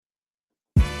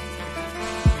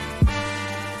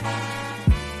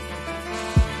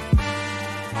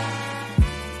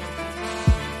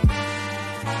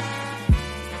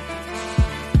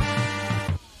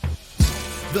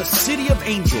the City of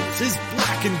Angels is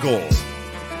black and gold.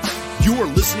 You are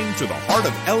listening to the Heart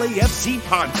of LAFC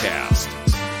podcast.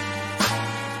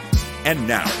 And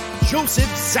now, Joseph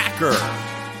Zacher.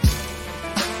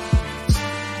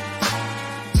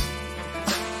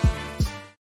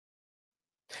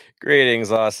 Greetings,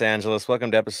 Los Angeles.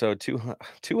 Welcome to episode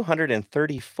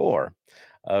 234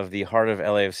 of the Heart of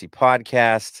LAFC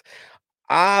podcast.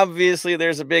 Obviously,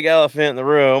 there's a big elephant in the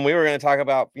room. We were going to talk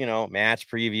about, match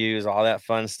previews, all that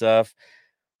fun stuff.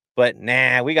 But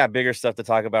we got bigger stuff to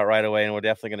talk about right away, and we're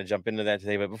definitely going to jump into that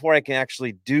today. But before I can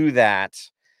actually do that,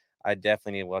 I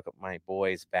definitely need to welcome my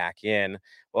boys back in.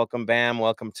 Welcome, Bam.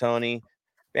 Welcome, Tony.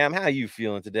 Bam, how are you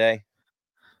feeling today?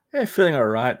 Yeah, feeling all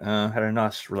right. Had a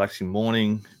nice, relaxing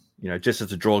morning. Just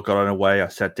as the draw got underway, I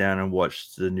sat down and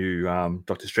watched the new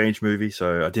Doctor Strange movie.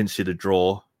 So I didn't see the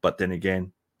draw, but then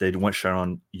again, they weren't shown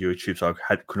on YouTube, so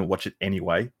I couldn't watch it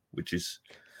anyway, which is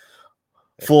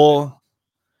for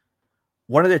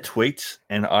one of their tweets,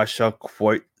 and I shall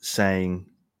quote saying,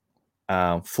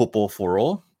 football for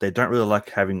all. They don't really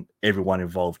like having everyone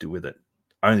involved with it.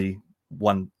 Only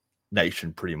one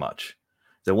nation, pretty much.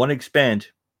 They want to expand,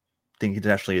 think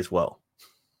internationally as well.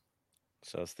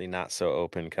 So it's the not so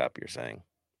open cup, you're saying?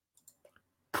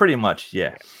 Pretty much,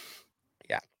 yeah.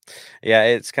 Yeah,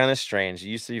 it's kind of strange. It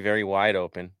used to be very wide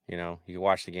open. You could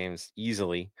watch the games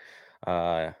easily.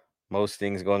 Most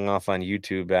things going off on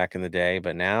YouTube back in the day,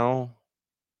 but now,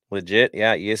 legit,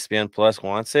 yeah, ESPN Plus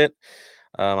wants it.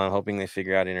 I'm hoping they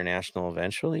figure out international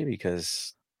eventually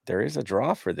because there is a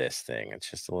draw for this thing. It's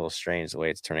just a little strange the way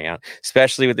it's turning out,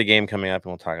 especially with the game coming up,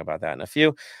 and we'll talk about that in a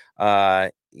few.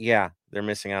 Yeah, they're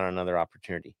missing out on another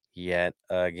opportunity yet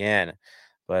again.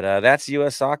 But that's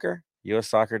U.S. soccer. U.S.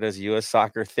 soccer does U.S.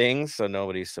 soccer things, so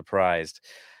nobody's surprised.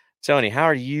 Tony, how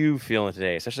are you feeling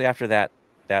today, especially after that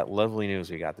lovely news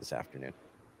we got this afternoon?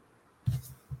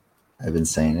 I've been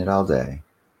saying it all day.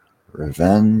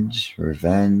 Revenge,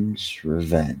 revenge,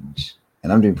 revenge.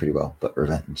 And I'm doing pretty well, but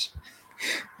revenge.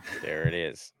 There it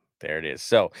is.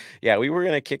 So, yeah, we were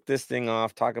going to kick this thing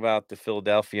off, talk about the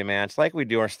Philadelphia match like we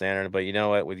do our standard. But you know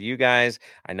what? With you guys,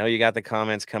 I know you got the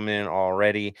comments coming in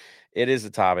already. It is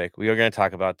the topic. We are going to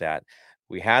talk about that.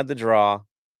 We had the draw,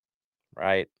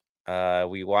 right?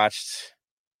 We watched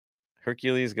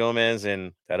Herculez Gomez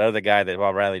and that other guy that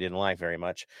Bob Riley didn't like very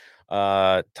much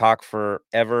talk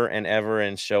forever and ever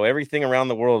and show everything around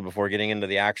the world before getting into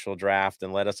the actual draft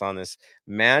and led us on this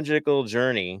magical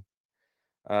journey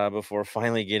before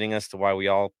finally getting us to why we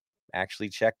all actually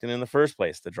checked in the first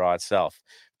place, the draw itself.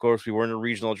 Of course, we were in a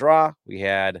regional draw. We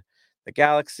had the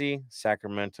Galaxy,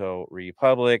 Sacramento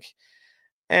Republic,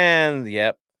 and,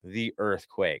 the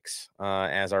Earthquakes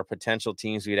as our potential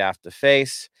teams we'd have to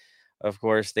face. Of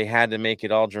course, they had to make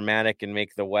it all dramatic and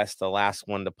make the West the last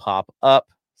one to pop up.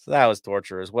 So that was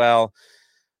torture as well.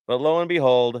 But lo and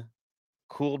behold,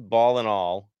 cooled ball and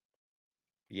all,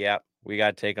 we got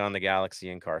to take on the Galaxy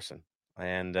in Carson.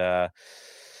 And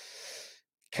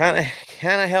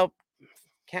can't help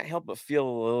but feel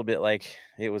a little bit like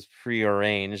it was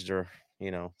prearranged or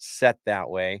set that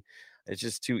way. It's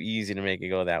just too easy to make it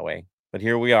go that way. But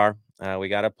here we are. We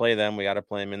got to play them. We got to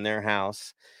play them in their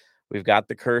house. We've got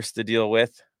the curse to deal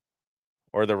with,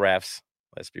 or the refs.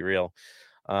 Let's be real.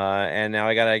 And now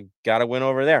I gotta win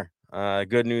over there.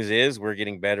 Good news is we're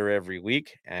getting better every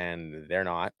week, and they're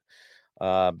not.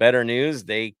 Better news,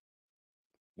 they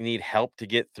need help to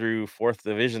get through fourth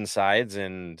division sides,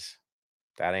 and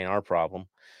that ain't our problem.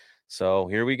 So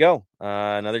here we go.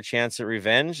 Another chance at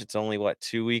revenge. It's only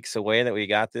 2 weeks away that we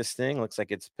got this thing. Looks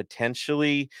like it's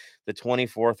potentially the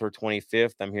 24th or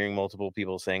 25th. I'm hearing multiple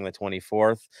people saying the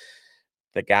 24th.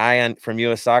 The guy from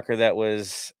U.S. Soccer that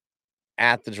was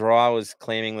at the draw was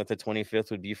claiming that the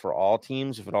 25th would be for all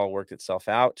teams if it all worked itself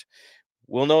out.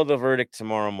 We'll know the verdict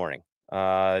tomorrow morning.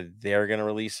 They're going to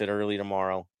release it early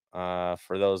tomorrow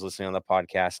for those listening on the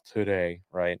podcast today,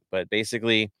 right? But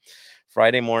basically,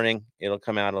 Friday morning, it'll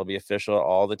come out. It'll be official.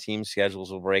 All the team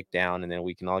schedules will break down, and then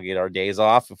we can all get our days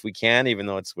off if we can, even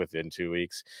though it's within 2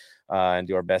 weeks, and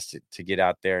do our best to get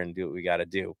out there and do what we got to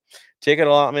do. Ticket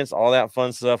allotments, all that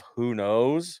fun stuff, who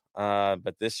knows?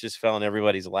 But this just fell in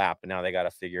everybody's lap, and now they got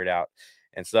to figure it out.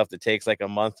 And stuff that takes like a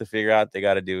month to figure out, they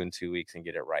got to do in 2 weeks and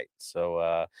get it right.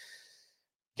 So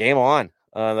game on.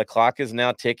 The clock is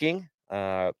now ticking.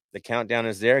 The countdown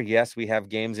is there. Yes, we have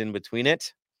games in between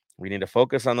it. We need to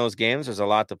focus on those games. There's a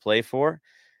lot to play for.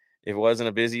 If it wasn't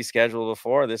a busy schedule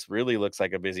before, this really looks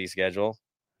like a busy schedule,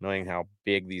 knowing how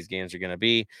big these games are going to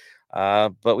be.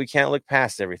 But we can't look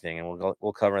past everything, and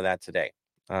we'll cover that today.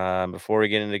 Before we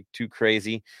get into too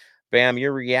crazy, Bam,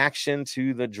 your reaction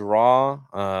to the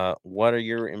draw. What are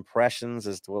your impressions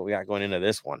as to what we got going into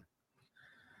this one?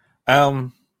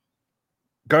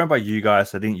 Going by you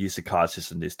guys, I didn't use the card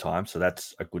system this time, so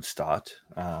that's a good start.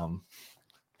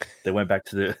 They went back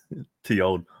to the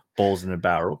old balls in the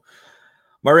barrel.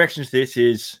 My reaction to this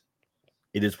is,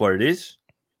 it is what it is.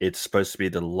 It's supposed to be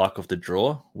the luck of the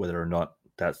draw. Whether or not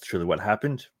that's truly what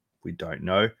happened, we don't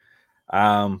know.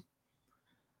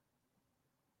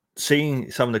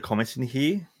 Seeing some of the comments in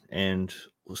here and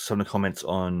some of the comments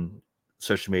on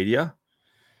social media,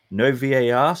 no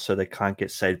VAR, so they can't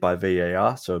get saved by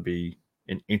VAR. So it'll be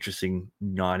an interesting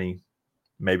 90,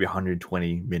 maybe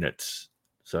 120 minutes.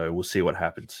 So we'll see what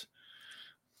happens.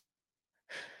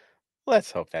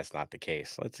 Let's hope that's not the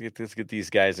case. Let's get these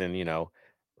guys in,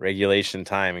 regulation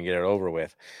time and get it over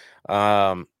with.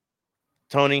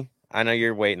 Tony, I know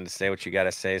you're waiting to say what you got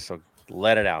to say, so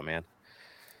let it out, man.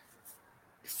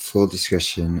 Full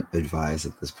discretion advised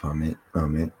at this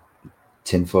moment.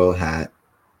 Tinfoil hat.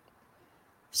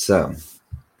 So,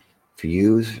 for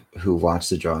you who watched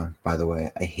the draw, by the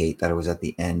way, I hate that it was at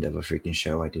the end of a freaking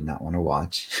show I did not want to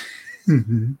watch.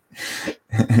 I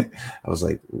was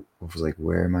like,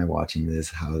 where am I watching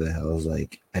this? How the hell is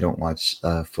I don't watch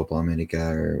Football America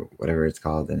or whatever it's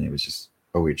called, and it was just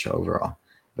a weird show overall.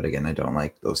 But again, I don't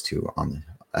like those two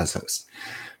as hosts.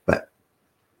 But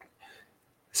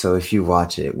so if you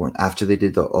watch it, after they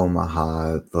did the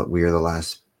Omaha, we are the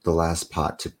last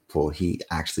pot to pull, he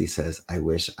actually says, "I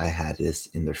wish I had this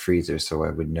in the freezer so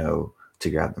I would know to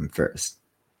grab them first."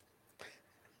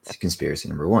 It's conspiracy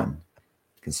number one.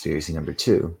 Conspiracy number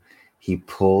two, he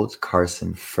pulled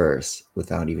Carson first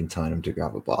without even telling him to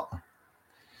grab a ball.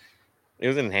 It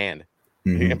was in hand.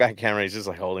 Mm-hmm. Back camera, he's just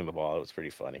holding the ball. It was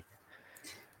pretty funny.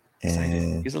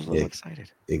 And he's a little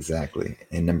excited. Exactly.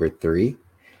 And number three,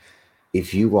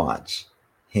 if you watch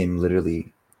him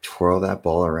literally twirl that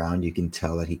ball around, you can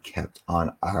tell that he kept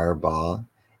on our ball.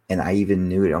 And I even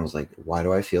knew it. I was like, why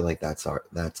do I feel like that's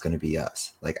going to be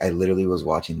us? I literally was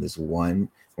watching this one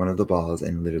of the balls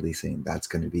and literally saying, that's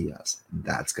going to be us.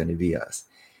 That's going to be us.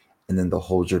 And then the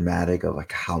whole dramatic of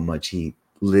how much he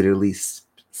literally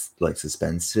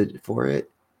suspended for it.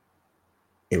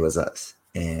 It was us.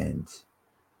 And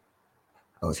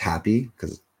I was happy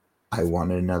because I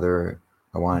wanted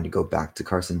to go back to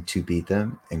Carson to beat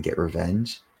them and get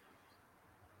revenge.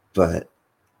 But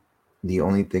the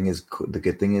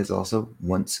good thing is also,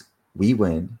 once we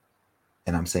win,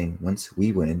 and I'm saying once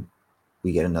we win,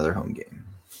 we get another home game.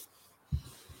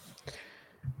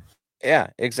 Yeah,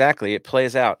 exactly. It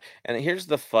plays out. And here's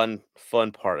the fun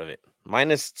part of it.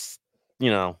 Minus,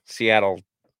 Seattle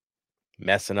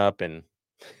messing up and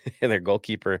their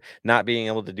goalkeeper not being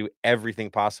able to do everything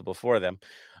possible for them.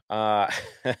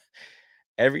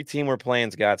 Every team we're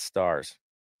playing's got stars.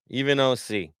 Even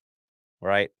OC,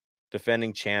 right?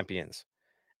 Defending champions.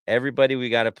 Everybody we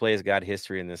got to play has got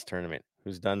history in this tournament,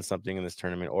 who's done something in this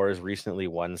tournament or has recently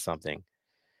won something.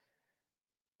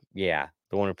 Yeah,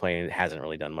 the one we're playing hasn't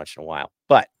really done much in a while,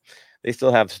 but they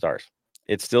still have stars.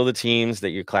 It's still the teams that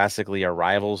you classically are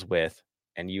rivals with,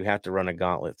 and you have to run a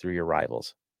gauntlet through your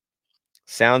rivals.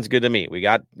 Sounds good to me.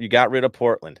 You got rid of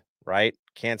Portland, right?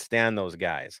 Can't stand those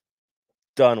guys.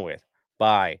 Done with.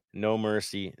 Bye. No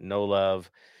mercy, no love.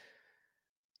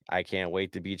 I can't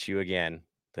wait to beat you again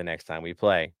the next time we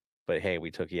play. But hey,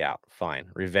 we took you out. Fine.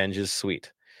 Revenge is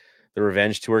sweet. The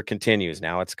revenge tour continues.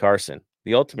 Now it's Carson.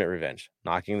 The ultimate revenge,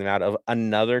 knocking them out of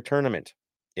another tournament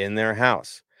in their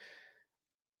house.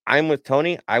 I'm with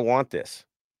Tony. I want this.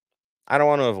 I don't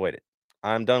want to avoid it.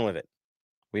 I'm done with it.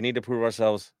 We need to prove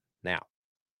ourselves now.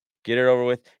 Get it over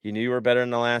with. You knew you were better in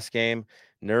the last game.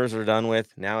 Nerves are done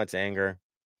with. Now it's anger.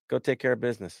 Go take care of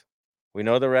business. We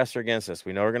know the refs are against us.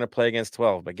 We know we're going to play against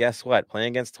 12. But guess what? Playing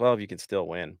against 12, you can still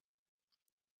win.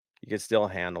 You can still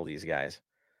handle these guys.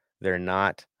 They're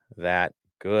not that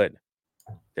good.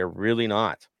 They're really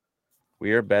not.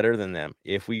 We are better than them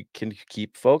if we can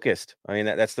keep focused. I mean,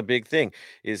 that's the big thing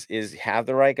is have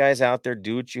the right guys out there,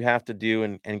 do what you have to do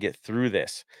and get through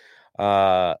this.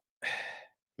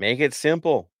 Make it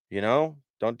simple,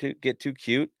 don't get too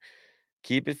cute.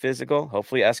 Keep it physical.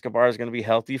 Hopefully Escobar is going to be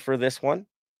healthy for this one.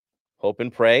 Hope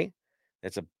and pray.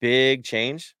 It's a big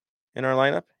change in our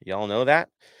lineup. Y'all know that.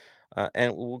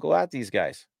 And we'll go at these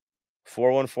guys.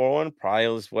 4-1-4-1 probably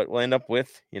is what we'll end up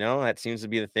with. That seems to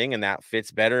be the thing, and that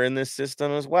fits better in this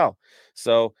system as well.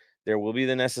 So there will be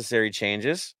the necessary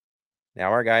changes. Now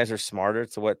our guys are smarter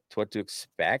to what to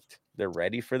expect. They're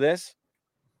ready for this.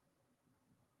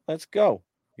 Let's go.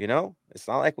 It's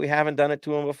not like we haven't done it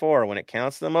to them before. When it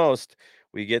counts the most,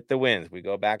 we get the wins. We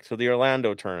go back to the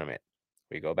Orlando tournament.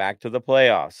 We go back to the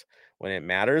playoffs. When it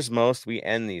matters most, we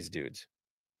end these dudes.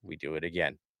 We do it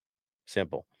again.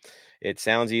 Simple. It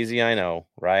sounds easy, I know,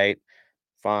 right?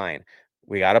 Fine.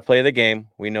 We got to play the game.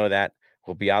 We know that.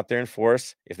 We'll be out there in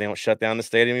force if they don't shut down the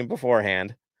stadium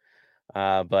beforehand.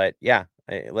 But yeah,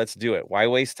 let's do it. Why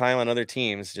waste time on other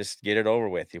teams? Just get it over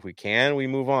with. If we can, we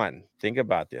move on. Think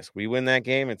about this. We win that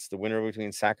game. It's the winner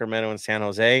between Sacramento and San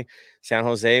Jose. San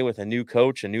Jose with a new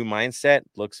coach, a new mindset,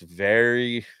 looks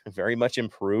very, very much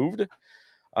improved.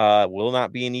 Will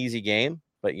not be an easy game,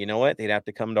 but you know what? They'd have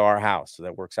to come to our house. So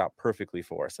that works out perfectly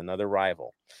for us. Another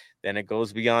rival. Then it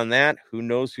goes beyond that. Who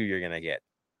knows who you're going to get?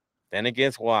 Then it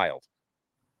gets wild.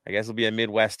 I guess it'll be a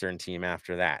Midwestern team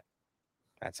after that.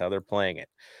 That's how they're playing it.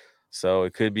 So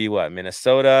it could be what?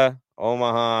 Minnesota,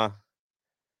 Omaha,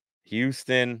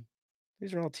 Houston.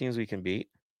 These are all teams we can beat.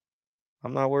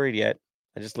 I'm not worried yet.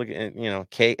 I just look at,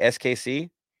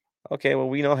 SKC. Okay, well,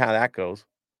 we know how that goes.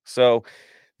 So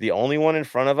the only one in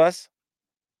front of us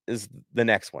is the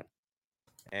next one.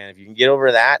 And if you can get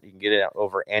over that, you can get it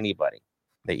over anybody.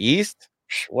 The East,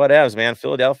 whatevs, man.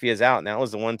 Philadelphia is out. And that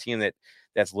was the one team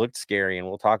that's looked scary, and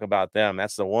we'll talk about them.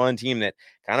 That's the one team that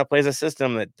kind of plays a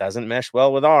system that doesn't mesh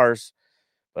well with ours.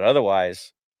 But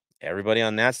otherwise, everybody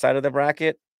on that side of the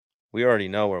bracket, we already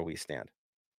know where we stand.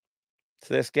 It's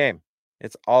this game.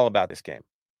 It's all about this game.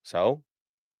 So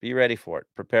be ready for it.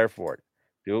 Prepare for it.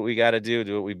 Do what we got to do.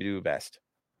 Do what we do best.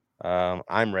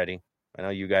 I'm ready. I know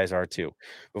you guys are too.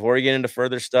 Before we get into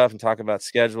further stuff and talk about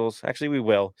schedules, actually we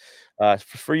will.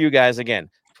 For you guys, again,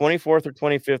 24th or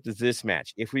 25th is this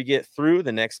match. If we get through,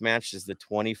 the next match is the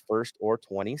 21st or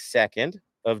 22nd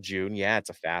of June. Yeah,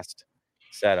 it's a fast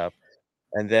setup.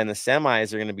 And then the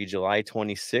semis are going to be July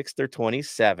 26th or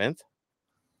 27th.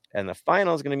 And the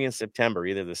final is going to be in September,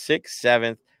 either the 6th,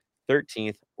 7th,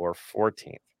 13th, or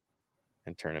 14th.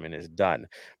 And tournament is done.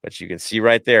 But you can see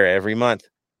right there every month,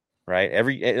 right?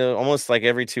 Almost like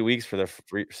every 2 weeks for the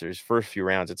first few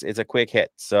rounds. It's a quick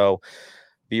hit. So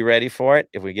be ready for it.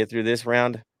 If we get through this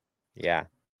round, yeah,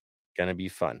 gonna be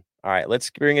fun. All right, let's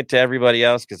bring it to everybody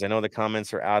else because I know the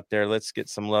comments are out there. Let's get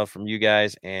some love from you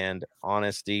guys and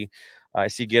honesty. I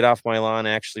see Get Off My Lawn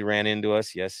actually ran into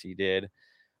us. Yes, he did.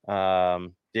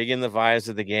 Dig in the vibes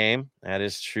of the game. That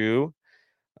is true.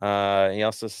 He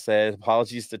also said,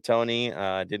 apologies to Tony.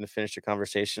 Didn't finish the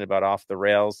conversation about Off the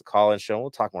Rails, the call-in show.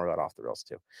 We'll talk more about Off the Rails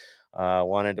too.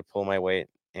 Wanted to pull my weight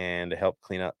and to help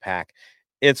clean up Pack.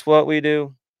 It's what we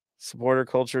do. Supporter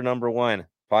culture number 1,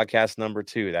 podcast number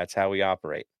 2. That's how we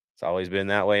operate. It's always been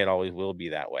that way. It always will be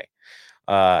that way.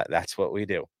 That's what we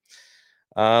do.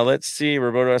 Let's see.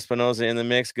 Roberto Espinoza in the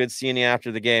mix. Good seeing you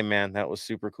after the game, man. That was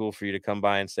super cool for you to come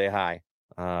by and say hi.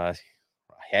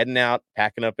 Heading out,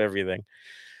 packing up everything.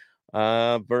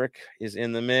 Burke is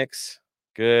in the mix.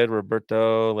 Good,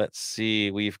 Roberto. Let's see.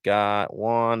 We've got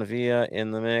Juan Villa in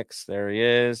the mix. There he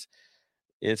is.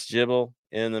 It's Jibble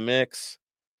in the mix.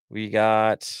 We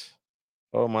got,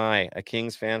 a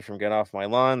Kings fan from Get Off My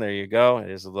Lawn. There you go. It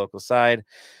is the local side.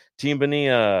 Team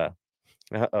Bonilla.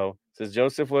 Says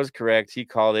Joseph was correct. He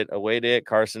called it away day at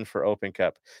Carson for Open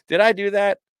Cup. Did I do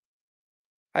that?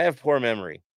 I have poor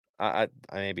memory.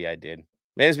 Maybe I did.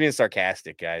 Maybe I was being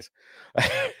sarcastic, guys.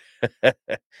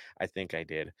 I think I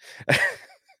did.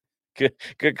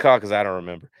 Good call because I don't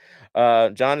remember.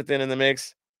 Jonathan in the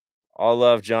mix. All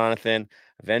love, Jonathan.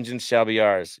 Vengeance shall be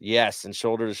ours. Yes, and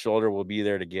shoulder to shoulder, we'll be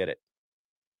there to get it.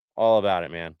 All about it,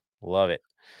 man. Love it.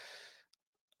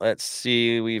 Let's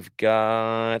see. We've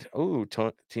got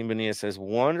Team Bonilla says,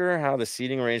 wonder how the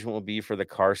seating arrangement will be for the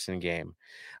Carson game.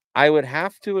 I would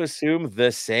have to assume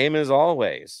the same as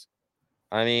always.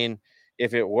 I mean,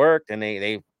 if it worked and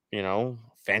they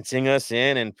fencing us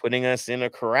in and putting us in a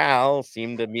corral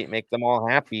seemed to make them all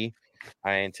happy,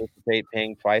 I anticipate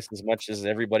paying twice as much as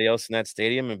everybody else in that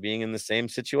stadium and being in the same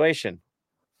situation.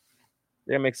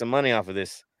 They're gonna make some money off of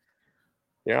this.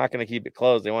 They're not going to keep it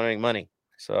closed. They want to make money.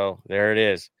 So there it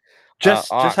is.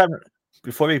 Just having,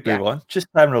 before we move on, just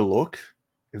having a look.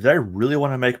 If they really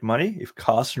want to make money, if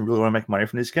Carson really want to make money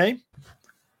from this game,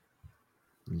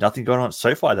 nothing going on at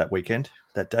SoFi that weekend,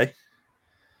 that day.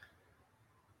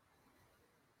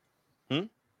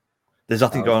 There's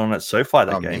nothing going on at SoFi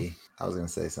that game. I was going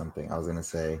to say something. I was going to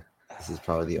say this is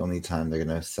probably the only time they're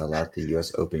going to sell out the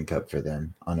U.S. Open Cup for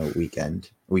them on a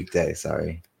weekday.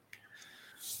 Sorry.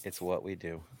 It's what we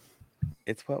do.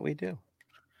 It's what we do.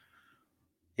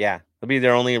 Yeah, it'll be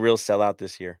their only real sellout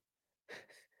this year.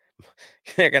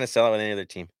 They're going to sell out with any other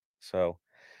team. So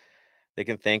they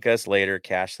can thank us later,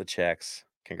 cash the checks.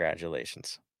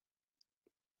 Congratulations.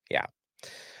 Yeah.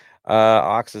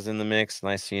 Ox is in the mix.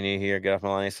 Nice seeing you here. Get Off My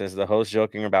Line. He says, the host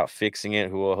joking about fixing it.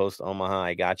 Who will host Omaha?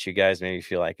 I got you guys. Maybe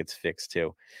feel like it's fixed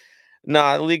too.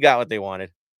 No, the league got what they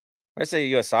wanted. I say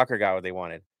U.S. Soccer got what they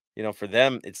wanted. For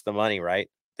them, it's the money, right?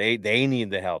 They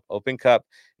need the help. Open Cup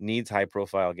needs high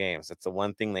profile games. That's the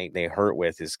one thing they hurt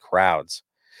with is crowds.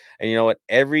 And you know what?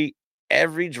 Every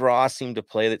draw seemed to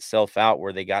play itself out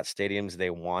where they got stadiums they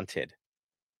wanted.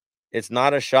 It's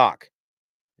not a shock.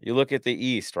 You look at the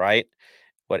East, right?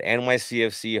 What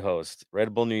NYCFC hosts,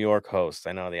 Red Bull New York hosts.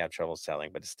 I know they have trouble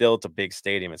selling, but still, it's a big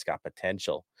stadium. It's got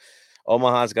potential.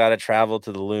 Omaha's got to travel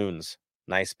to the Loons.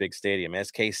 Nice big stadium.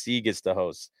 SKC gets to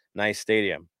host. Nice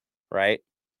stadium, right?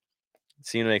 It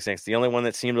seemed to make sense. The only one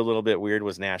that seemed a little bit weird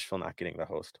was Nashville not getting the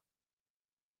host.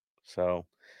 So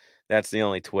that's the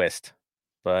only twist.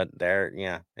 But there,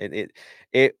 yeah,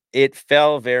 it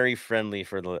fell very friendly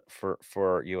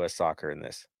for U.S. soccer in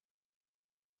this.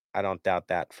 I don't doubt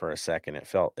that for a second. It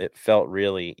felt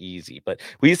really easy. But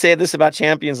we say this about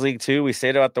Champions League too. We say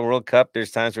it about the World Cup.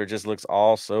 There's times where it just looks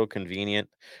all so convenient.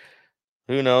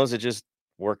 Who knows? It just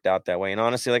worked out that way. And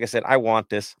honestly, like I said, I want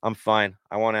this. I'm fine.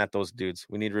 I want at those dudes.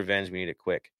 We need revenge. We need it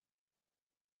quick.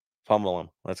 Pummel them.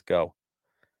 Let's go.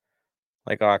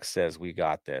 Like Ox says, we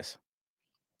got this.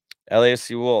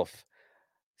 LAFC Wolf.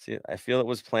 See, I feel it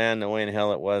was planned. No way in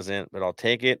hell it wasn't, but I'll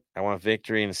take it. I want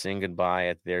victory and sing goodbye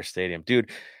at their stadium. Dude,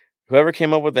 whoever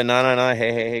came up with the na,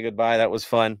 hey, goodbye, that was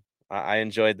fun. I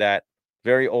enjoyed that.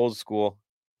 Very old school,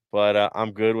 but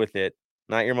I'm good with it.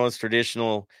 Not your most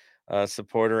traditional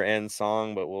supporter end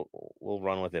song, but we'll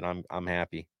run with it. I'm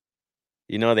happy.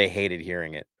 You know they hated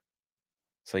hearing it.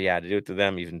 So yeah, to do it to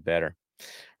them, even better.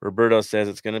 Roberto says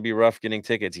it's going to be rough getting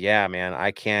tickets. Yeah, man,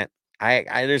 I can't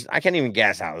even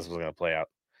guess how this was going to play out.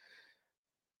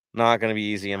 Not going to be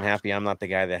easy. I'm happy I'm not the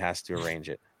guy that has to arrange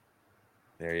it.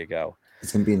 There you go.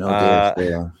 It's going to be an all-day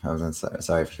affair.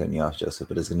 Sorry for cutting you off, Joseph,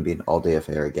 but it's going to be an all-day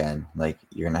affair again. Like,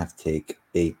 you're going to have to take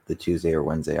the Tuesday or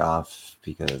Wednesday off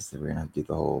because we're going to have to do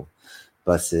the whole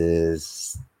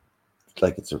buses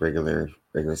like it's a regular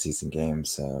season game.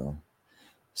 So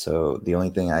the only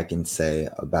thing I can say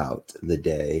about the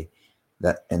day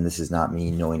that, and this is not me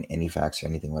knowing any facts or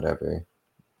anything, whatever,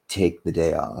 take the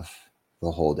day off, the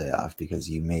whole day off, because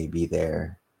you may be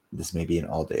there. This may be an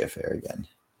all-day affair again.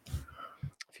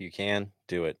 If you can,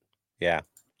 do it. Yeah,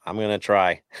 I'm going to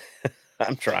try.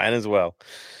 I'm trying as well.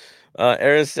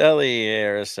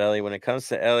 Araceli, when it comes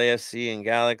to LAFC and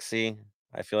Galaxy,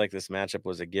 I feel like this matchup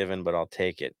was a given, but I'll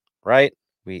take it. Right?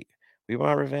 We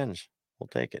want revenge. We'll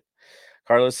take it.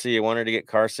 Carlos C, I wanted to get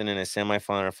Carson in a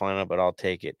semifinal or final, but I'll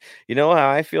take it. You know how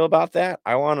I feel about that?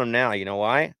 I want him now. You know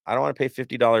why? I don't want to pay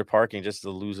 $50 parking just to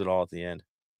lose it all at the end.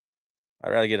 I'd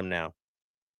rather get him now.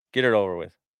 Get it over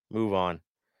with. Move on.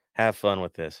 Have fun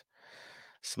with this.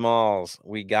 Smalls,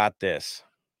 we got this.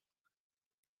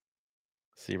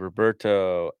 See,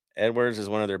 Roberto Edwards is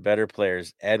one of their better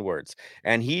players. Edwards.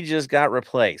 And he just got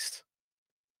replaced.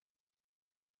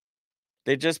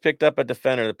 They just picked up a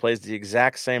defender that plays the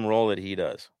exact same role that he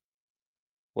does.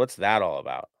 What's that all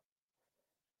about?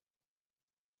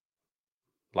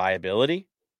 Liability?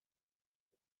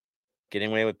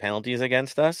 Getting away with penalties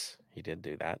against us? He did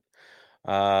do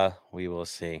that. We will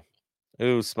see.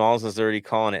 Ooh, Smalls is already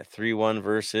calling it 3-1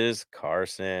 versus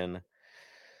Carson.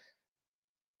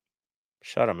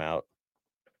 Shut him out.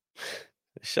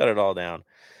 Shut it all down.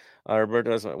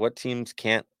 Roberto, what teams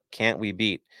can't we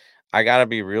beat? I gotta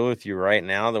be real with you right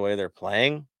now. The way they're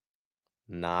playing,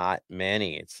 not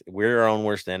many. We're our own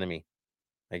worst enemy.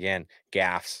 Again,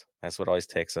 gaffes. That's what always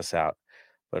takes us out.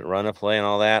 But run a play and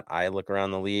all that. I look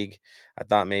around the league. I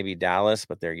thought maybe Dallas,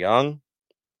 but they're young,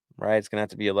 right? It's gonna have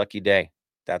to be a lucky day.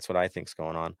 That's what I think's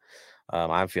going on.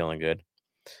 I'm feeling good.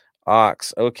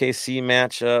 Ox, OKC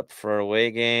matchup for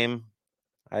away game.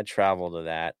 I'd travel to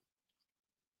that.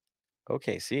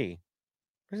 OKC.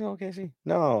 Where's OKC?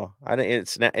 No, I don't.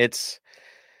 It's.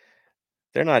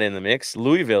 They're not in the mix.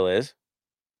 Louisville is.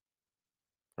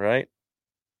 Right.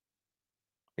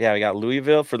 Yeah, we got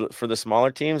Louisville for the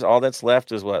smaller teams. All that's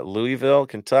left is what? Louisville,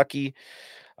 Kentucky,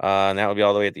 and that would be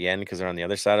all the way at the end because they're on the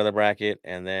other side of the bracket,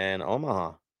 and then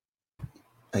Omaha.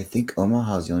 I think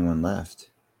Omaha's the only one left.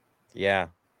 Yeah,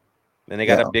 and they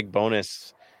got a big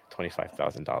bonus,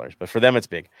 $25,000, but for them it's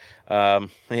big. Yeah,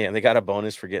 they got a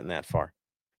bonus for getting that far.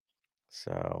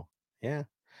 So yeah,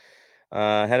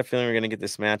 I had a feeling we are gonna get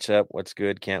this matchup. What's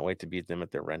good? Can't wait to beat them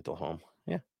at their rental home.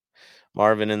 Yeah,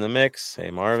 Marvin in the mix.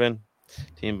 Hey, Marvin.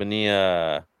 Team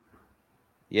Bonilla.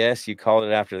 Yes, you called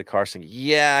it after the Carson.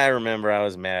 Yeah, I remember. I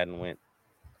was mad and went,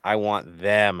 I want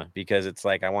them because it's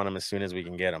like I want them as soon as we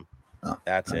can get them. Oh,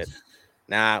 that's it.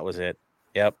 Nah, it was it.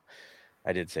 Yep,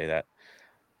 I did say that,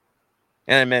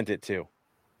 and I meant it too.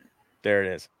 There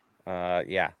it is.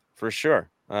 Yeah, for sure.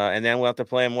 And then we'll have to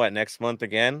play them next month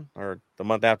again, or the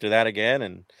month after that again,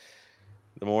 and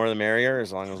the more the merrier,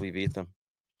 as long as we beat them.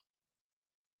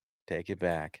 Take it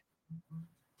back.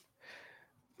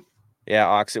 Yeah,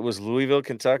 Ox. It was Louisville,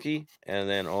 Kentucky, and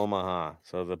then Omaha.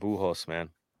 So the Bujos, man.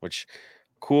 Which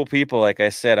cool people. Like I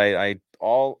said, I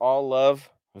all love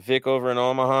Vic over in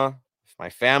Omaha. My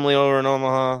family over in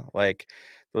Omaha. Like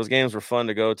those games were fun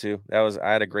to go to.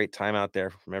 I had a great time out there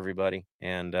from everybody.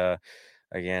 And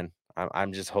again,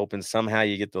 I'm just hoping somehow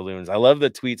you get the Loons. I love the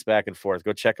tweets back and forth.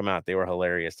 Go check them out. They were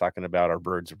hilarious talking about our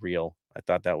birds real. I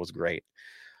thought that was great.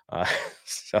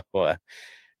 So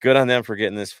good on them for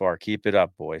getting this far. Keep it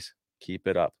up, boys. Keep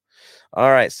it up. All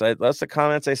right. So that's the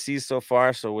comments I see so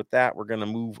far. So with that, we're going to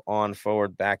move on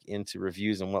forward back into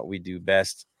reviews and what we do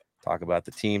best. Talk about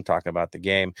the team, talk about the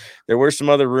game. There were some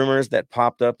other rumors that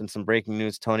popped up and some breaking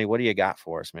news. Tony, what do you got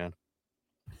for us, man?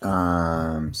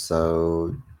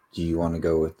 So do you want to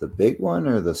go with the big one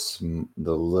or the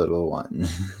little one?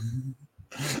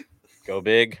 Go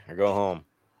big or go home.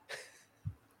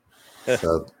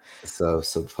 So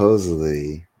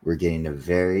supposedly we're getting a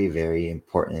very, very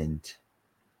important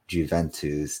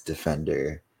Juventus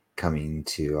defender coming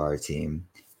to our team,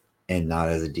 and not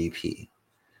as a DP.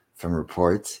 From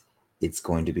reports, it's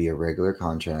going to be a regular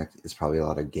contract. It's probably a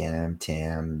lot of GAM,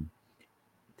 TAM,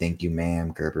 thank you,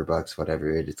 ma'am, Gerber bucks, whatever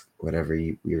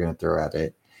you're going to throw at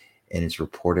it. And it's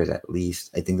reported at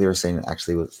least, I think they were saying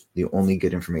actually was the only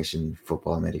good information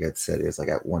Football America said is like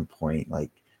at one point, like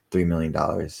 $3 million.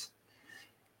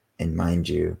 And mind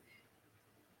you,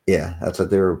 yeah, that's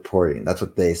what they were reporting. That's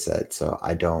what they said. So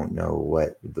I don't know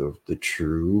what the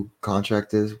true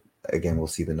contract is. Again, we'll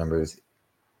see the numbers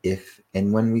if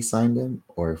and when we signed him,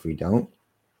 or if we don't.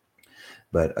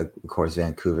 But of course,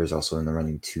 Vancouver is also in the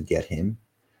running to get him.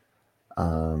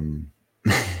 I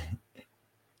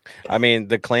mean,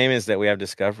 the claim is that we have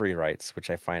discovery rights,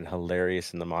 which I find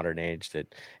hilarious in the modern age.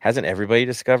 That hasn't everybody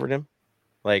discovered him?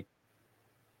 Like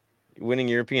winning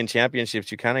European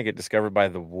championships, you kind of get discovered by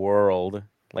the world.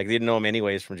 Like they didn't know him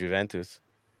anyways from Juventus,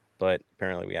 but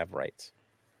apparently we have rights.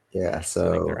 Yeah, So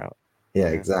I think they're out. Yeah,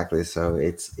 exactly. So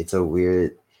it's a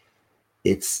weird.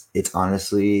 It's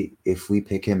honestly, if we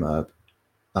pick him up,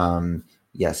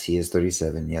 yes, he is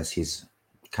 37. Yes, he's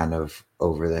kind of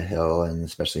over the hill, and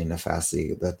especially in the fast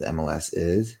league that the MLS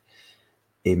is,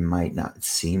 it might not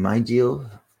seem ideal,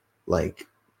 like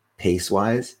pace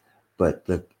wise, but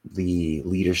the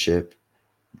leadership,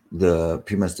 the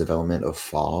pretty much development of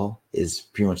Fall is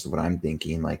pretty much what I'm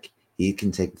thinking. Like he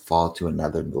can take Fall to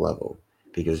another level,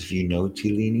 because if you know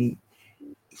Chiellini,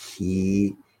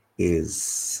 he is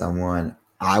someone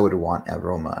I would want at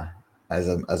Roma as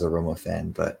a Roma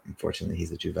fan, but unfortunately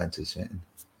he's a Juventus fan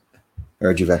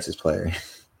or a Juventus player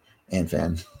and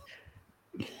fan.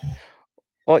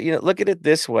 Well, look at it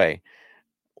this way.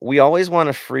 We always want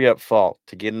to free up Fall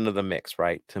to get into the mix,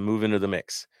 right? To move into the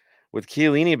mix. With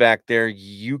Chiellini back there,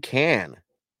 you can,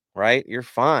 right? You're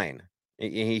fine.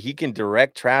 He can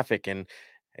direct traffic, and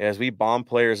as we bomb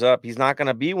players up, he's not going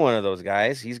to be one of those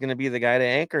guys. He's going to be the guy to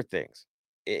anchor things.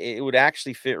 It would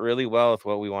actually fit really well with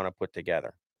what we want to put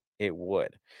together. It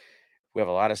would. We have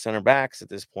a lot of center backs at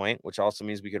this point, which also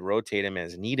means we could rotate him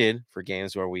as needed for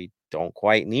games where we don't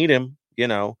quite need him,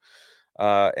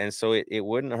 and so it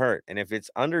wouldn't hurt. And if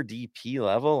it's under DP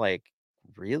level, like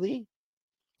really,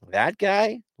 that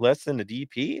guy less than the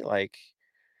DP, like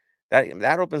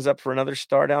that opens up for another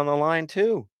star down the line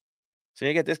too. So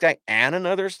you get this guy and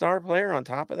another star player on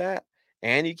top of that,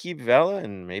 and you keep Vela,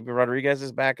 and maybe Rodriguez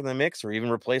is back in the mix, or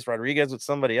even replace Rodriguez with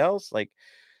somebody else. Like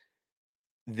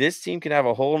this team can have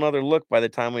a whole nother look by the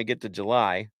time we get to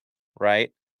July,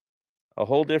 right? A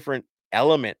whole different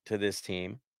element to this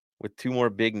team with two more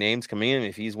big names coming in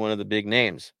if he's one of the big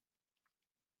names.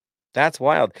 That's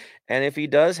wild. And if he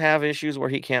does have issues where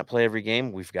he can't play every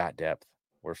game, we've got depth.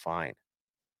 We're fine.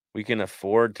 We can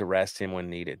afford to rest him when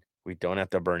needed. We don't have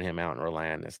to burn him out and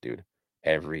rely on this dude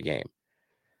every game.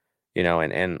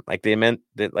 And like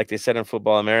they said in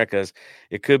Football Americas,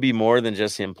 it could be more than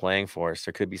just him playing for us.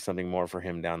 There could be something more for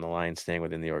him down the line, staying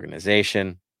within the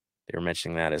organization. They were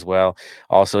mentioning that as well.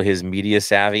 Also, his media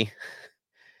savvy.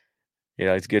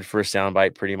 It's good for a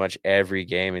soundbite pretty much every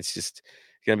game. It's just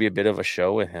going to be a bit of a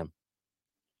show with him.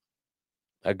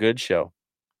 A good show.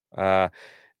 I'm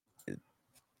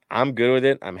good with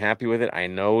it. I'm happy with it. I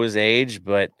know his age,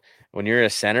 but when you're a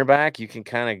center back, you can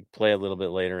kind of play a little bit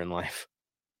later in life,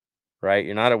 right?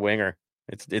 You're not a winger.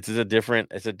 It's a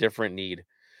different need.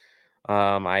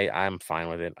 I'm fine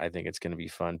with it. I think it's going to be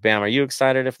fun. Bam, are you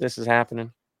excited if this is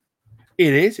happening?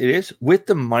 It is. With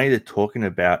the money they're talking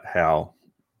about, how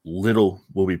little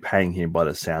we'll be paying him by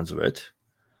the sounds of it,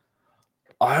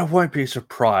 I won't be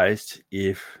surprised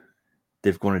if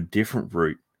they've gone a different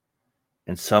route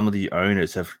and some of the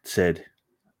owners have said,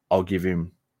 I'll give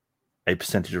him a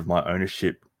percentage of my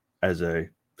ownership as a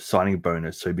signing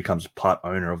bonus, so he becomes part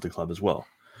owner of the club as well.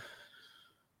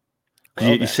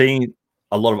 Well, You're seeing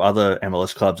a lot of other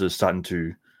MLS clubs are starting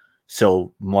to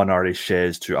sell minority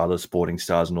shares to other sporting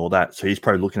stars and all that. So he's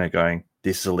probably looking at going,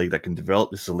 this is a league that can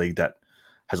develop. This is a league that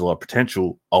has a lot of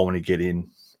potential. I want to get in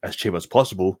as cheap as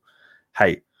possible.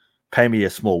 Hey, pay me a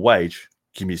small wage.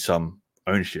 Give me some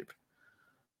ownership.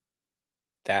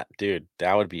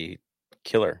 that would be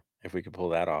killer if we could pull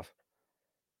that off.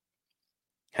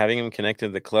 Having him connected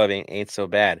to the club ain't so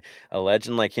bad. A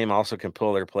legend like him also can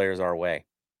pull their players our way.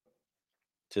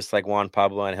 Just like Juan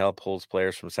Pablo Angel pulls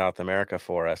players from South America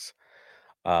for us.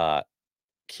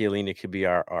 Chiellini could be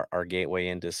our gateway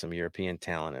into some European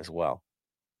talent as well.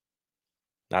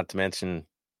 Not to mention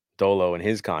Dolo and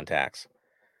his contacts.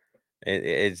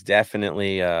 It's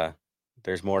definitely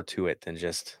there's more to it than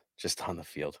just on the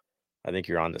field. I think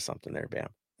you're onto something there, Bam.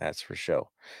 That's for sure.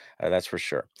 That's for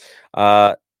sure.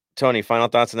 Tony, final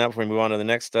thoughts on that before we move on to the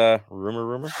next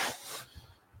rumor?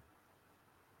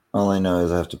 All I know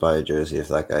is I have to buy a jersey if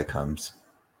that guy comes,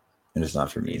 and it's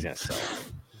not for me. He's gonna sell.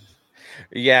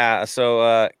 Yeah.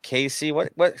 So, Casey,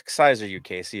 what size are you,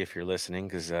 Casey? If you're listening,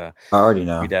 because I already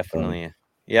know. we definitely.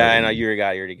 Yeah, I know you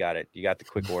already got it. You got the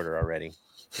quick order already.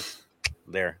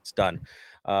 There, it's done.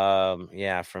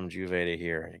 Yeah, from Juve to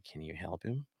here. Can you help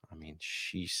him? I mean,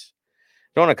 sheesh.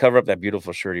 Don't want to cover up that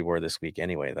beautiful shirt he wore this week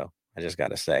anyway, though. I just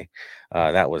got to say,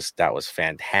 that was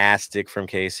fantastic from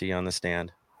Casey on the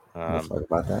stand. We'll talk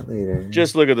about that later.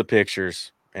 Just look at the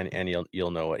pictures, and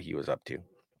you'll know what he was up to.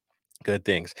 Good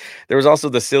things. There was also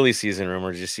the silly season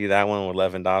rumor. Did you see that one with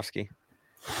Lewandowski?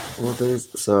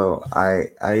 Well,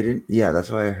 I didn't. Yeah, that's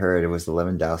what I heard. It was the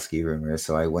Lewandowski rumor.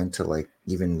 So I went to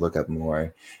even look up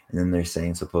more, and then they're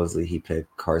saying supposedly he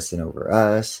picked Carson over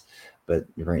us, but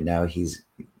right now he's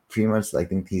pretty much. I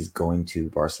think he's going to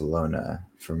Barcelona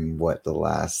from what the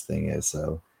last thing is.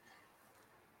 So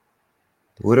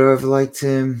would I have liked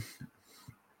him?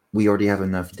 We already have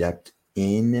enough depth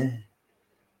in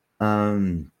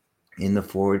the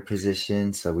forward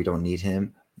position, so we don't need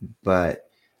him. But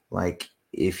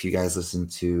if you guys listen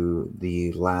to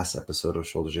the last episode of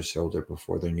Shoulder to Shoulder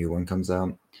before their new one comes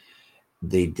out,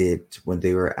 they did when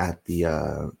they were at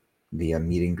the meet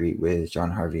and greet with John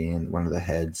Harvey and one of the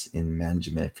heads in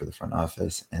management for the front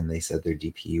office, and they said their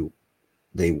DP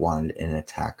they wanted an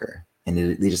attacker, and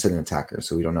they just said an attacker,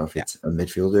 so we don't know if it's a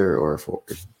midfielder or a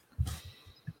forward.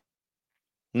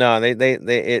 No,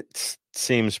 it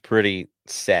seems pretty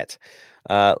set.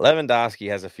 Lewandowski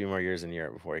has a few more years in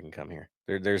Europe before he can come here.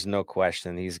 There's no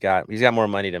question. He's got more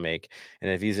money to make, and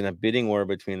if he's in a bidding war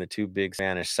between the two big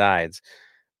Spanish sides,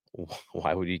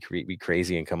 why would he be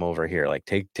crazy and come over here?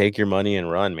 Take your money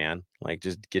and run, man.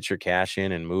 Just get your cash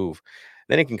in and move.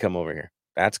 Then he can come over here.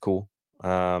 That's cool.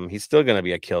 He's still going to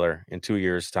be a killer in 2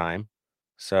 years' time.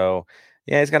 So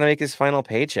yeah, he's got to make his final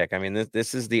paycheck. I mean,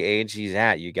 this is the age he's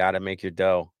at. You got to make your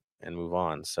dough and move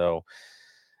on. So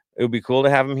it would be cool to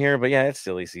have him here, but yeah, it's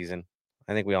silly season.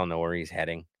 I think we all know where he's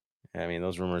heading. I mean,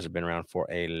 those rumors have been around for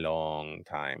a long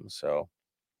time. So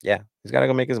yeah, he's got to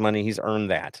go make his money. He's earned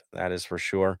that. That is for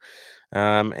sure.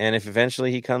 And if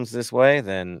eventually he comes this way,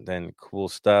 then cool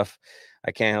stuff.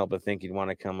 I can't help but think he'd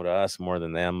want to come to us more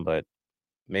than them, but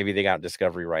maybe they got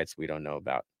discovery rights we don't know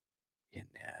about. You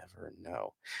never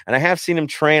know. And I have seen him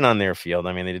train on their field.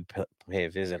 I mean, they did pay a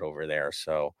visit over there,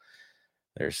 so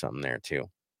there's something there too.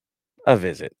 A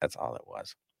visit. That's all it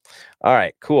was. All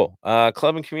right, cool.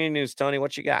 Club and community news, Tony,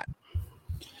 what you got?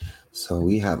 So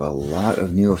we have a lot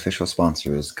of new official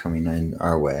sponsors coming in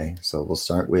our way. So we'll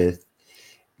start with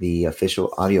the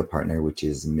official audio partner, which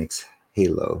is Mix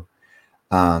Halo.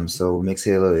 So Mix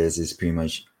Halo is pretty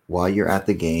much while you're at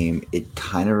the game, it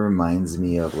kind of reminds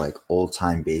me of old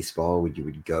time baseball where you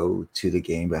would go to the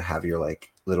game but have your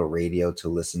little radio to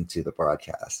listen to the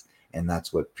broadcast. And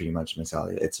that's what pretty much Mix Halo.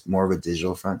 It's more of a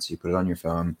digital front, so you put it on your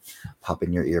phone, pop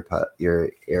in your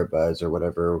earbuds or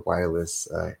whatever wireless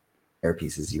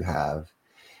earpieces you have,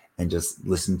 and just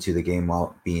listen to the game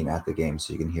while being at the game,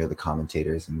 so you can hear the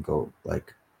commentators and go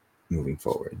moving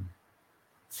forward.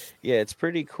 Yeah, it's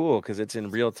pretty cool because it's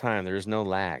in real time. There's no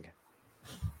lag.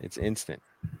 It's instant.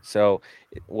 So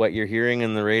what you're hearing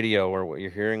in the radio or what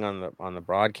you're hearing on the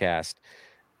broadcast,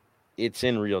 it's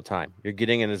in real time. You're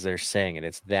getting it as they're saying it.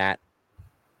 It's that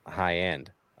high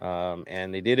end.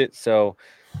 And they did it so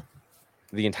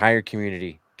the entire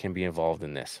community can be involved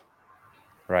in this.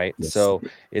 Right. Yes. So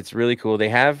it's really cool. They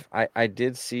have, I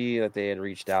did see that they had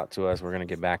reached out to us. We're going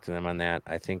to get back to them on that.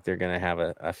 I think they're going to have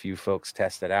a few folks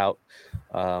test it out.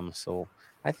 So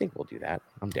I think we'll do that.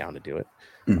 I'm down to do it.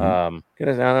 Mm-hmm. I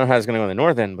don't know how it's going to go in the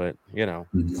north end, but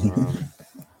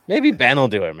maybe Ben will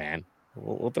do it, man.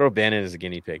 We'll throw Ben in as a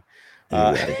guinea pig.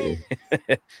 Exactly.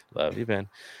 Love you, Ben.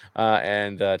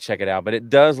 And check it out. But it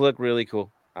does look really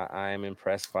cool. I'm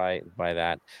impressed by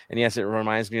that. And yes, it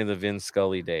reminds me of the Vin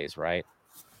Scully days, right?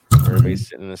 Everybody's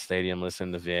sitting in the stadium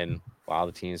listening to Vin while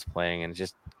the team's playing, and it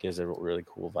just gives a really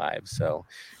cool vibe. So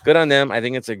good on them. I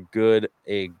think it's a good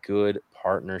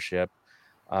partnership,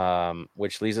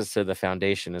 which leads us to the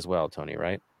foundation as well, Tony,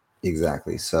 right?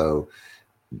 Exactly. So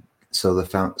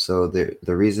the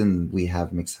reason we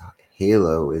have Mixed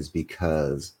Halo is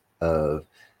because of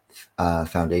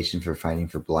Foundation for Fighting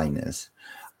for Blindness.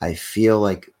 I feel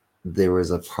like there was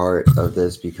a part of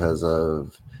this because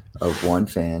of one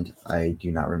fan. I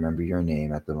do not remember your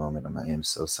name at the moment. I am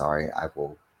so sorry. I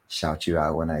will shout you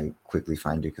out when I quickly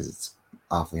find you because it's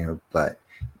awfully. But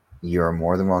you are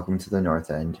more than welcome to the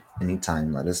North End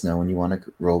anytime. Let us know when you want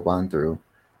to roll on through.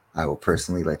 I will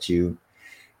personally let you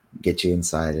get you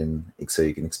inside and so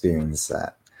you can experience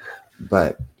that.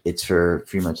 But it's for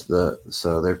pretty much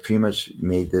so they're pretty much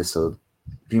made this so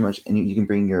pretty much you can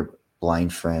bring your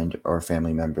blind friend or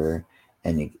family member,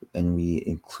 and we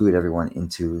include everyone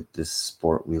into this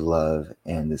sport we love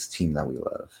and this team that we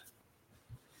love.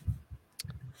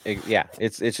 Yeah,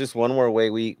 it's just one more way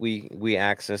we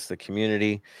access the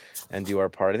community and do our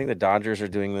part. I think the Dodgers are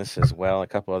doing this as well. A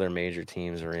couple other major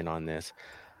teams are in on this,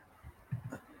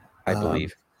 I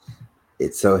believe.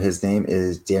 So his name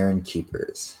is Darren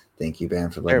Keepers. Thank you,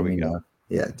 Ben, for letting me know.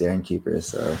 Yeah, Darren Keepers.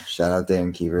 So shout out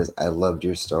Darren Keepers. I loved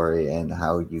your story and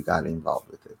how you got involved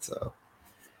with it. So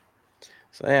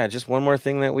yeah, just one more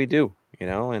thing that we do,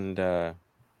 and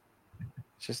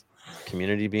just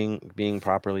community being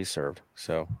properly served.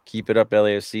 So keep it up,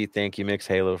 LAFC. Thank you, Mixed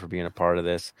Halo, for being a part of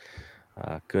this.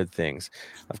 Good things.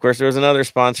 Of course, there was another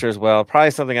sponsor as well.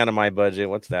 Probably something out of my budget.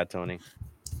 What's that, Tony?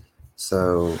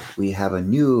 So we have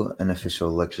an official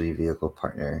luxury vehicle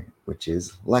partner, which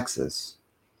is Lexus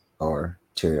or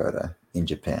Toyota in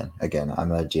Japan. Again,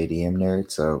 I'm a JDM nerd,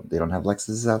 so they don't have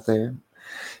Lexuses out there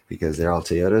because they're all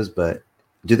Toyotas. But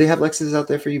do they have Lexuses out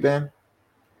there for you, Ben?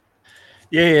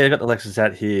 Yeah, I got the Lexus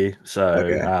out here.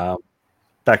 So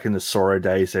back in the Sora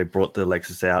days, they brought the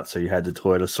Lexus out, so you had the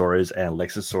Toyota Soras and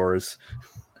Lexus Soras.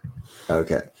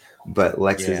 Okay, but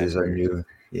Lexus is our new.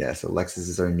 Yeah, so Lexus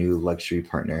is our new luxury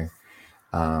partner.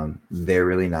 They're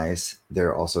really nice.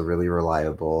 They're also really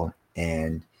reliable,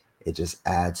 and it just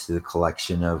adds to the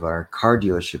collection of our car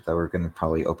dealership that we're going to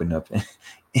probably open up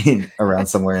around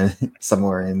somewhere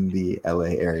in the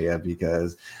LA area,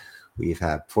 because we've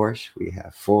had Porsche, we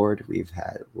have Ford, we've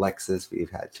had Lexus, we've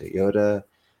had Toyota.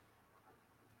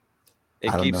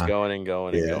 It keeps going and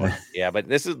going and going. Yeah, but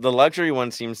the luxury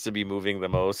one seems to be moving the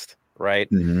most, right?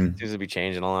 Mm-hmm. Seems to be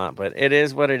changing a lot, but it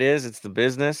is what it is. It's the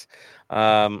business.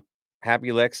 Happy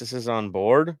Lexus is on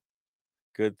board.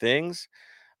 Good things.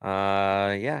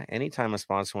 Anytime a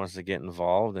sponsor wants to get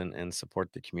involved and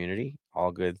support the community,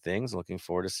 all good things. Looking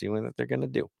forward to seeing what they're going to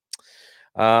do.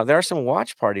 There are some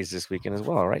watch parties this weekend as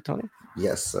well, right, Tony?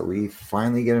 Yes, so we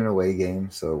finally get an away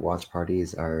game. So watch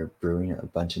parties are brewing a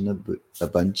bunch and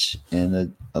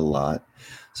a lot.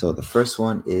 So the first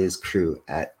one is Crew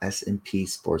at S&P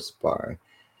Sports Bar.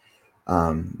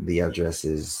 The address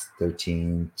is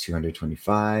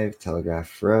 13225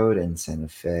 Telegraph Road in Santa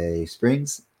Fe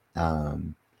Springs.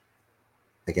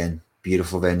 Again,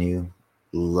 beautiful venue.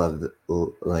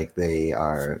 They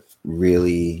are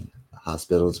really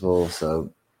hospitable.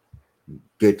 So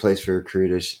good place for a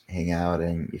crew to hang out,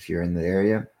 and if you're in the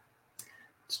area,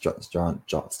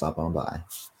 stop on by.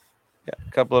 Yeah,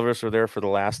 a couple of us were there for the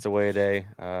last away day.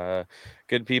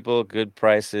 Good people, good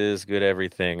prices, good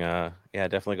everything.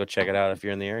 Definitely go check it out if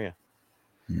you're in the area.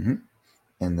 Mm-hmm.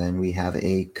 And then we have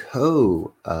a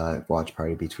watch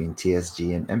party between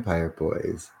TSG and Empire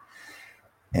Boys,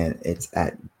 and it's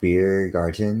at Beer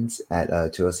Gardens at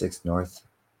 206 North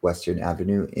Western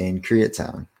Avenue in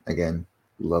Koreatown. Again,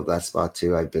 love that spot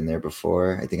too. I've been there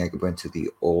before. I think I went to the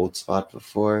old spot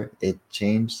before it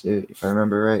changed, if I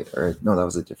remember right. Or no, that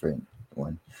was a different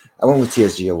one. I went with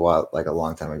TSG a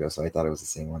long time ago, so I thought it was the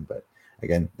same one. But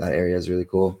again, that area is really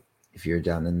cool. If you're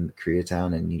down in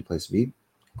Koreatown and need a place to be,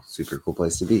 super cool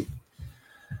place to be.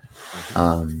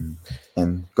 And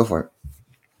go for it.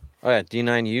 Oh yeah,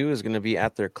 D9U is going to be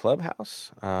at their clubhouse,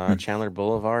 Chandler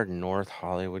Boulevard, North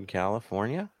Hollywood,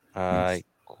 California. Nice.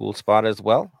 Cool spot as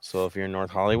well. So if you're in North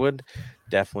Hollywood,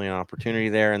 definitely an opportunity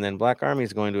there. And then Black Army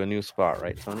is going to a new spot,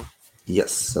 right, Tony?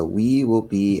 Yes. So we will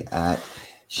be at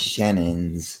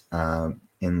Shannon's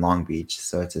in Long Beach.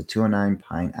 So it's a 209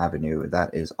 Pine Avenue.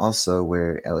 That is also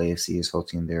where LAFC is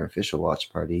hosting their official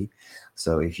watch party.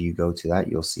 So if you go to that,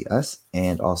 you'll see us.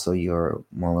 And also you're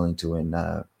more willing to win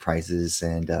prizes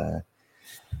and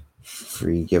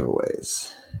free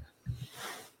giveaways.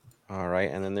 All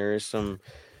right, and then there is some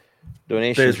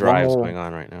donation There's one drives more. going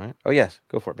on right now. Right? Oh yes,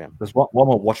 go for it, Bam. There's one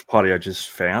more watch party I just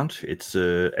found. It's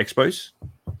Expos.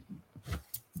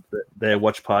 Their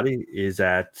watch party is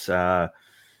at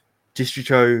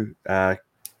Distrito.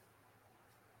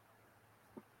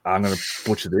 I'm going to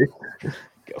butcher this.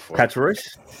 Go for it. Patros,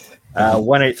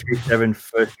 1837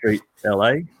 First Street,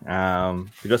 LA.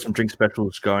 They've got some drink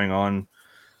specials going on.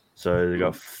 So they've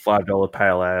got $5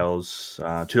 pale ales,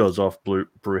 $2 off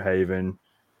Brewhaven.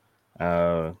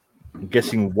 I'm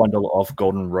guessing $1 off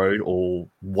Golden Road or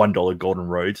 $1 Golden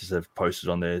Roads as they've posted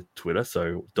on their Twitter.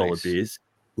 So dollar Nice. beers.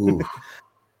 Ooh.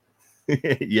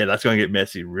 Yeah, that's going to get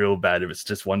messy real bad if it's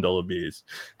just $1 beers.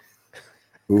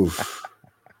 Oof.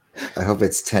 I hope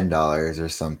it's $10 or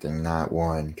something, not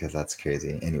one, because that's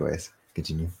crazy. Anyways,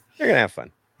 continue. You're gonna have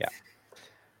fun. Yeah.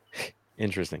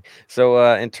 Interesting.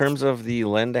 So, in terms of the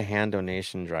lend a hand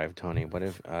donation drive, Tony, what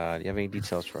if do you have any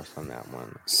details for us on that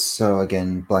one? So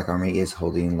again, Black Army is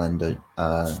holding Lend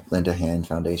a Hand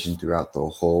Foundation throughout the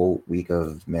whole week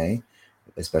of May,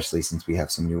 especially since we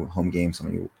have some new home games, some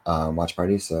new watch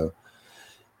parties. So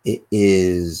it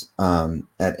is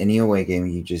at any away game,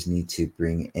 you just need to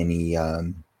bring any,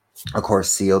 of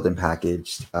course, sealed and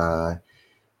packaged,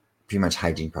 pretty much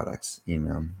hygiene products,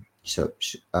 soap,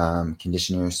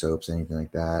 conditioner, soaps, anything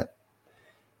like that.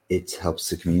 It helps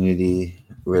the community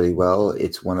really well.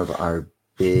 It's one of our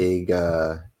big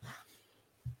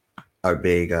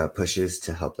pushes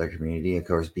to help the community. Of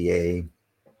course, BA,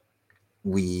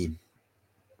 we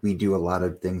do a lot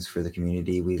of things for the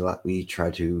community. We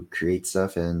try to create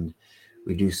stuff, and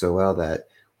we do so well that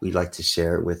we like to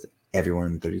share it with everyone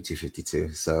in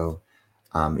 3252. So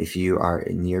if you are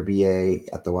near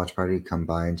BA at the watch party, come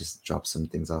by and just drop some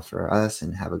things off for us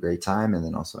and have a great time. And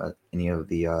then also at any of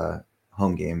the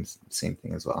home games, same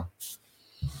thing as well.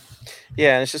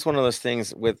 Yeah, and it's just one of those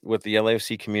things with the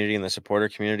LAFC community and the supporter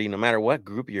community. No matter what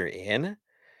group you're in,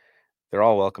 they're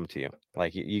all welcome to you.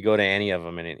 Like you go to any of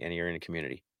them and you're in a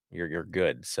community, you're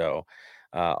good. So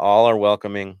all are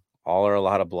welcoming. All are a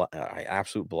lot of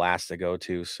absolute blast to go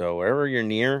to. So wherever you're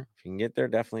near, if you can get there,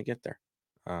 definitely get there.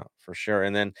 For sure.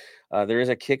 And then there is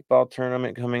a kickball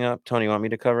tournament coming up. Tony, you want me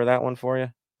to cover that one for you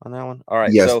on that one? All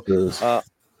right. Yes, So, please.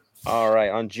 all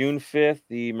right. On June 5th,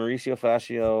 the Mauricio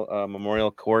Fascio Memorial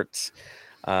Courts.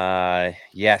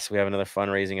 Yes, we have another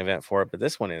fundraising event for it, but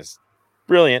this one is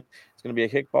brilliant. It's going to be a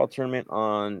kickball tournament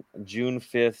on June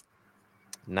 5th,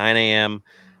 9 a.m.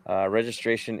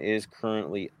 Registration is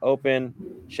currently open.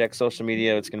 Check social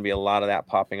media. It's going to be a lot of that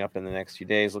popping up in the next few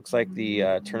days. Looks like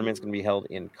the tournament's going to be held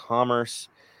in Commerce.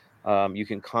 You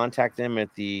can contact them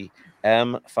at the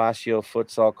Fascio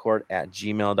Futsal Court at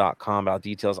gmail.com about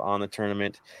details on the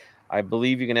tournament. I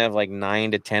believe you can have like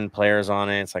 9 to 10 players on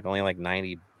it. It's like only like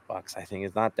 $90. I think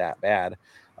it's not that bad.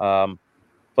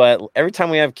 But every time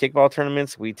we have kickball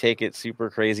tournaments, we take it super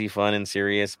crazy, fun, and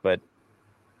serious, but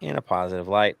in a positive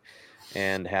light,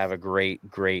 and have a great,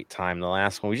 great time. The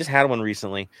last one, we just had one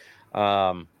recently.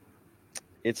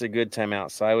 It's a good time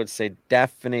out. So I would say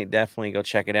definitely go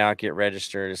check it out. Get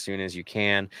registered as soon as you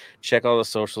can. Check all the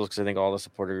socials because I think all the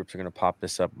supporter groups are going to pop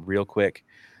this up real quick.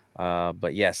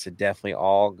 But yes, it definitely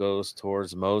all goes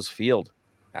towards Moe's Field.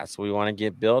 That's what we want to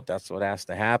get built. That's what has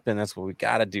to happen. That's what we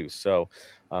got to do. So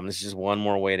this is just one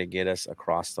more way to get us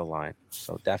across the line.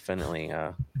 So definitely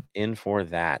in for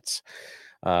that.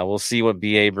 We'll see what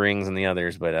BA brings and the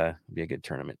others, but it'll be a good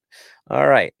tournament. All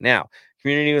right. Now,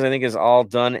 community news, I think, is all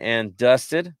done and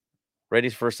dusted. Ready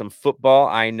for some football.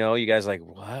 I know you guys are like,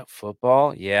 what?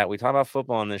 Football? Yeah, we talk about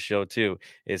football on this show, too.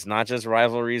 It's not just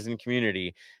rivalries and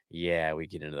community. Yeah, we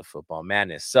get into the football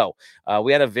madness. So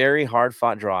we had a very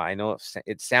hard-fought draw. I know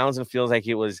it sounds and feels like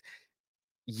it was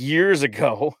years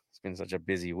ago. It's been such a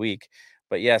busy week.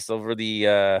 But, yes, over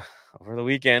the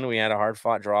weekend, we had a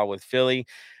hard-fought draw with Philly.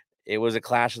 It was a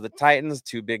clash of the Titans,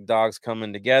 two big dogs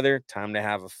coming together. Time to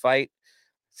have a fight.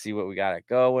 See what we got it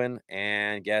going.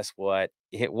 And guess what?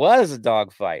 It was a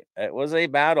dog fight. It was a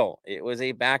battle. It was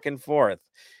a back and forth.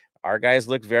 Our guys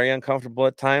looked very uncomfortable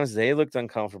at times. They looked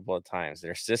uncomfortable at times.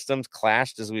 Their systems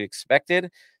clashed as we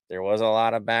expected. There was a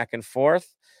lot of back and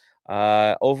forth.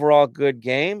 Overall, good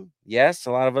game. Yes,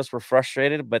 a lot of us were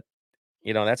frustrated, but,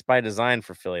 that's by design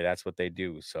for Philly. That's what they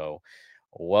do. So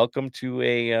welcome to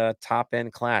a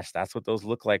top-end clash. That's what those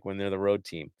look like when they're the road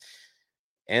team.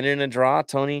 And in a draw,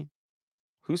 Tony,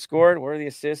 who scored? What were the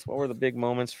assists? What were the big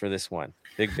moments for this one?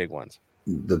 Big ones.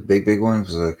 The big one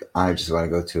was like, I just want to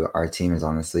go to our team is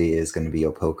going to be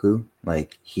Opoku.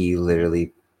 Like, he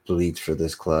literally bleeds for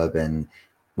this club, and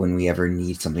when we ever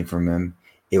need something from him,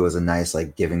 it was a nice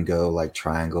like give and go, like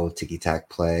triangle tiki-tac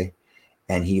play,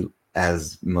 and he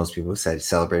as most people said,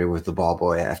 celebrated with the ball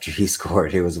boy after he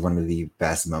scored. It was one of the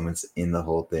best moments in the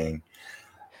whole thing.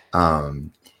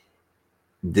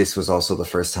 This was also the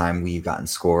first time we've gotten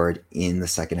scored in the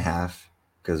second half,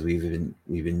 because we've been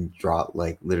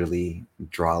literally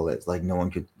drawless. Like no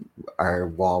one could. Our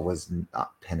wall was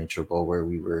not penetrable where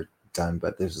we were done,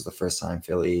 but this was the first time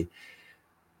Philly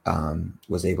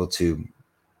was able to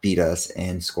beat us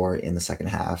and score in the second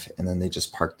half, and then they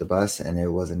just parked the bus, and it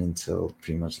wasn't until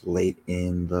pretty much late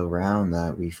in the round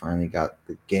that we finally got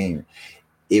the game.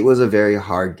 It was a very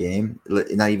hard game,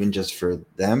 not even just for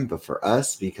them, but for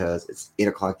us, because it's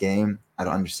 8:00 game. I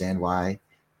don't understand why.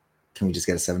 Can we just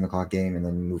get a 7:00 game and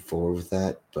then move forward with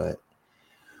that? But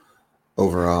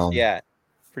overall, Yeah,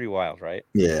 pretty wild, right?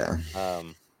 yeah.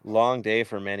 Long day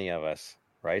for many of us,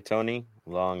 right, Tony?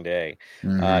 Long day.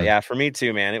 Mhm. Yeah, for me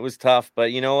too, man. It was tough,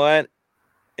 but you know what?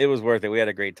 It was worth it. We had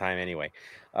a great time anyway.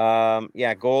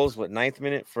 Yeah, goals, 9th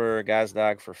minute for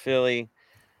Gazdag for Philly.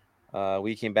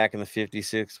 We came back in the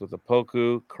 56th with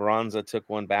Opoku. Carranza took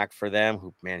one back for them.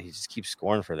 Who, man, he just keeps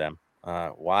scoring for them.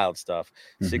 Wild stuff.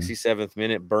 67th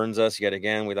minute, burns us yet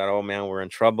again. We thought, oh man, we're in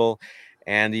trouble.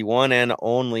 And the one and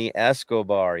only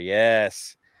Escobar,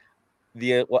 yes.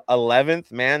 The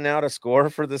 11th man now to score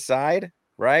for the side,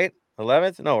 right?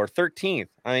 11th? No, or 13th.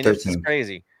 I mean, this is 13th.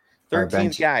 crazy. Our 13th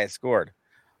bench. guy scored.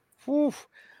 Whew.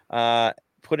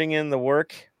 Putting in the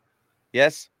work,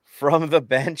 yes, from the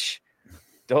bench.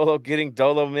 Dolo getting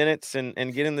Dolo minutes and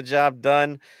getting the job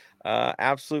done.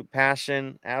 Absolute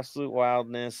passion, absolute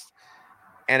wildness.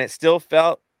 And it still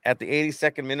felt at the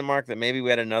 82nd minute mark that maybe we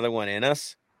had another one in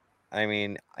us. I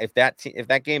mean, if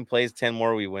that game plays 10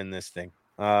 more, we win this thing.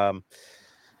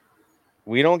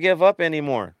 We don't give up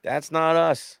anymore. That's not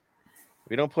us.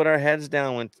 We don't put our heads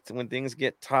down when things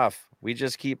get tough. We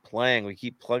just keep playing. We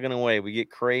keep plugging away. We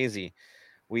get crazy.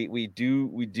 We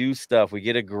do stuff. We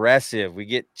get aggressive. We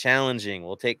get challenging.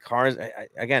 We'll take cars.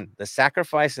 Again, the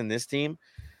sacrifice in this team,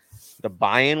 the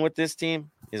buy-in with this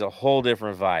team is a whole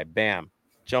different vibe. Bam.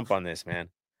 Jump on this, man.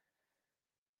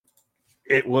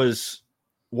 It was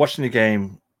watching the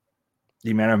game.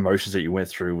 The amount of emotions that you went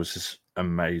through was just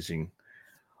amazing.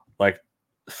 Like,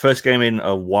 first game in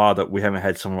a while that we haven't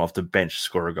had someone off the bench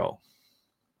score a goal.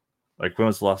 Like, when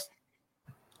was the last?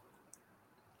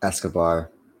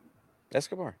 Escobar.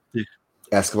 Yeah.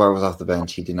 Escobar was off the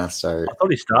bench. He did not start. I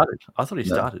thought he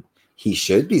started. He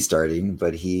should be starting,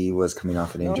 but he was coming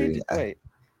off an injury.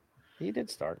 He did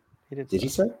start. Did he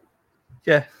start?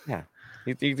 Yeah. Yeah.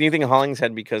 You think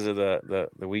Hollingshead because of the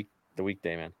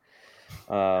weekday, man?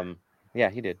 Yeah,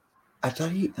 he did. I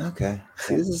thought he. Okay.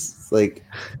 See, this is like.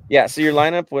 Yeah. So your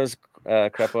lineup was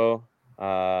Crepo,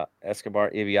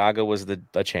 Escobar, Ibiaga was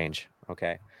the change.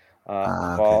 Okay.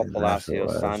 Paul, Okay,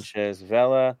 Palacios, Sanchez,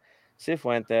 Vela,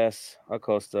 Cifuentes,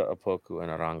 Acosta, Opoku,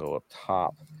 and Arango up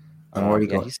top. I'm already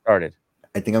going. He started.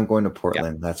 I think I'm going to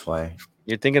Portland. Yeah. That's why.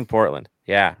 You're thinking Portland.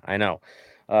 Yeah, I know.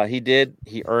 He did.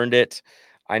 He earned it.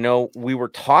 I know we were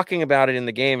talking about it in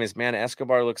the game. Man,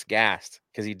 Escobar looks gassed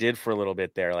because he did for a little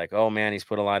bit there. Like, oh man, he's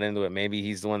put a lot into it. Maybe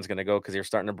he's the one's going to go because you're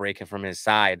starting to break it from his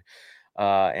side.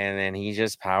 And then he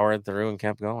just powered through and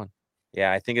kept going.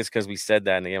 Yeah, I think it's because we said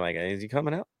that in the game. Like, is he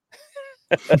coming out?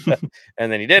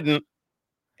 And then he didn't.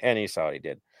 And he saw what he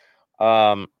did.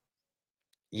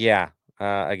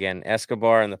 Again,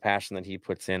 Escobar and the passion that he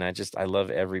puts in. I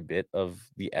love every bit of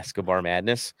the Escobar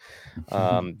madness.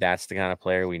 That's the kind of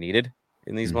player we needed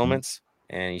in these moments,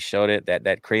 and he showed it.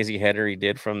 That crazy header he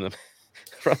did from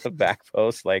the back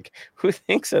post. Like, who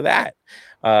thinks of that?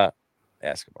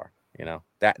 Escobar. You know,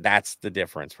 that's the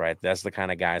difference, right? That's the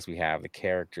kind of guys we have, the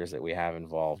characters that we have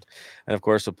involved, and of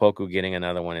course, Opoku getting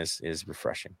another one is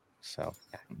refreshing. So,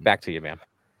 back to you, man.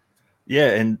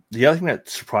 Yeah, and the other thing that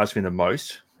surprised me the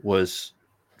most was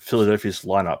Philadelphia's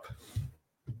lineup.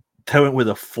 They went with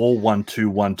a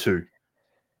 4-1-2-1-2.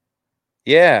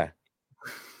 Yeah.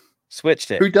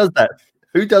 Switched it. Who does that?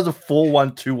 Who does a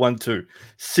 4-1-2-1-2?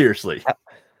 Seriously.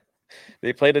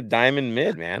 They played a diamond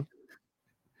mid, man.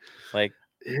 Like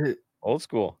old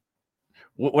school.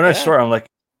 When I saw it, I'm like,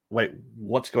 wait,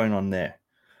 what's going on there?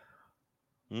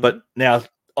 Mm-hmm. But now,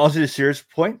 on to the serious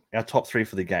point, our top three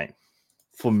for the game.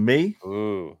 For me.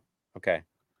 Ooh, okay.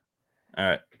 All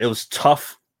right. It was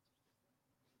tough.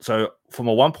 So for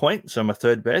my 1 point, so my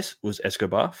third best was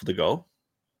Escobar for the goal.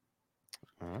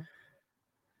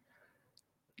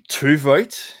 2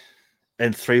 votes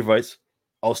and 3 votes.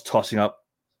 I was tossing up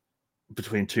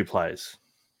between 2 players.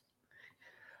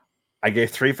 I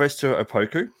gave 3 votes to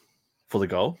Opoku for the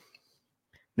goal.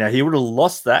 Now he would have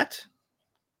lost that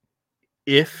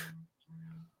if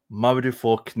Mamadou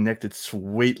Fall connected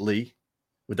sweetly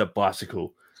with that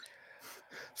bicycle.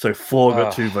 So 4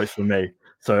 got 2 votes for me.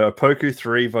 So Opoku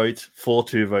 3 votes, 4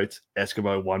 2 votes,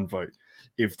 Escobar 1 vote.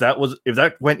 If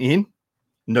that went in,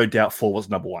 no doubt 4 was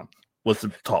number 1. Was the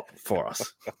top for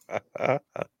us.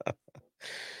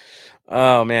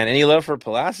 Oh man, any love for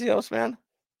Palacios, man?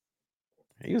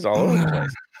 He was all over the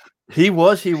place. He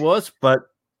was, but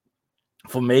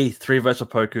for me, 3 votes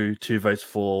Opoku, 2 votes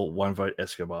for, 1 vote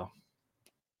Escobar.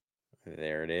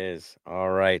 There it is. All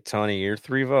right, Tony, your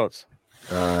 3 votes.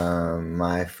 I'm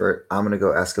gonna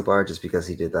go Escobar just because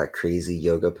he did that crazy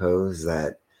yoga pose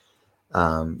that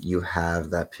you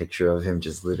have that picture of him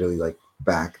just literally like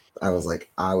back. I was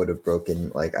like, I would have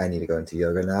broken, like I need to go into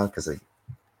yoga now because like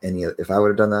if I would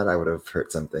have done that, I would have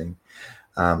hurt something.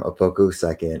 Opoku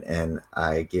second, and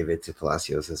I give it to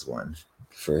Palacios as 1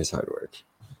 for his hard work.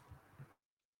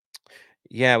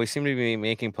 Yeah, we seem to be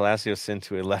making Palacios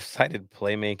into a left-sided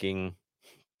playmaking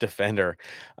defender,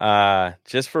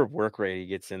 just for work rate. He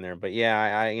gets in there, but yeah,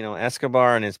 I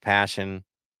Escobar and his passion,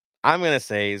 I'm gonna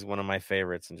say he's one of my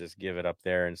favorites and just give it up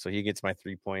there. And so he gets my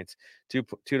 3 points, two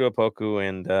to Opoku,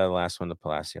 and last one to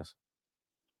Palacios.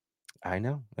 I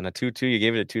know, and a 2-2. You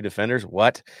gave it to 2 defenders.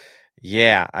 What?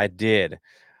 Yeah, I did,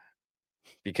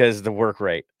 because the work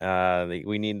rate.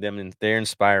 We need them, and they're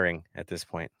inspiring at this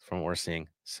point from what we're seeing.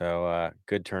 So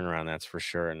good turnaround, that's for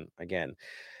sure. And again,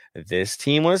 this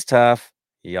team was tough.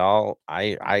 Y'all,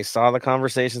 I saw the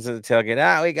conversations at the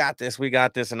tailgate. We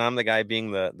got this, and I'm the guy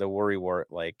being the worrywart.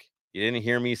 Like, you didn't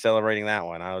hear me celebrating that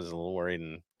one. I was a little worried,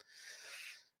 and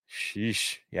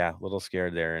sheesh, yeah, a little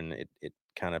scared there, and it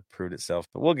kind of proved itself.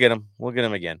 But we'll get them. We'll get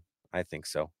them again. I think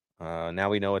so. Now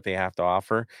we know what they have to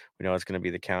offer. We know it's going to be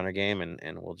the counter game,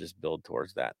 and we'll just build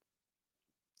towards that.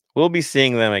 We'll be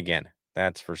seeing them again.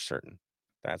 That's for certain.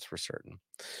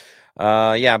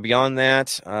 Yeah, beyond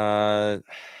that,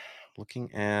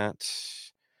 looking at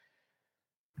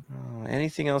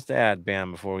anything else to add,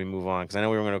 Bam, before we move on? Because I know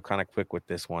we were going to kind of quick with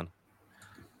this one.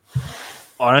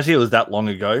 Honestly, it was that long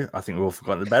ago. I think we've all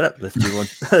forgotten about it. Let's move on.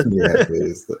 Yeah,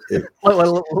 please.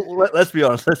 Let's be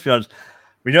honest.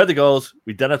 We know the goals.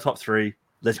 We've done our top 3.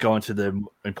 Let's go into the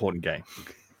important game.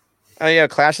 Oh yeah,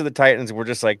 Clash of the Titans. We're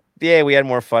just like, yeah, we had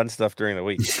more fun stuff during the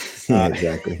week. Yeah,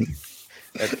 exactly.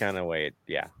 That's kind of way.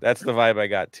 Yeah, that's the vibe I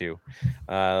got too.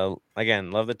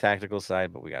 Again, love the tactical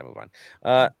side, but we gotta move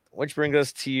on. Which brings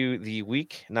us to the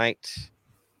weeknight,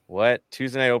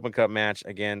 Tuesday night Open Cup match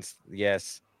against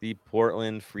the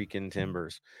Portland freaking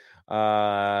Timbers,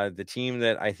 the team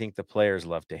that I think the players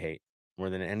love to hate more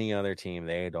than any other team.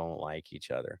 They don't like each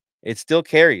other. It still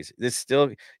carries.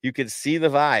 You could see the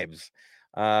vibes.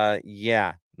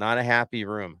 Yeah, not a happy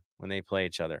room when they play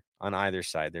each other on either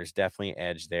side. There's definitely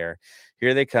edge there.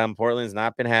 Here they come. Portland's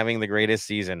not been having the greatest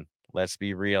season. Let's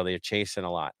be real. They're chasing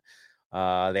a lot.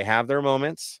 They have their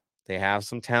moments. They have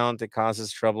some talent that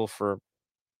causes trouble for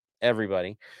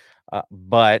everybody.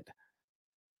 But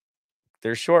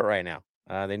they're short right now.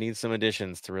 They need some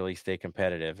additions to really stay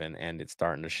competitive, and it's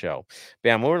starting to show.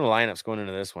 Bam, what were the lineups going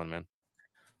into this one, man?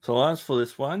 So lines for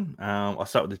this one, I'll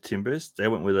start with the Timbers. They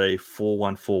went with a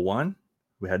 4-1-4-1.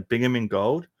 We had Bingham in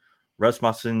gold,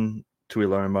 Rasmussen,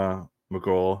 Tuiloma,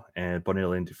 McGraw, and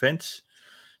Bonilla in defense.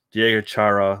 Diego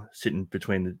Chara sitting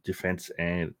between the defense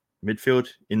and midfield.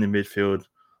 In the midfield,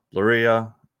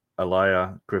 Loria,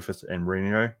 Alaya, Griffith, and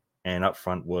Reno. And up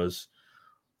front was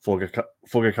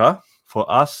Fogaka.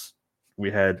 For us, we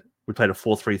played a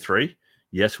 4-3-3.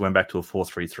 Yes, we went back to a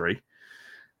 4-3-3.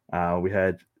 We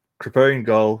had Crepeau in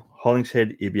goal,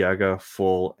 Hollingshead, Ibiaga,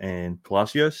 Fall, and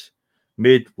Palacios.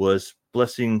 Mid was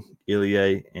Blessing,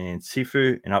 Ilie, and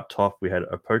Sifu. And up top, we had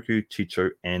Opoku,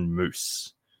 Chicho, and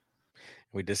Moose.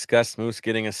 We discussed Moose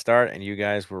getting a start, and you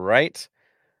guys were right.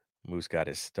 Moose got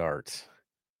his start.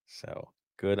 So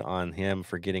good on him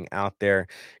for getting out there.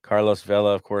 Carlos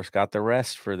Vela, of course, got the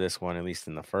rest for this one, at least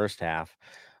in the first half,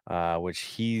 which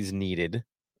he's needed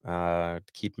to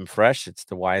keep him fresh. It's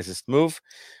the wisest move.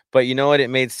 But you know what? It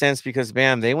made sense because,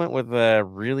 bam, they went with a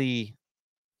really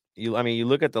 – you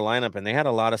look at the lineup, and they had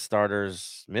a lot of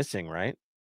starters missing, right?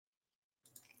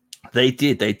 They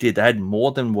did. They had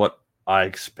more than what I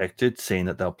expected, seeing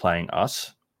that they were playing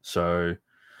us. So –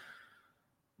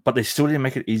 but they still didn't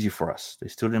make it easy for us. They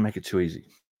still didn't make it too easy.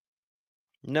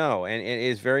 No, and it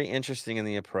is very interesting in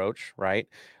the approach, right?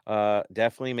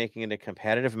 Definitely making it a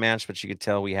competitive match, but you could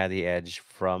tell we had the edge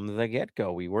from the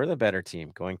get-go. We were the better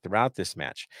team going throughout this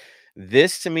match.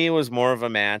 This, to me, was more of a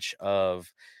match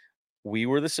of we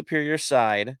were the superior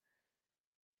side,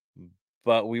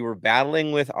 but we were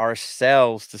battling with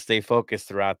ourselves to stay focused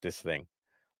throughout this thing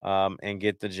and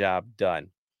get the job done,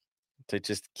 to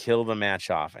just kill the match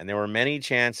off. And there were many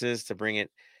chances to bring it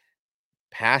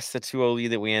past the 2-0 lead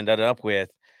that we ended up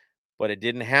with, but it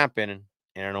didn't happen,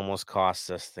 and it almost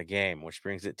cost us the game, which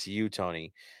brings it to you,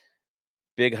 Tony.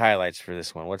 Big highlights for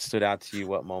this one. What stood out to you?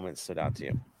 What moment stood out to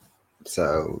you?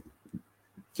 So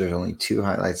there's only 2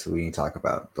 highlights that we need to talk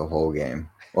about the whole game.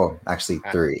 Well, actually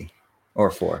 3 or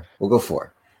 4. We'll go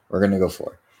 4. We're gonna go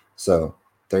 4. So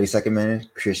 32nd minute,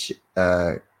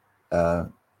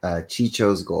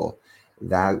 Chicho's goal.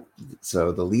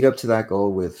 So the lead up to that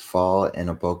goal with Fall and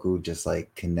Opoku just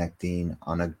like connecting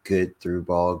on a good through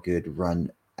ball, good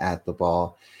run at the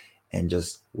ball, and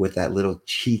just with that little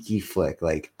cheeky flick.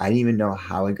 Like I didn't even know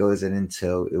how it goes in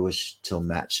until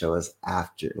Matt showed us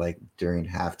after, like during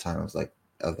halftime. I was like,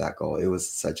 of that goal. It was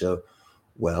such a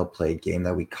well played game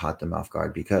that we caught them off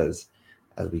guard because,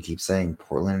 as we keep saying,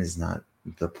 Portland is not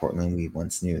the Portland we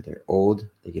once knew. They're old.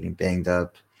 They're getting banged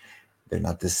up. They're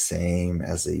not the same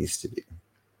as they used to be.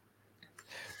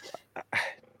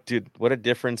 Dude, what a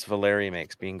difference Valeri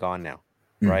makes being gone now,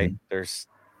 right? Mm-hmm. There's,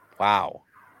 wow,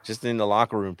 just in the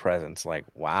locker room presence, like,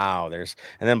 wow, and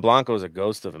then Blanco's a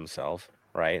ghost of himself,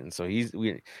 right? And so we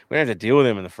didn't have to deal with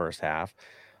him in the first half.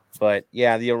 But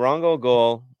yeah, the Arango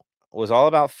goal was all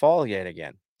about Fall yet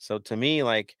again. So to me,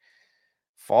 like,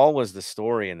 Fall was the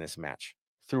story in this match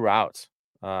throughout,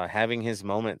 having his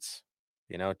moments,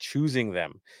 choosing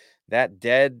them. That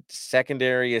dead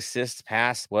secondary assist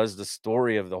pass was the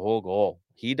story of the whole goal.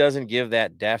 He doesn't give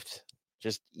that deft,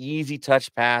 just easy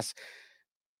touch pass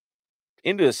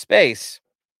into a space.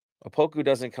 Opoku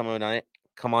doesn't come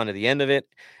on to the end of it,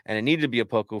 and it needed to be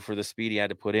Opoku for the speed he had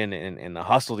to put in and the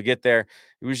hustle to get there.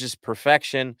 It was just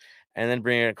perfection, and then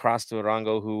bringing it across to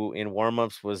Arango, who in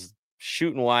warmups was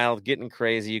shooting wild, getting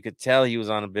crazy. You could tell he was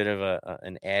on a bit of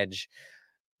an edge,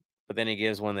 but then he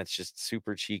gives one that's just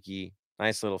super cheeky.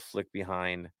 Nice little flick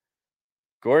behind.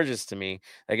 Gorgeous to me.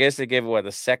 I guess they gave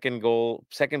the second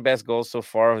best goal so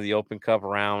far of the Open Cup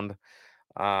round.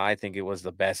 I think it was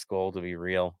the best goal, to be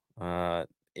real.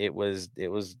 It was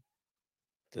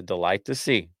a delight to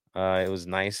see. It was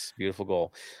nice, beautiful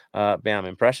goal. Bam,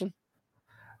 impression?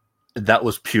 That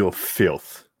was pure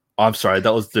filth. I'm sorry,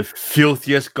 that was the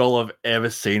filthiest goal I've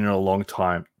ever seen in a long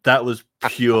time. That was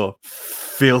pure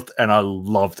filth, and I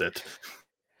loved it.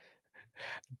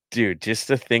 Dude, just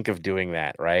to think of doing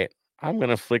that, right? I'm going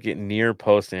to flick it near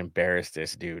post and embarrass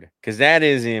this dude, because that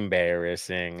is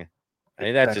embarrassing. I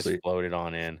mean, that just floated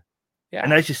on in. Yeah.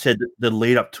 And as you said, the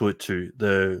lead up to it too,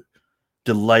 the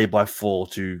delay by Fall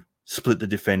to split the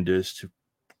defenders to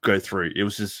go through. It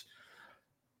was just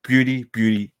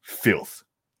beauty, filth.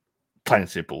 Plain and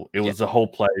simple. It was the whole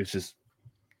play. It was just,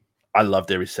 I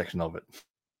loved every section of it.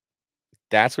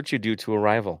 That's what you do to a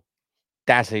rival.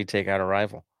 That's how you take out a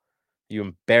rival. You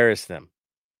embarrass them.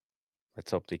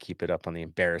 Let's hope they keep it up on the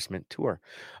embarrassment tour.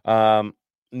 No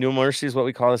Mercy is what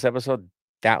we call this episode.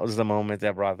 That was the moment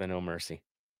that brought the No Mercy.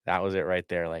 That was it right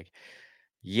there. Like,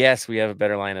 yes, we have a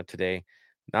better lineup today.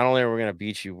 Not only are we going to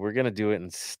beat you, we're going to do it in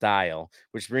style,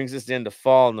 which brings us into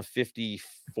Fall in the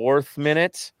 54th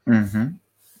minute. Mm-hmm.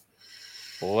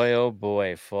 Boy, oh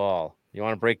boy, Fall. You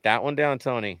want to break that one down,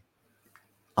 Tony?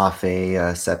 Off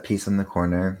a set piece in the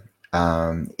corner.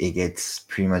 It gets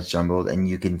pretty much jumbled, and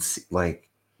you can see, like,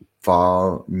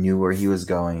 Fall knew where he was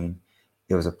going.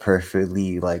 It was a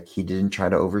perfectly, like, he didn't try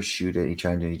to overshoot it.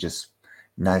 He just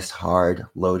nice, hard,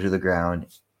 low to the ground,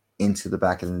 into the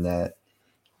back of the net,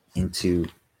 into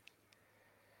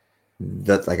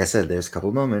the, like I said, there's a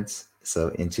couple moments. So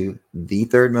into the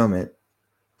third moment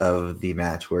of the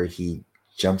match where he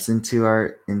jumps into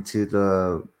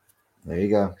the, there you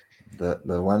go,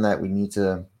 the one that we need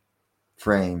to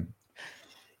frame,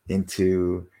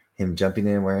 into him jumping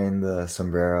in wearing the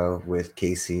sombrero with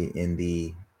Casey in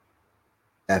the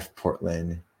F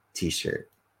Portland t-shirt.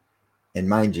 And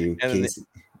mind you,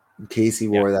 Casey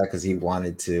wore that because he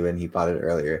wanted to, and he bought it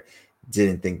earlier.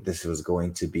 Didn't think this was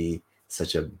going to be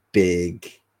such a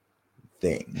big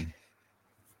thing.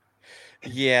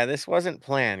 Yeah, this wasn't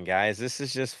planned, guys. This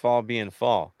is just Fall being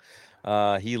Fall.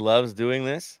 He loves doing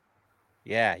this.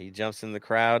 Yeah, he jumps in the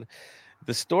crowd.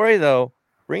 The story, though,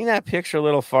 bring that picture a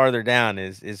little farther down,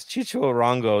 is Chicho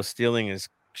Arango stealing his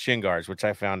shin guards, which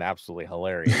I found absolutely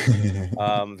hilarious.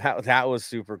 That was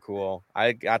super cool.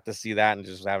 I got to see that and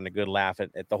just having a good laugh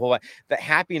at the whole, the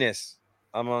happiness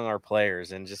among our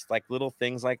players, and just like little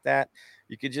things like that.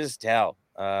 You could just tell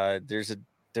there's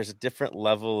a different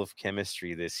level of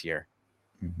chemistry this year.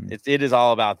 Mm-hmm. It is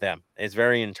all about them. It's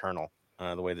very internal,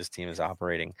 the way this team is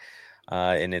operating,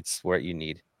 and it's what you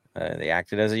need. They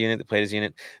acted as a unit. They played as a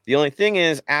unit. The only thing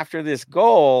is, after this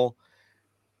goal,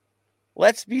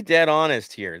 let's be dead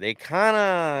honest here, they kind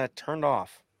of turned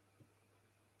off.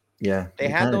 Yeah, They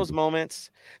you had kinda those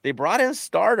moments. They brought in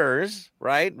starters,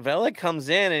 right? Vela comes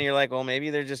in, and you're like, well,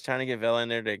 maybe they're just trying to get Vela in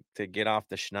there to get off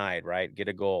the schneid, right? Get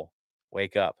a goal,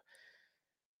 wake up.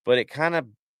 But it kind of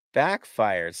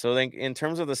backfired. So then, in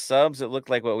terms of the subs, it looked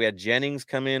like what we had: Jennings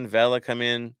come in, Vela come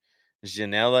in,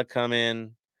 Janela come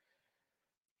in,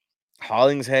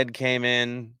 Hollingshead came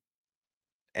in,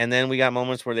 and then we got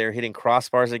moments where they were hitting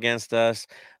crossbars against us.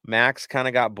 Max kind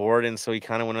of got bored, and so he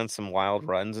kind of went on some wild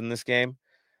runs in this game.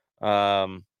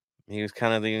 Um, he was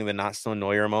kind of doing the not so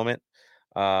Neuer moment,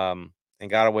 and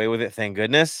got away with it, thank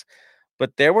goodness.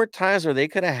 But there were times where they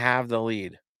could have the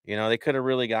lead. They could have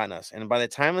really gotten us. And by the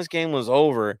time this game was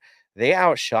over, they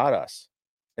outshot us.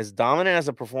 As dominant as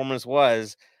the performance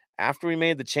was, after we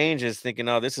made the changes, thinking,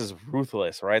 oh, this is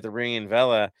ruthless, right? They're bringing in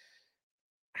Vela.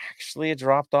 Actually, it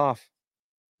dropped off,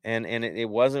 and it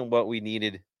wasn't what we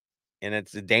needed. And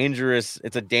it's a dangerous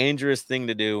thing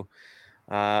to do.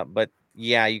 But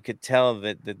yeah, you could tell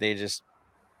that they just,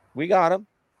 we got them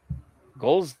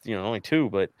goals, only 2,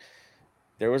 but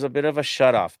there was a bit of a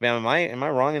shut off. Man, am I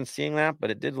wrong in seeing that?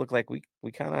 But it did look like we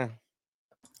kind of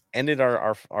ended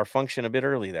our function a bit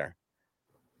early there.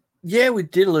 Yeah, we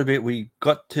did a little bit. We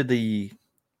got to the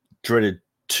dreaded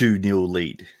 2-0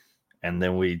 lead, and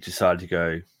then we decided to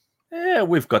go, yeah,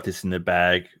 we've got this in the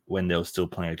bag when there was still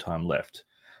plenty of time left.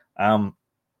 From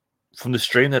the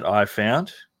stream that I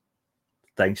found,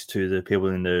 thanks to the people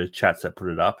in the chats that put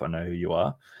it up, I know who you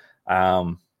are.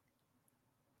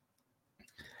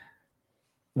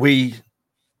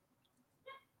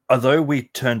 Although we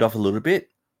turned off a little bit,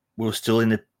 we were still in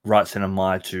the right center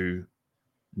mind to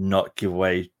not give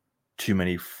away too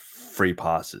many free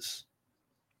passes.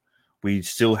 We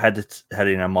still had it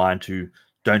in our mind to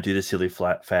don't do the silly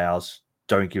flat fouls,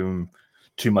 don't give them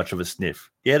too much of a sniff.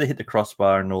 Yeah, they hit the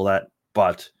crossbar and all that,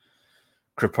 but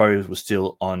Crepeau was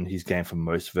still on his game for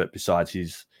most of it, besides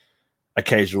his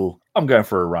occasional, I'm going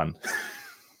for a run.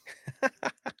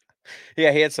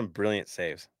 Yeah, he had some brilliant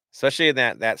saves, especially in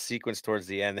that sequence towards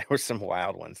the end. There were some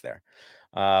wild ones there,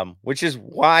 which is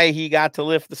why he got to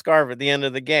lift the scarf at the end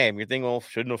of the game. You're thinking, well,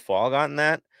 shouldn't have Fall gotten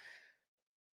that?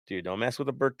 Dude, don't mess with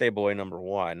a birthday boy, number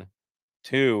 1.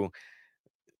 2,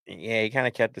 yeah, he kind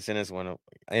of kept us in it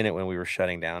when we were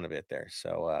shutting down a bit there.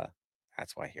 So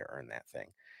that's why he earned that thing.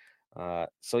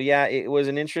 So yeah, it was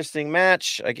an interesting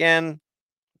match. Again,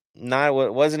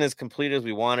 wasn't as complete as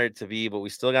we wanted it to be, but we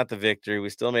still got the victory. We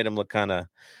still made him look kind of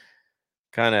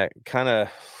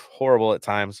horrible at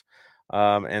times.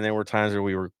 And there were times where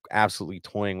we were absolutely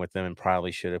toying with them and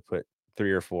probably should have put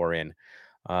 3 or 4 in,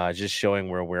 just showing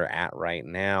where we're at right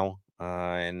now.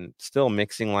 And still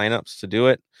mixing lineups to do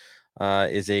it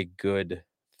is a good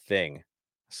thing.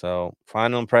 So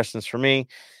final impressions for me.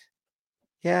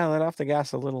 Yeah, let off the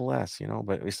gas a little less,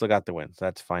 but we still got the win. So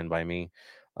that's fine by me.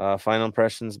 Final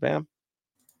impressions, Bam.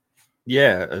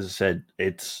 Yeah, as I said,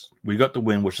 we got the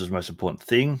win, which is the most important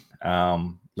thing.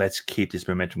 Let's keep this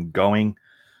momentum going.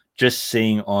 Just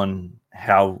seeing on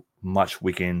how much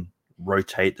we can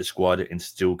rotate the squad and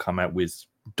still come out with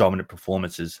dominant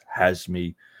performances has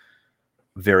me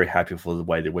very happy for the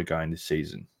way that we're going this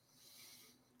season.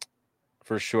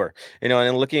 For sure.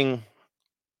 And looking,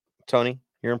 Tony,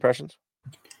 your impressions?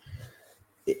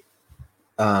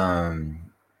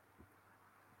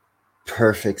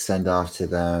 Perfect send off to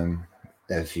them.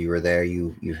 If you were there,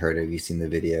 you heard it, you've seen the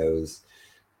videos.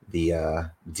 The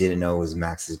didn't know it was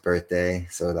Max's birthday,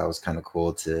 so that was kind of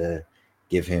cool to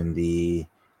give him the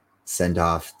send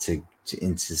off to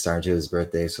start to his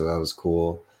birthday. So that was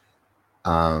cool.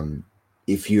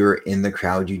 If you're in the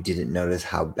crowd, you didn't notice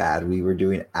how bad we were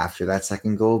doing after that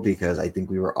second goal, because I think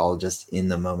we were all just in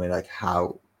the moment, like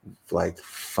how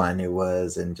fun it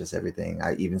was and just everything.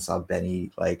 I even saw Benny,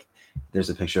 there's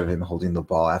a picture of him holding the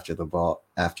ball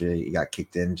after he got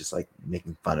kicked in, just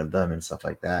making fun of them and stuff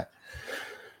like that.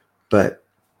 But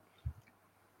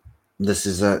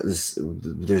there's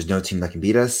no team that can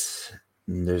beat us.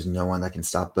 There's no one that can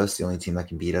stop us. The only team that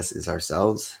can beat us is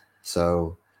ourselves.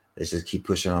 So let's just keep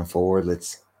pushing on forward.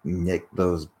 Let's nick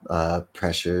those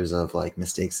pressures of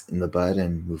mistakes in the bud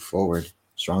and move forward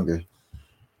stronger.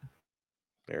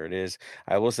 There it is.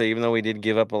 I will say, even though we did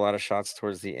give up a lot of shots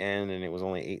towards the end, and it was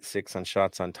only 8-6 on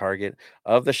shots on target,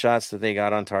 of the shots that they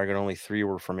got on target, only 3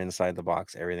 were from inside the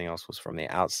box. Everything else was from the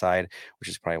outside, which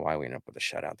is probably why we ended up with the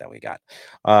shutout that we got.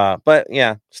 But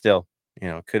yeah, still,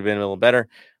 could have been a little better.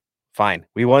 Fine.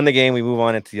 We won the game. We move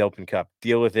on into the Open Cup.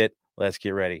 Deal with it. Let's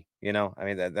get ready.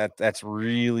 That's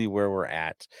really where we're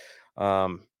at.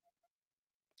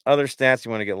 Other stats,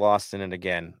 you want to get lost in it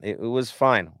again. It was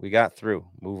fine. We got through.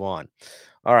 Move on.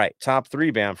 All right, top 3,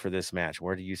 Bam, for this match.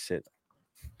 Where do you sit?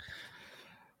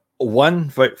 1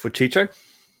 vote for Chicho.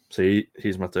 So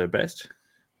here's my third best.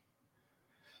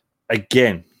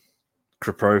 Again,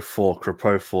 Crepeau 4,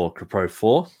 Crepeau 4, Crepeau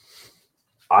 4.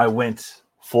 I went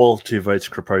 4 2 votes,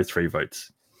 Crepeau 3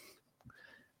 votes.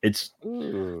 It's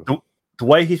the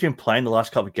way he's been playing the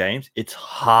last couple of games, it's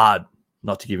hard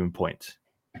not to give him points.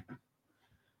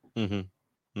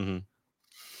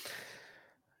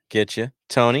 Get you.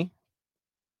 Tony?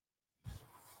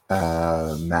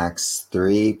 Max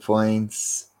 3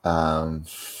 points.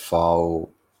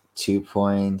 Fall 2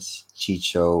 points.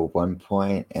 Chicho 1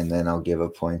 point. And then I'll give a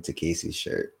point to Casey's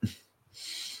shirt.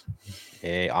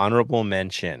 A honorable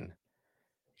mention.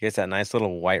 He gets that nice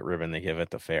little white ribbon they give at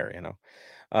the fair, you know.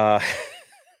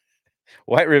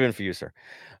 White ribbon for you, sir.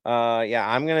 Yeah,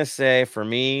 I'm gonna say for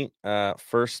me,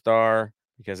 first star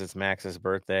because it's Max's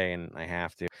birthday and I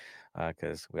have to,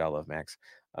 because we all love Max.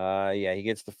 Yeah, he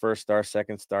gets the first star.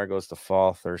 Second star goes to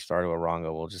Fall. Third star to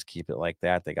Arango. We'll just keep it like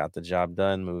that. They got the job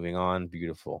done. Moving on.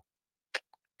 Beautiful.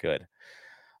 Good.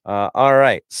 All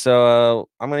right. So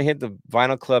I'm going to hit the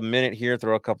Vinyl Club minute here,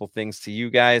 throw a couple things to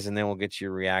you guys, and then we'll get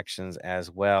your reactions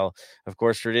as well. Of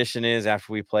course, tradition is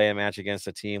after we play a match against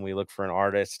a team, we look for an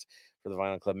artist for the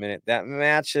Vinyl Club minute that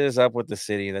matches up with the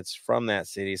city that's from that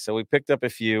city. So we picked up a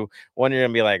few. One, you're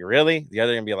going to be like, really? The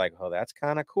other, you're going to be like, oh, that's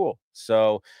kind of cool.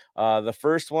 So the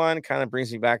first one kind of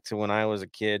brings me back to when I was a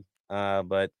kid,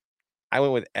 but I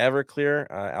went with Everclear,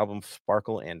 album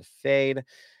Sparkle and Fade.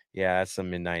 Yeah, that's some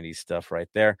mid-90s stuff right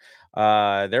there.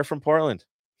 They're from Portland.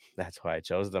 That's why I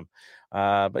chose them.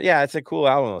 But yeah, it's a cool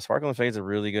album. Sparkle and Fade is a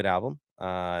really good album.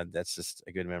 That's just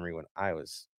a good memory when I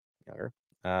was younger.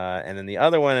 And then the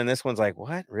other one, and this one's like,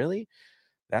 what? Really?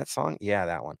 That song? Yeah,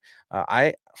 that one.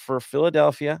 For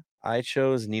Philadelphia, I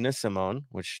chose Nina Simone,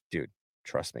 which, dude,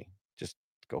 trust me, just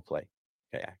go play.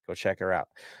 Yeah, go check her out.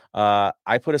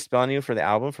 I Put a Spell on You for the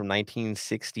album from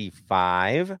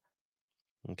 1965.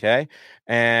 Okay.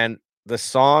 And the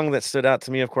song that stood out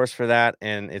to me, of course, for that,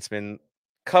 and it's been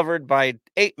covered by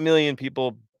 8 million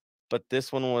people, but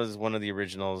this one was one of the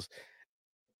originals.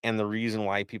 And the reason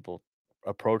why people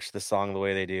approach the song the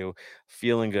way they do,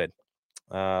 Feeling Good,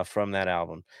 from that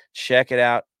album. Check it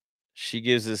out. She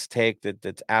gives this take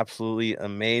that's absolutely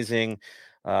amazing,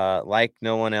 like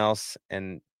no one else,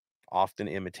 and often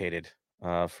imitated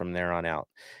from there on out.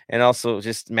 And also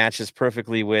just matches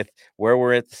perfectly with where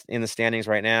we're at in the standings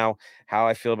right now. How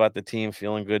I feel about the team,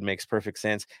 Feeling Good makes perfect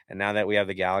sense. And now that we have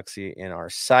the Galaxy in our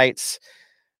sights,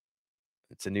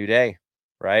 it's a new day,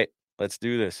 right? Let's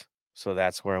do this. So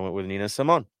that's where I went with Nina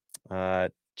Simone.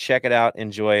 Check it out.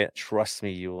 Enjoy it. Trust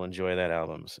me, you will enjoy that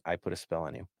album. I Put a Spell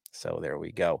on You. So there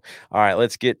we go. All right,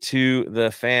 let's get to the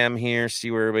fam here,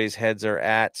 see where everybody's heads are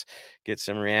at, get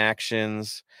some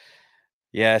reactions.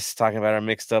 Yes, talking about our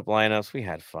mixed up lineups. We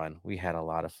had fun. We had a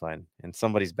lot of fun. And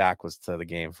somebody's back was to the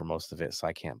game for most of it, so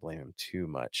I can't blame him too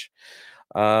much.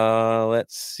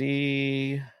 Let's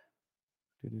see.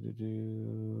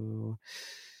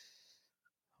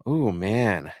 Oh,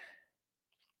 man.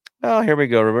 Oh, here we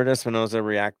go. Roberto Espinoza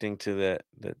reacting to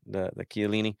the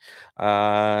Chiellini.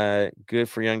 Good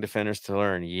for young defenders to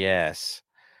learn. Yes.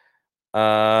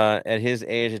 At his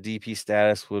age, a DP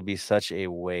status would be such a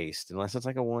waste unless it's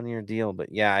like a 1-year deal.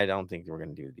 But yeah, I don't think we're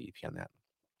going to do the DP on that.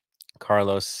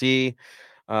 Carlos C.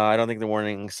 I don't think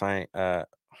the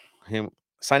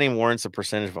signing warrants a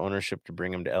percentage of ownership to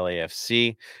bring him to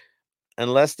LAFC,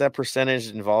 unless that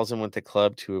percentage involves him with the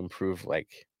club to improve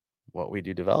like what we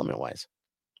do development wise,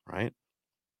 right?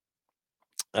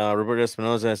 Roberto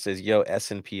Espinoza says, "Yo,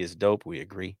 S&P is dope." We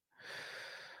agree.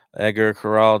 Edgar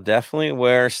Corral, definitely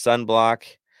wear sunblock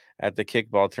at the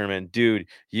kickball tournament. Dude,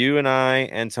 you and I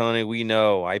and Tony, we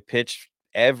know I pitched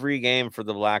every game for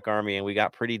the Black Army and we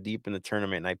got pretty deep in the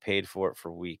tournament and I paid for it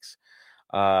for weeks.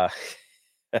 Yeah,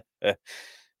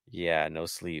 no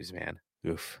sleeves, man.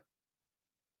 Oof.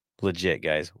 Legit,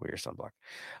 guys. Wear your sunblock.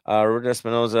 Roberto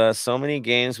Espinoza, so many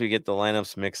games we get the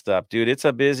lineups mixed up. Dude, it's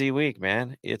a busy week,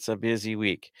 man. It's a busy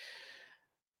week.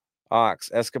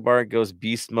 Ox, Escobar goes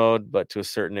beast mode, but to a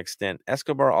certain extent.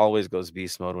 Escobar always goes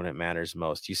beast mode when it matters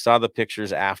most. You saw the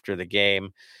pictures after the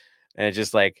game, and it's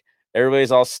just like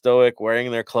everybody's all stoic,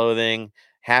 wearing their clothing,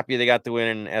 happy they got the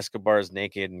win, and Escobar's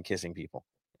naked and kissing people.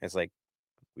 It's like,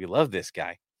 we love this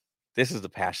guy. This is the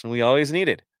passion we always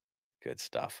needed. Good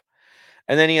stuff.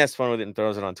 And then he has fun with it and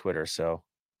throws it on Twitter, so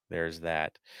there's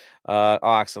that.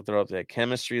 Ox, I'll throw up that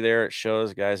chemistry there. It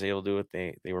shows guys able to do what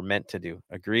they were meant to do.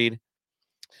 Agreed.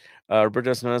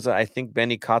 Roberto Espinoza, I think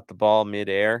Benny caught the ball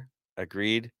midair.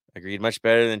 Agreed. Much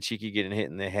better than Cheeky getting hit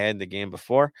in the head the game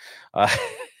before.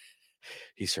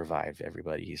 He survived,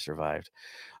 everybody. He survived.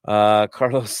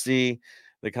 Carlos C.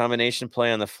 The combination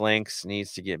play on the flanks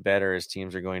needs to get better as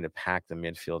teams are going to pack the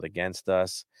midfield against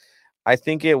us. I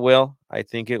think it will.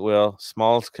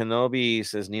 Smalls Kenobi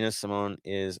says Nina Simone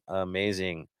is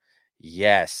amazing.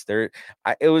 Yes,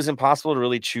 it was impossible to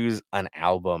really choose an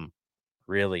album.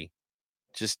 Really,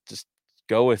 just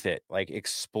go with it. Like,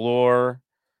 explore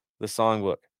the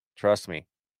songbook. Trust me,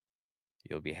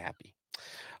 you'll be happy.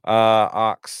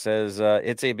 Ox says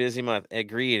it's a busy month.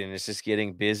 Agreed, and it's just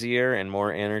getting busier and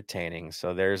more entertaining.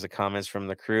 So there's the comments from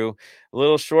the crew. A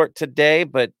little short today,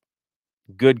 but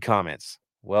good comments.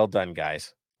 Well done,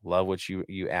 guys. Love what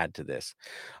you add to this.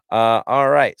 All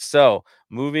right, so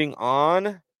moving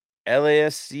on.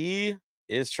 LAFC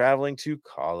is traveling to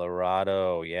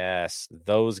Colorado. Yes,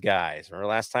 those guys. Remember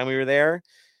last time we were there?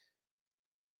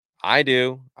 I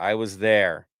do. I was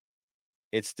there.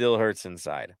 It still hurts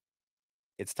inside.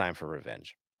 It's time for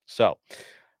revenge. So,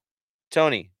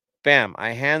 Tony, Bam, I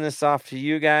hand this off to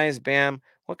you guys. Bam,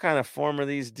 what kind of form are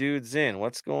these dudes in?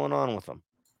 What's going on with them?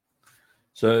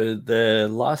 So the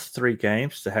last 3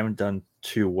 games, they haven't done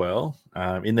too well.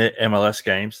 In the MLS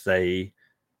games, they've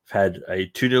had a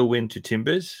 2-0 win to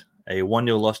Timbers, a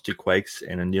 1-0 loss to Quakes,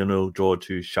 and a 0-0 draw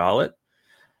to Charlotte.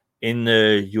 In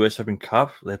the US Open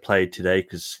Cup, they played today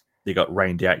because they got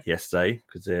rained out yesterday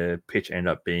because their pitch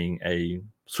ended up being a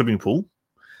swimming pool.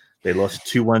 They lost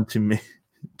 2-1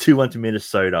 to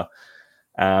Minnesota.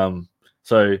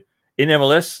 So in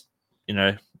MLS,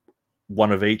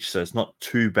 one of each, so it's not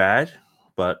too bad.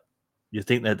 But you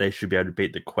think that they should be able to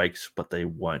beat the Quakes, but they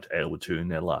weren't able to in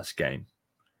their last game.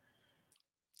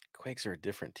 Quakes are a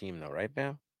different team, though, right,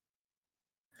 Bam?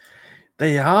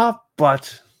 They are,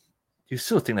 but you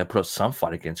still think they put up some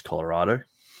fight against Colorado.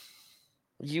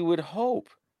 You would hope.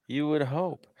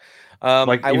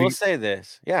 I will say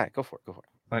this. Yeah, go for it.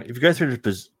 Like, if you go through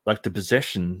the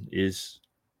possession is,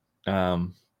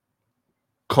 Colorado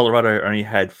only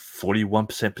had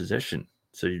 41% possession.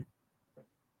 So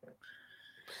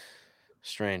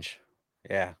strange.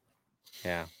 Yeah.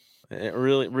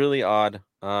 Really, really odd.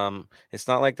 It's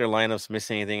not like their lineup's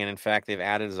missing anything, and in fact, they've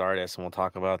added Zardes, and we'll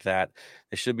talk about that.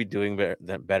 They should be doing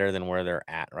better than where they're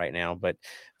at right now. But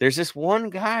there's this one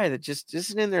guy that just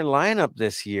isn't in their lineup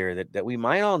this year that we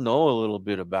might all know a little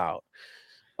bit about.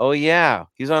 Oh yeah,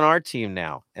 he's on our team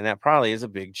now, and that probably is a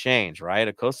big change, right?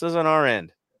 Acosta's on our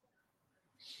end.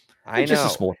 I know, just a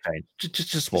small change,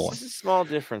 just a small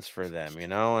difference for them,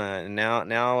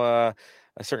 now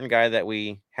a certain guy that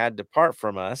we had depart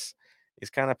from us is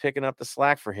kind of picking up the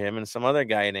slack for him, and some other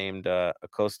guy named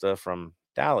Acosta from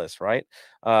Dallas, right?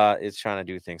 Is trying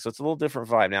to do things. So it's a little different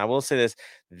vibe. Now, I will say this: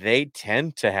 they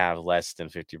tend to have less than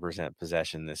 50%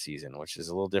 possession this season, which is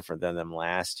a little different than them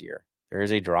last year. There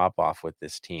is a drop off with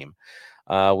this team.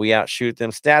 We outshoot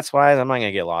them stats wise. I'm not going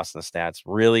to get lost in the stats.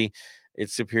 Really,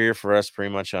 it's superior for us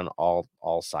pretty much on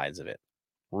all sides of it.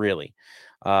 Really.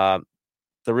 The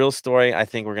real story, I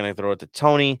think we're going to throw it to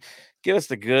Tony. Give us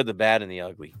the good, the bad, and the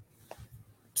ugly.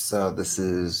 So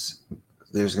there's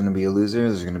going to be a loser,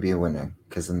 there's going to be a winner,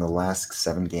 because in the last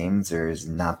 7 games, there's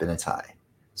not been a tie.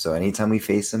 So anytime we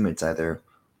face them, it's either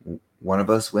one of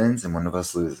us wins and one of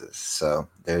us loses. So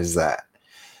there's that.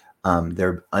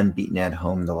 They're unbeaten at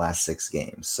home the last 6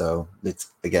 games. So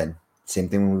it's, again, same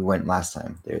thing when we went last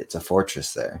time. It's a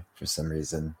fortress there for some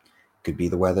reason. Could be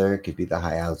the weather, could be the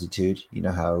high altitude. You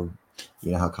know how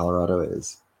Colorado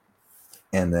is.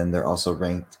 And then they're also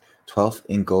ranked 12th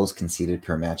in goals conceded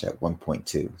per match at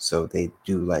 1.2. So they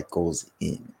do like goals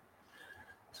in,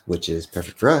 which is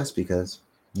perfect for us because,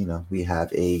 we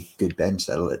have a good bench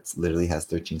that literally has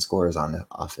 13 scorers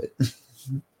off it.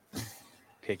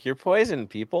 Pick your poison,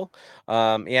 people.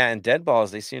 And dead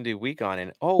balls, they seem to be weak on.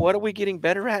 And what are we getting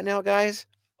better at now, guys?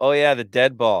 Oh yeah, the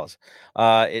dead balls.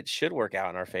 It should work out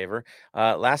in our favor.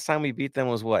 Last time we beat them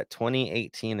was what,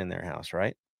 2018 in their house,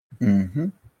 right? Mm-hmm.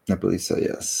 I believe so,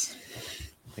 yes.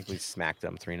 I think we smacked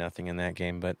them 3-0 in that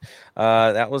game, but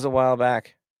that was a while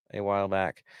back.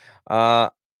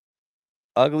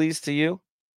 Uglies to you?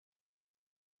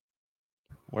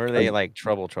 Where are they like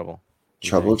trouble? Trouble.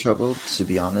 To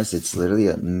be honest, it's literally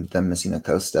them missing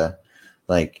Acosta.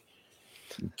 Like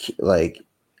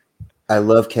I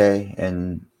love Kay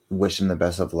and wish him the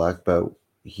best of luck, but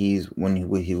when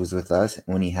he was with us,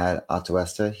 when he had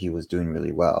Atuesta, he was doing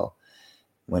really well.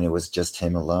 When it was just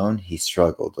him alone, he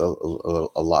struggled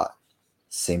a lot.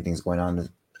 Same thing's going on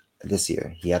this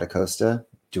year. He had Acosta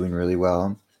doing really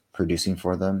well, producing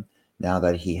for them. Now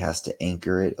that he has to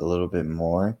anchor it a little bit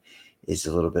more, it's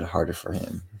a little bit harder for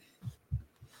him.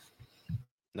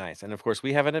 Nice. And of course,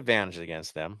 we have an advantage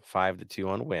against them, 5-2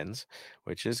 on wins,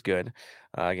 which is good.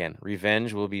 Again,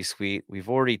 revenge will be sweet. We've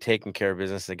already taken care of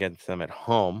business against them at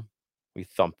home. We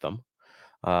thumped them.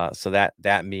 So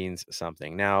that means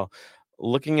something. Now,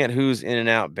 looking at who's in and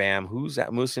out, Bam, who's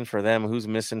missing for them, who's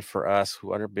missing for us,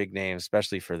 who are big names,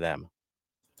 especially for them.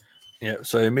 Yeah,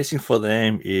 so missing for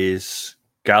them is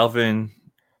Galvin,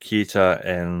 Keita,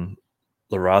 and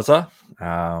Laraza.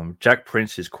 Jack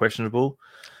Prince is questionable,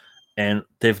 and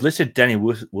they've listed Danny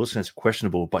Wilson as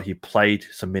questionable, but he played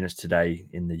some minutes today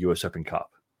in the US Open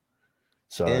Cup.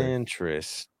 So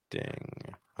Interesting.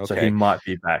 Okay. So he might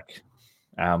be back.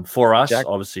 For us, Jack-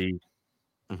 obviously,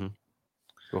 go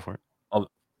for it.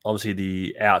 Obviously,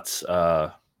 the outs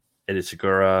are Eddie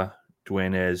Segura,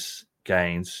 Duenes,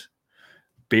 Gaines,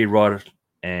 B-Rod,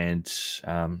 and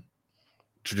Taduri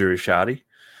Shardy.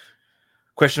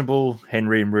 Questionable,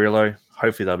 Henry and Murillo.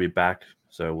 Hopefully they'll be back.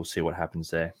 So we'll see what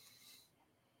happens there.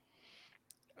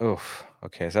 Oof.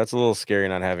 Okay, so that's a little scary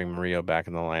not having Murillo back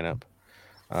in the lineup.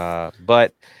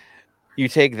 But you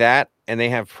take that and they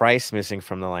have Price missing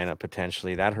from the lineup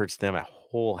potentially. That hurts them a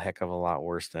whole heck of a lot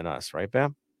worse than us, right,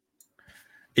 Bam?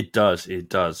 It does.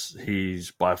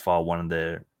 He's by far one of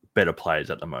their better players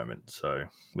at the moment. So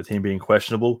with him being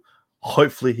questionable,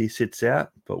 hopefully he sits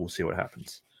out, but we'll see what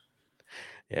happens.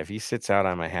 Yeah, if he sits out,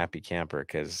 I'm a happy camper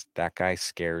because that guy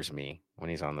scares me when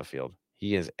he's on the field.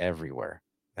 He is everywhere.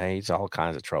 He's all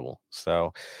kinds of trouble.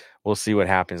 So we'll see what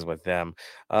happens with them.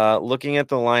 Looking at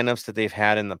the lineups that they've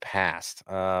had in the past,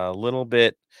 a little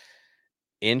bit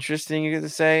interesting, you could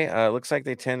say. Looks like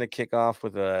they tend to kick off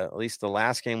with at least the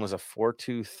last game was a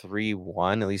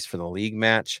 4-2-3-1, at least for the league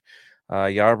match.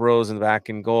 Yarbrough's in the back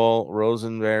in goal.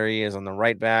 Rosenberry is on the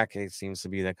right back. It seems to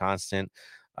be the constant.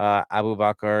 Abu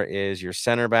Bakr is your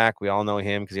center back. We all know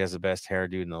him because he has the best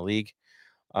hairdo in the league.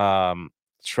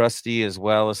 Trusty as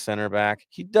well as center back.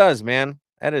 He does, man.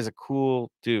 That is a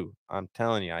cool dude. I'm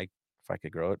telling you, if I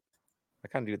could grow it, I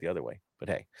kind of do it the other way. But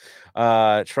hey,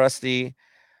 Trusty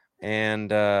and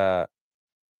Estevez,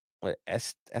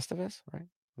 right?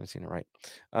 I'm seeing it right.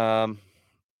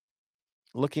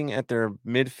 Looking at their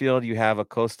midfield, you have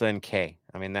Acosta and K.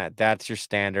 I mean, that's your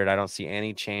standard. I don't see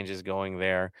any changes going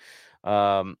there.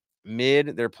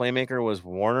 Mid, their playmaker was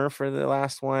Warner for the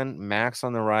last one, Max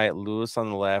on the right, Lewis on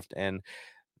the left, and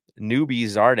newbie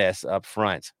Zardes up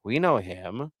front. We know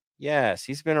him. Yes,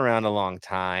 he's been around a long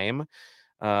time.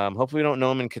 Hopefully we don't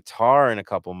know him in Qatar in a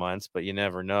couple months, but you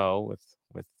never know with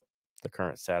the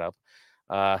current setup.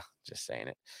 Just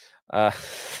saying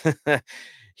it.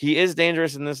 He is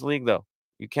dangerous in this league, though.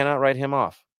 You cannot write him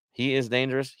off. He is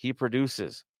dangerous. He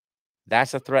produces.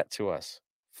 That's a threat to us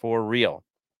for real.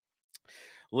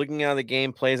 Looking how the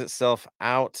game plays itself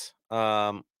out,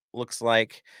 looks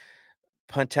like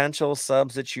potential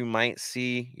subs that you might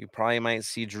see. You probably might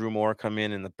see Drew Moore come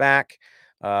in the back.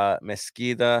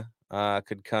 Mesquita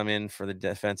could come in for the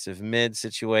defensive mid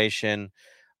situation.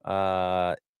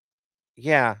 Yeah,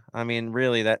 I mean,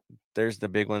 really, there's the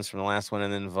big ones from the last one,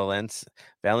 and then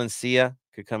Valencia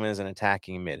could come in as an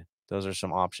attacking mid. Those are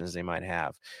some options they might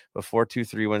have. But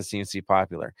 4-2-3-1 seems to be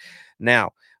popular.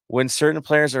 Now, when certain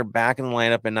players are back in the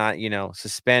lineup and not,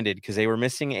 suspended because they were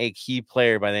missing a key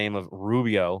player by the name of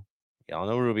Rubio. Y'all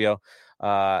know Rubio.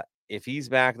 If he's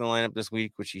back in the lineup this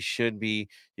week, which he should be,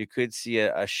 you could see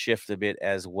a shift a bit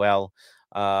as well.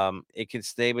 It could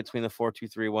stay between the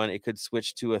 4-2-3-1. It could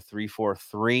switch to a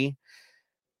 3-4-3.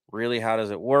 Really, how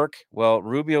does it work? Well,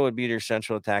 Rubio would be your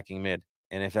central attacking mid.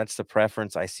 And if that's the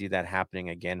preference, I see that happening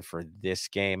again for this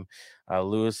game.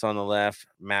 Lewis on the left,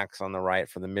 Max on the right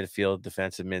for the midfield.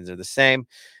 Defensive mids are the same.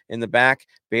 In the back,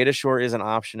 Beitashour is an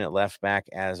option at left back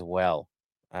as well.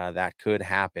 That could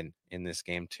happen in this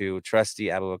game too. Trusty,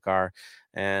 Abubakar,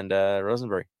 and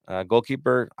Rosenberry.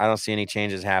 Goalkeeper, I don't see any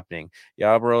changes happening.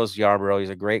 Yarbrough's Yarbrough. He's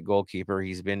a great goalkeeper.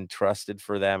 He's been trusted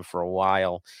for them for a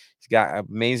while. He's got an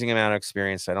amazing amount of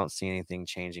experience. So I don't see anything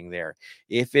changing there.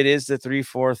 If it is the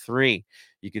 3-4-3,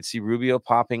 you could see Rubio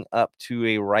popping up to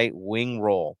a right wing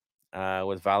role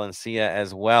with Valencia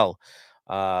as well.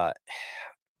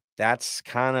 That's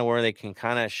kind of where they can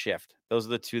kind of shift. Those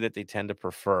are the two that they tend to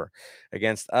prefer.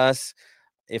 Against us,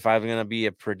 if I'm going to be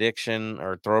a prediction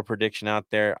or throw a prediction out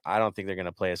there, I don't think they're going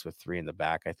to play us with three in the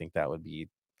back. I think that would be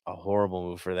a horrible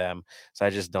move for them. So I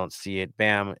just don't see it.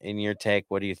 Bam, in your take,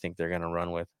 what do you think they're going to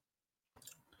run with?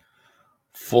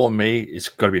 For me, it's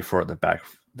got to be four at the back.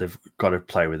 They've got to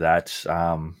play with that.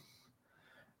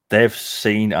 They've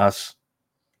seen us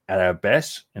at our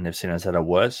best and they've seen us at our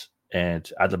worst.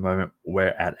 And at the moment, we're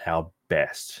at our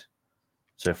best.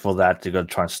 So for that, they've got to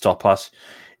try and stop us.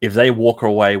 If they walk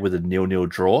away with a 0-0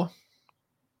 draw,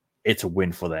 it's a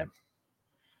win for them.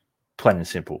 Plain and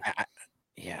simple.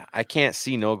 I can't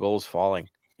see no goals falling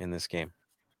in this game.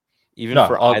 Even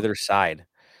for either side.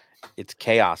 It's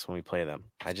chaos when we play them.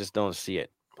 I just don't see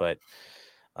it. But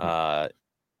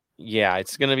Yeah,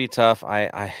 it's gonna be tough.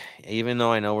 I even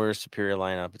though I know we're a superior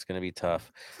lineup, it's gonna be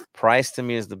tough. Price to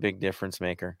me is the big difference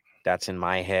maker. That's in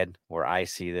my head where I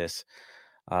see this.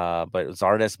 But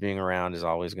Zardes being around is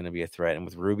always going to be a threat. And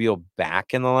with Rubio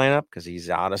back in the lineup because he's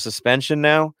out of suspension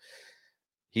now,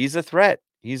 he's a threat.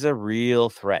 He's a real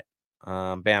threat.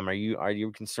 Bam, are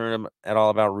you concerned at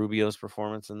all about Rubio's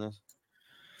performance in this?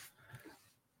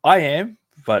 I am,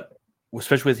 but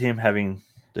especially with him having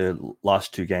the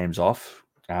last 2 games off,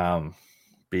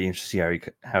 be interesting to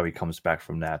see how he comes back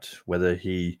from that. Whether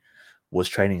he was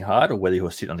training hard or whether he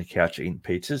was sitting on the couch eating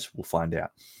pizzas, we'll find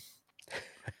out.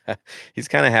 He's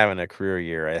kind of having a career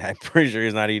year. I'm pretty sure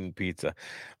he's not eating pizza.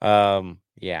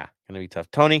 Yeah, gonna be tough.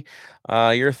 Tony,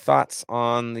 your thoughts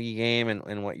on the game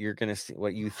and what you're gonna see,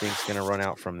 what you think's gonna run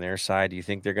out from their side? Do you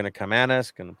think they're gonna come at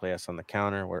us, gonna play us on the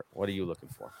counter? What are you looking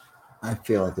for? I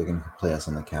feel like they're going to play us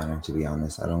on the counter, to be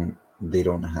honest. They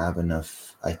don't have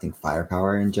enough, I think,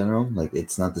 firepower in general. Like,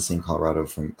 it's not the same Colorado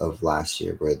of last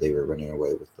year where they were running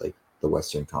away with like the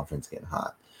Western Conference getting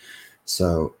hot.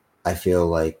 So I feel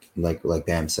like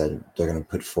Bam said, they're going to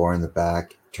put 4 in the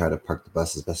back, try to park the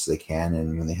bus as best as they can.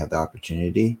 And when they have the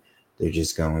opportunity, they're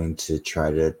just going to try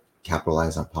to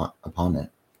capitalize upon it.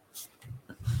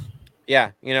 Yeah,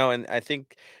 and I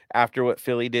think after what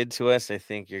Philly did to us, I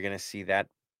think you're going to see that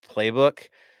playbook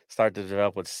start to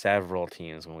develop with several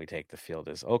teams when we take the field.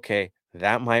 Is okay,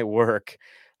 that might work.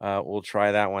 We'll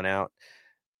try that one out.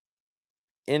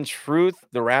 In truth,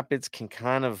 the Rapids can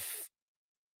kind of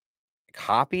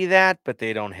copy that, but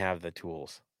they don't have the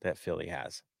tools that Philly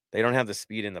has. They don't have the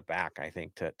speed in the back, I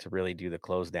think, to really do the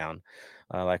close down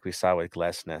like we saw with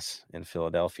Glesnes in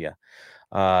Philadelphia.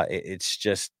 It's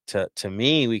just to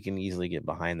me, we can easily get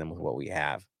behind them with what we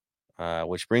have,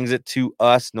 which brings it to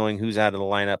us knowing who's out of the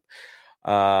lineup.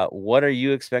 What are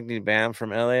you expecting, Bam,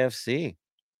 from LAFC?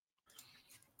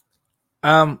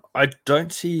 I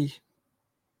don't see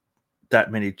that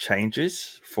many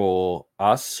changes for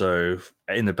us. So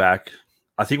in the back,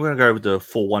 I think we're going to go with the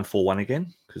 4-1-4-1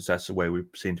 again because that's the way we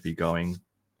seem to be going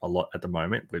a lot at the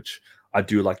moment, which I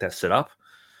do like that setup.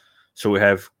 So we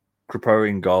have Kripo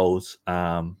in goals,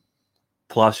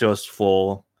 Palacios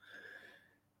for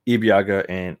Ibiaga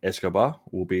and Escobar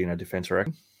will be in a defense, I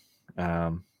reckon.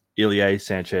 Ilie,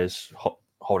 Sanchez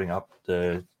holding up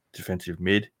the defensive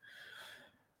mid.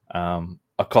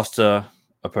 Acosta,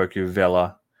 Opoku,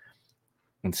 Vela,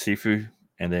 and Sifu,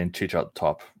 and then Chicha at the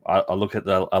top. I look at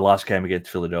the last game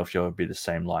against Philadelphia, it would be the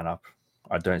same lineup.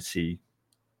 I don't see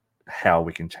how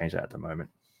we can change that at the moment.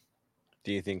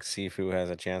 Do you think Sifu has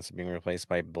a chance of being replaced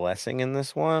by Blessing in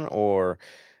this one? Or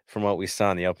from what we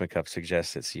saw in the Open Cup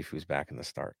suggests that Sifu's back in the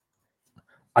start?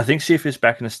 I think Sifu's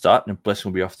back in the start and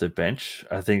Blessing will be off the bench.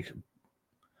 I think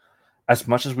as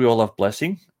much as we all love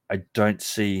Blessing, I don't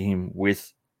see him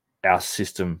with our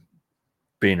system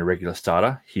being a regular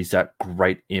starter. He's that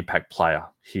great impact player.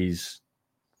 His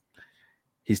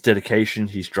dedication,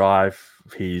 his drive,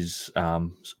 his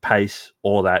pace,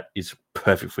 all that is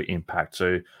perfect for impact.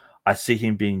 So I see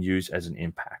him being used as an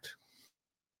impact.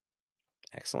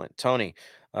 Excellent. Tony,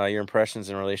 your impressions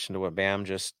in relation to what Bam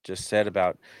just said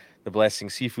about the Blessing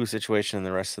Sifu situation and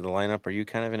the rest of the lineup. Are you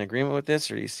kind of in agreement with this,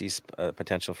 or do you see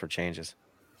potential for changes?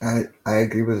 I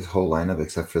agree with the whole lineup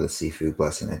except for the Sifu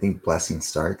Blessing. I think Blessing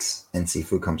starts and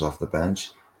Sifu comes off the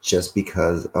bench just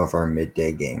because of our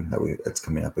midday game that's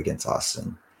coming up against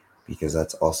Austin, because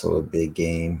that's also a big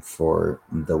game for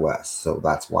the West. So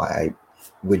that's why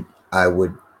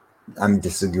I'm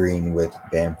disagreeing with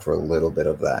Bam for a little bit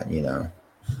of that,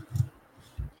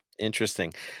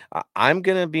 Interesting. I'm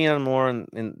gonna be on more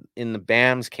in the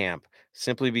Bam's camp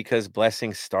simply because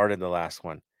Blessing started the last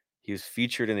one. He was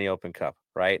featured in the Open Cup,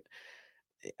 right?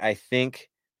 I think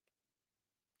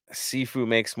Sifu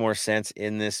makes more sense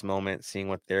in this moment, seeing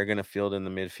what they're going to field in the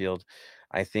midfield.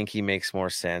 I think he makes more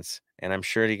sense, and I'm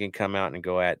sure he can come out and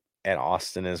go at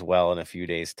Austin as well in a few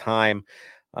days' time.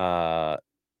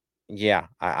 Yeah,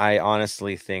 I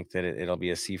honestly think that it'll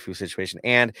be a Sifu situation,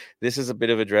 and this is a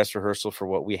bit of a dress rehearsal for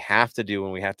what we have to do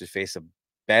when we have to face a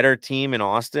better team in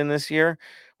Austin this year.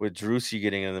 With Driussi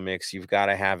getting in the mix, you've got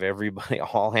to have everybody,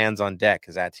 all hands on deck,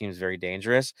 because that team's very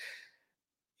dangerous.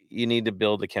 You need to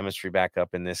build the chemistry back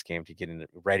up in this game to get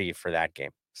ready for that game.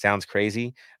 Sounds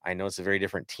crazy. I know it's a very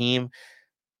different team,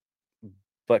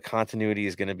 but continuity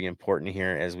is going to be important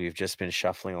here as we've just been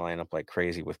shuffling the lineup like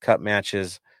crazy with cup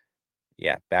matches.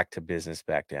 Yeah, back to business,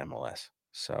 back to MLS.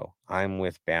 So I'm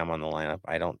with Bam on the lineup.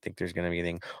 I don't think there's going to be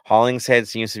anything. Hollingshead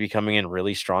seems to be coming in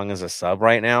really strong as a sub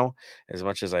right now. As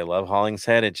much as I love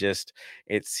Hollingshead,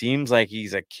 it seems like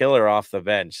he's a killer off the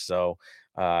bench. So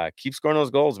keep scoring those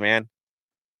goals, man.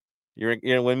 You're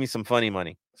going to win me some funny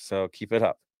money. So keep it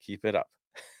up. Keep it up.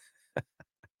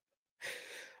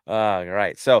 All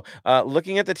right. So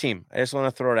looking at the team, I just want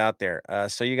to throw it out there.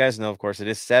 So you guys know, of course, it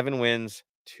is 7 wins,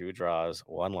 2 draws,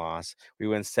 1 loss. We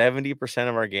win 70%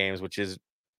 of our games, which is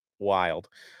wild.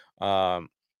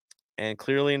 And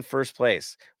clearly in first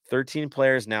place. 13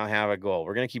 players now have a goal.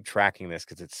 We're going to keep tracking this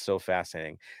because it's so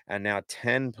fascinating. And now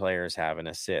 10 players have an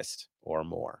assist or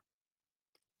more.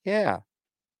 Yeah.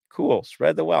 Cool.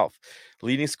 Spread the wealth.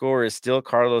 Leading scorer is still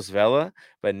Carlos Vela,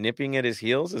 but nipping at his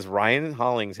heels is Ryan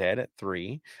Hollingshead at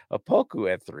 3, Opoku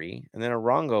at 3, and then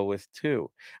Arango with 2.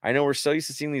 I know we're so used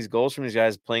to seeing these goals from these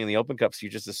guys playing in the Open Cup, so you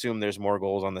just assume there's more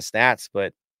goals on the stats,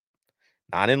 but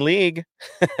not in league.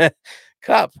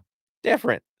 Cup.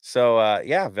 Different. So,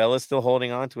 yeah, Vela's still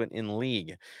holding on to it in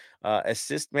league.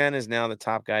 Assist man is now the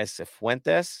top guy,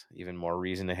 Cifuentes. Even more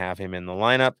reason to have him in the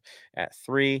lineup at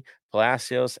 3.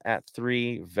 Palacios at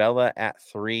 3. Vela at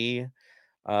 3.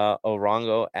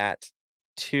 Arango at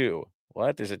 2.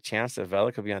 What? There's a chance that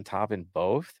Vela could be on top in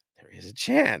both? There is a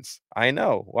chance. I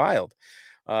know. Wild.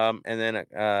 And then,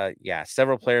 yeah,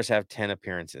 several players have 10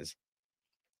 appearances.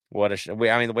 I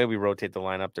mean, the way we rotate the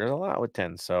lineup, there's a lot with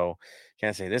 10. So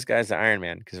can't say this guy's the Iron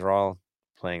Man because we're all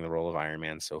playing the role of Iron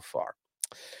Man so far.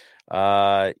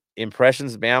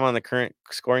 Impressions, Bam, on the current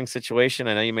scoring situation.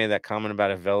 I know you made that comment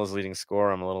about if Vela's leading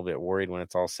scorer. I'm a little bit worried when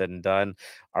it's all said and done.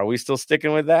 Are we still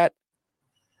sticking with that?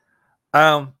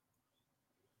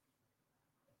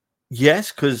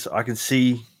 Yes, because I can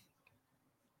see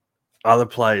other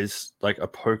players like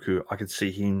Opoku. I can see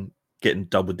him getting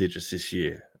double digits this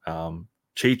year.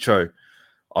 Chicho,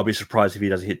 I'll be surprised if he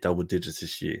doesn't hit double digits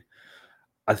this year.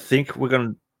 I think we're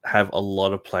going to have a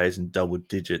lot of players in double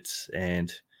digits,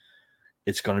 and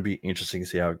it's going to be interesting to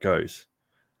see how it goes.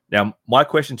 Now, my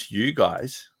question to you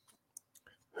guys,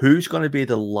 who's going to be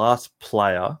the last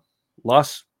player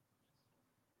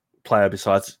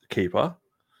besides keeper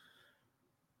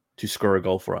to score a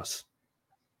goal for us?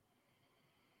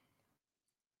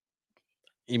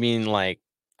 You mean like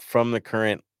from the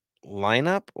current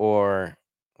lineup or...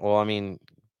 Well, I mean,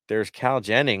 there's Cal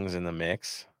Jennings in the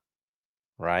mix,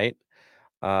 right?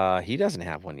 He doesn't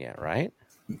have one yet, right?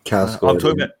 Cal I'm scored.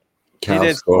 talking about Cal He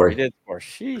did score. scored He did score.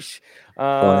 Sheesh.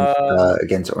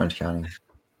 against Orange County,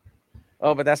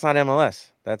 Oh, but that's not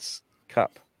MLS. That's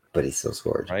Cup, but he still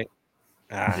scored. right?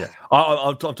 yeah.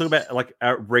 I'm talking about like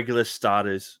our regular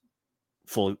starters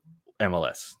for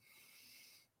MLS.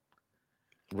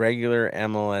 Regular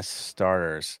MLS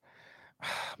starters.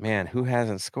 Man, who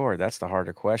hasn't scored? That's the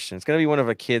harder question. It's going to be one of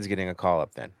the kids getting a call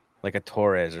up then, like a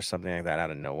Torres or something like that out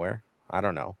of nowhere. I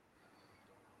don't know.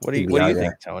 What do you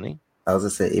think, Tony? I was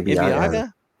going to say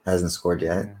Ibiaga hasn't scored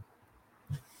yet.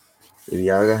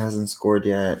 Ibiaga hasn't scored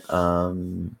yet.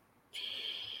 Trying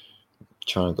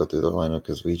to go through the lineup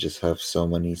because we just have so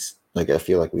many. Like, I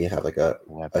feel like we have like a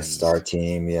star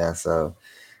team. Yeah, so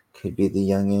could be the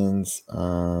youngins.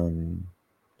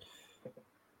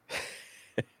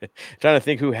 Trying to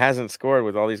think who hasn't scored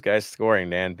with all these guys scoring,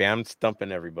 man. Bam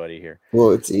stumping everybody here.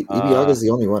 Well, it's Ibiaga's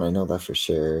the only one. I know that for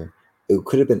sure. It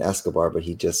could have been Escobar, but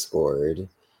he just scored.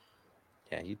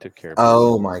 Yeah, he took care of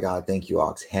Oh, my God. Thank you,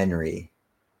 Ox. Henry.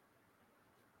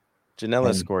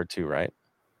 Janela scored too, right?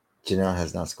 Janela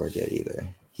has not scored yet either.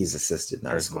 He's assisted,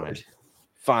 not scored. Mine.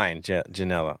 Fine,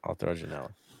 Janela. I'll throw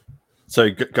Janela. So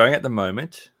going at the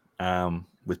moment,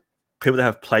 with people that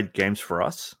have played games for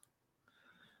us,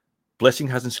 Blessing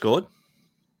hasn't scored.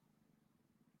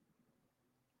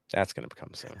 That's going to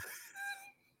come soon.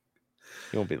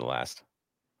 He won't be the last.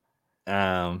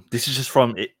 This is just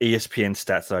from ESPN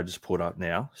stats that I just pulled up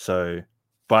now. So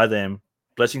by them,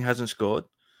 Blessing hasn't scored.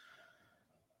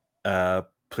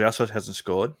 Palacios hasn't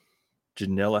scored.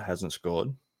 Janela hasn't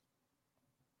scored.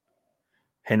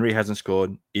 Henry hasn't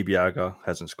scored. Ibiaga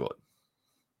hasn't scored.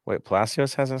 Wait,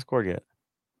 Palacios hasn't scored yet?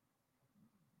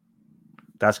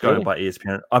 That's going by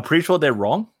ESPN. I'm pretty sure they're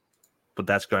wrong, but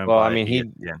that's going by I mean,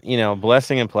 ESPN.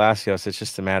 Blessing and Palacios, it's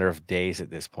just a matter of days at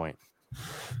this point.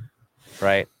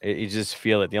 Right? You just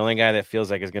feel it. The only guy that feels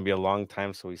like it's going to be a long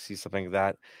time, so we see something like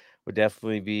that, would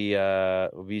definitely be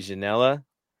Janela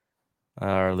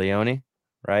or Leone,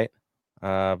 right?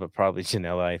 But probably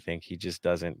Janela. I think he just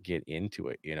doesn't get into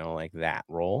it, like that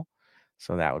role.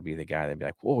 So that would be the guy that'd be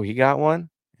like, whoa, he got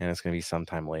one? And it's going to be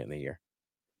sometime late in the year.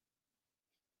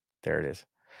 There it is.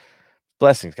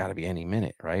 Blessing's got to be any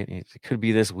minute, right? It could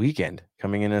be this weekend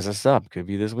coming in as a sub. Could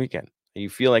be this weekend.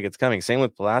 You feel like it's coming. Same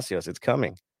with Palacios. It's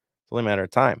coming. It's only a matter of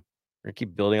time. We're going to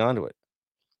keep building onto it.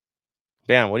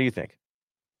 Bam, what do you think?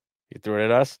 You throw it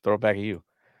at us? Throw it back at you.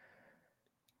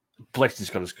 Blessing's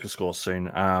got to score soon.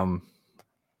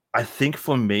 I think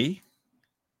for me,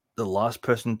 the last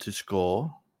person to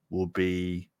score will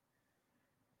be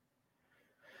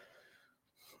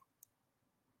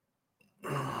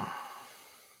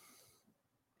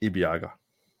Ibiaga.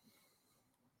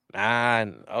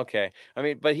 Okay. I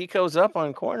mean, but he goes up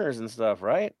on corners and stuff,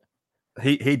 right?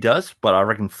 He does, but I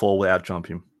reckon Fall will outjump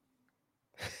him.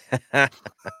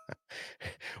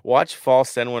 Watch Fall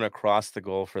send one across the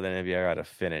goal for the Ibiaga to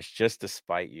finish, just to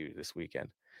spite you this weekend.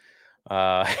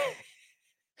 Nice,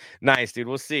 dude.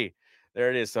 We'll see. There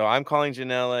it is. So I'm calling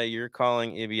Janela. You're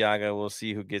calling Ibiaga. We'll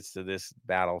see who gets to this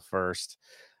battle first.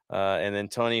 And then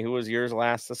Tony, who was yours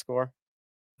last to score?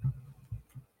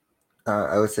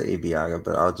 I would say Ibiaga,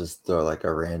 but I'll just throw like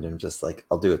a random,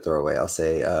 I'll do a throwaway. I'll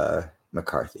say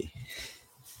McCarthy.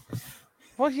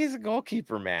 Well, he's a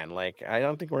goalkeeper, man. Like, I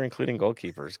don't think we're including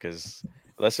goalkeepers because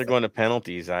unless they're going to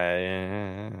penalties,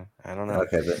 I don't know.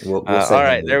 Okay, but we'll say all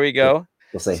right, Henry. there we go.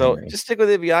 We'll say So Henry. just stick with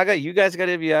Ibiaga. You guys got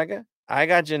Ibiaga. I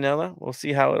got Janela. We'll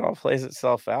see how it all plays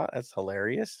itself out. That's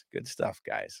hilarious. Good stuff,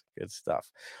 guys. Good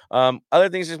stuff. Other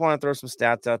things, just want to throw some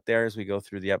stats out there as we go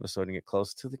through the episode and get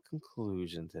close to the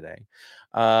conclusion today.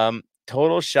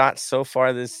 Total shots so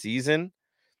far this season,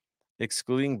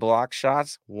 excluding block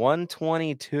shots,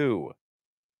 122.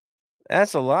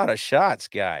 That's a lot of shots,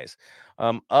 guys.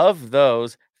 Of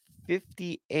those,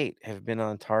 58 have been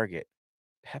on target.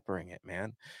 Peppering it,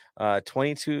 man.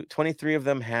 23 of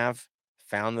them have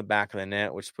found the back of the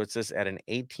net, which puts us at an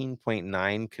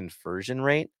 18.9 conversion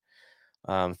rate.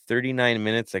 39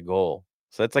 minutes a goal.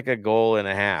 So that's like a goal and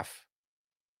a half,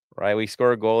 right? We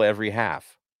score a goal every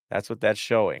half. That's what that's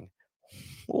showing.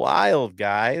 Wild,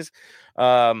 guys.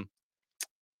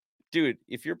 Dude,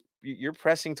 if you're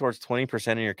pressing towards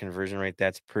 20% of your conversion rate,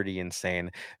 that's pretty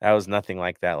insane. That was nothing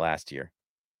like that last year.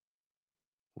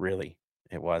 Really,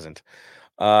 it wasn't.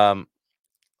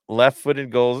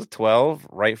 Left-footed goals 12,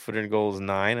 right-footed goals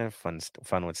 9. I have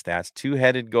fun with stats.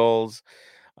 Two-headed goals.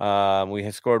 We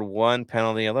have scored one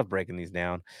penalty. I love breaking these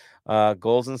down.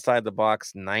 Goals inside the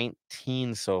box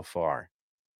 19 so far.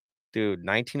 Dude,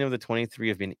 19 of the 23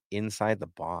 have been inside the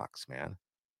box, man.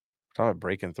 Talk about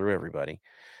breaking through everybody.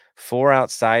 4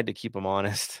 outside to keep them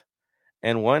honest,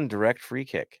 and 1 direct free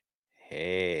kick.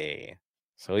 Hey,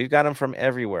 so we've got them from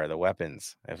everywhere, the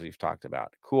weapons, as we've talked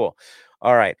about. Cool.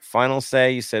 All right, final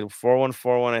say. You said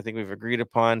 4-1-4-1. I think we've agreed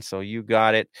upon, so you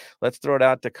got it. Let's throw it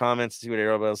out to comments, see what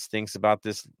everybody else thinks about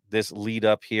this lead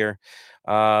up here.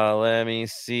 Let me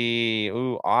see.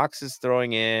 Ooh, Ox is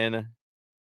throwing in.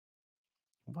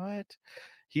 What?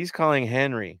 He's calling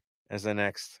Henry as the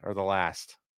next or the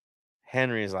last.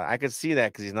 Henry is like, I could see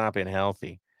that because he's not been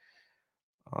healthy.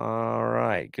 All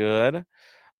right, good.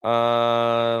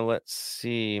 Let's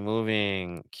see.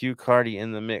 Moving. Q Cardi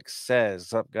in the mix says,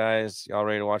 "What's up, guys? Y'all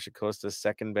ready to watch Acosta's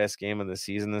second best game of the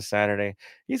season this Saturday?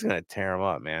 He's gonna tear him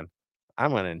up, man.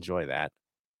 I'm gonna enjoy that.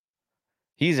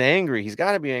 He's angry. He's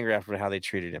got to be angry after how they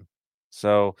treated him.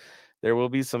 So there will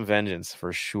be some vengeance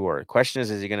for sure. Question is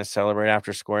he going to celebrate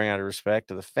after scoring out of respect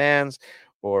to the fans,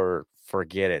 or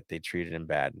forget it? They treated him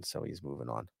bad, and so he's moving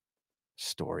on."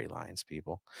 Storylines,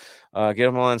 people. Get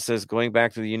him on says, going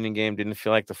back to the Union game, didn't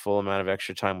feel like the full amount of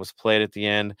extra time was played at the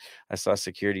end. I saw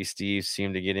security Steve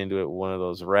seem to get into it with one of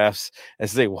those refs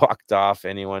as they walked off.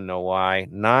 Anyone know why?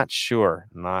 Not sure.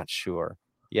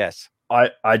 Yes.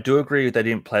 I do agree they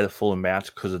didn't play the full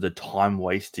amount because of the time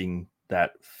wasting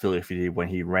that Philadelphia did when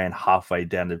he ran halfway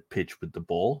down the pitch with the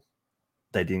ball.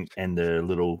 They didn't, and the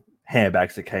little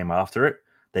handbags that came after it,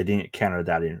 they didn't counter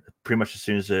that in. Pretty much as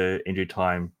soon as the injury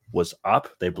time was up,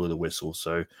 they blew the whistle.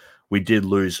 So we did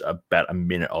lose about a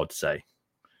minute, I'd say.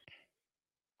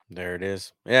 There it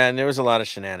is. Yeah, and there was a lot of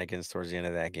shenanigans towards the end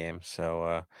of that game.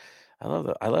 So I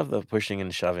love the pushing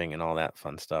and shoving and all that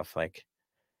fun stuff. Like,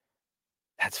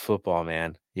 that's football,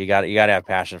 man. You got to have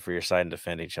passion for your side and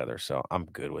defend each other. So I'm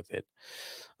good with it.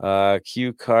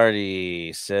 Q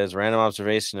Cardi says, random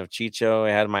observation of Chicho.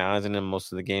 I had my eyes on him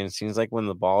most of the game. It seems like when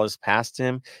the ball is past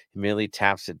him, he immediately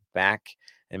taps it back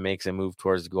and makes a move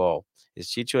towards goal. Is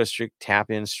Chicho a strict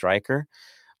tap-in striker?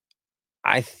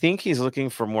 I think he's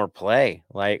looking for more play,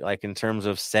 like in terms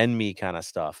of send me kind of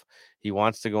stuff. He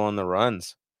wants to go on the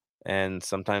runs, and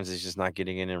sometimes he's just not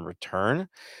getting in return.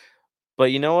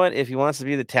 But you know what? If he wants to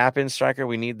be the tap-in striker,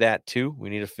 we need that too. We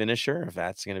need a finisher. If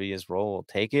that's going to be his role, we'll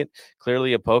take it.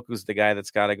 Clearly, Apoku's the guy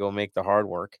that's got to go make the hard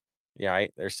work. Yeah,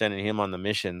 right? They're sending him on the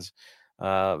missions.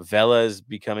 Vela is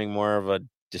becoming more of a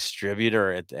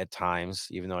distributor at times,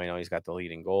 even though I know he's got the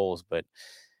leading goals. But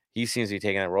he seems to be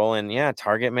taking that role. And yeah,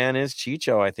 target man is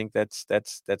Chicho. I think that's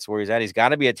where he's at. He's got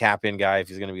to be a tap-in guy if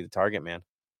he's going to be the target man,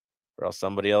 or else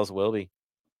somebody else will be.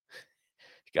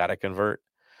 You got to convert.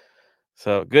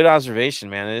 So good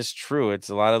observation, man. It is true. It's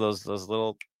a lot of those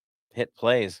little hit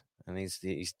plays, and he's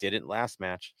did it last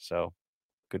match. So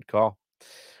good call.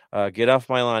 Get off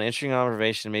my lawn. Interesting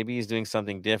observation. Maybe he's doing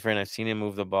something different. I've seen him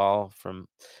move the ball from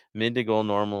mid to goal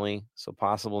normally. So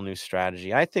possible new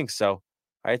strategy. I think so.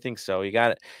 You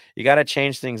got to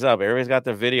change things up. Everybody's got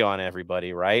the video on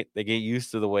everybody, right? They get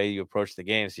used to the way you approach the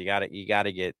game. So you got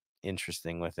to get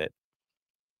interesting with it.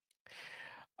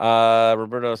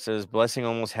 Roberto says Blessing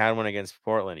almost had one against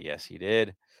Portland. Yes, he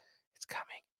did. It's coming.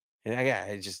 Yeah,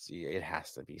 it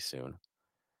has to be soon.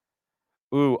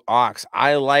 Ooh, Ox.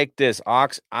 I like this.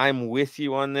 Ox, I'm with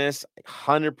you on this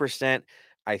 100%.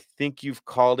 I think you've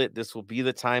called it. This will be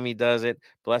the time he does it.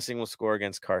 Blessing will score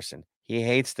against Carson. He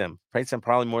hates them. Hates them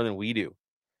probably more than we do.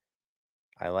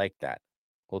 I like that.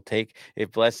 We'll take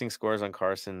if Blessing scores on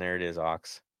Carson. There it is,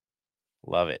 Ox.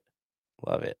 Love it.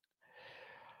 Love it.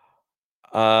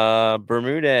 Anthony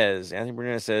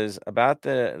Bermudez says about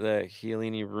the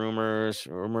Chiellini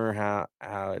rumor how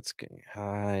it's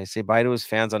I say bye to his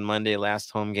fans on Monday,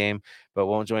 last home game, but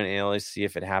won't join ALSC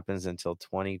if it happens until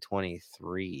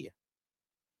 2023.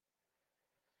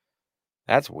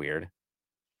 That's weird.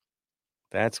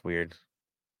 That'd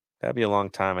be a long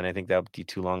time, and I think that would be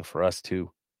too long for us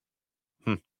too.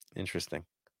 Interesting.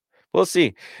 We'll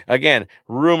see. Again,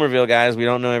 rumorville, guys. We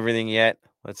don't know everything yet.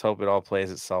 Let's hope it all plays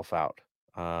itself out.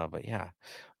 But yeah,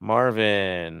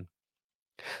 Marvin.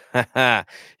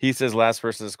 He says last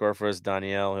person to score for us,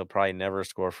 Danielle. He'll probably never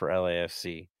score for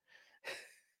LAFC.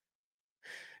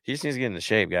 He just needs to get into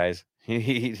shape, guys.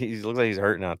 He looks like he's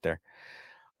hurting out there.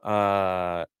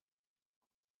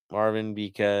 Marvin,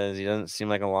 because he doesn't seem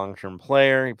like a long-term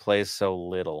player. He plays so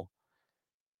little.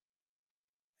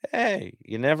 Hey,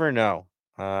 you never know.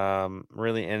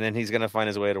 Really, and then he's gonna find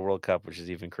his way to World Cup, which is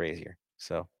even crazier.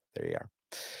 So there you are.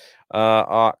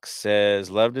 Ox says,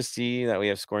 love to see that we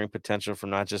have scoring potential from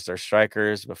not just our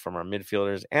strikers, but from our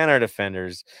midfielders and our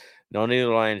defenders. No need to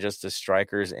rely on just the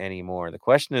strikers anymore. The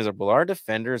question is, will our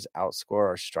defenders outscore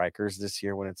our strikers this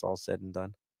year when it's all said and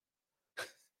done?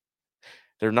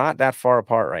 They're not that far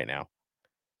apart right now.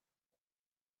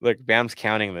 Look, Bam's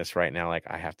counting this right now. Like,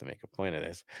 I have to make a point of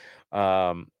this.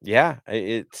 Yeah,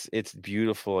 it's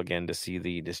beautiful again to see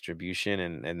the distribution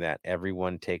and that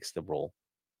everyone takes the role.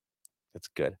 That's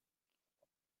good.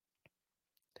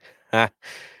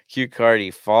 Hugh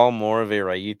Cardi, fall more of a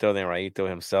Rayito than Rayito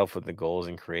himself with the goals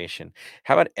and creation.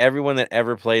 How about everyone that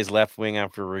ever plays left wing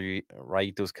after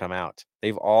Rayito's come out?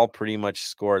 They've all pretty much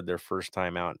scored their first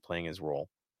time out playing his role.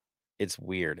 It's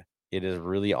weird. It is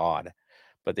really odd,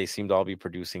 but they seem to all be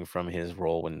producing from his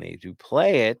role when they do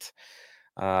play it.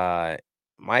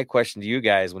 My question to you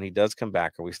guys, when he does come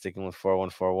back, are we sticking with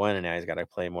 4-1-4-1 and now he's got to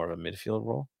play more of a midfield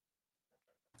role?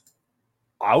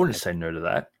 I wouldn't say no to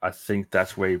that. I think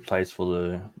that's where he plays for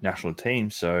the national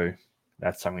team, so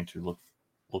that's something to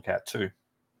look at too.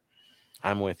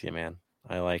 I'm with you, man.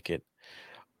 I like it.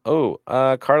 Oh,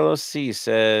 Carlos C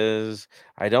says,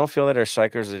 I don't feel that our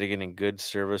strikers are getting good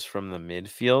service from the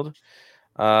midfield.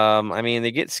 I mean,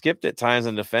 they get skipped at times,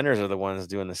 and defenders are the ones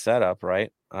doing the setup,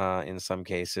 right? In some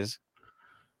cases,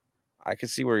 I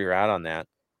could see where you're at on that.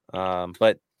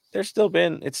 But they're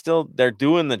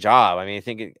doing the job. I mean, I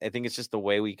think it's just the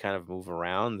way we kind of move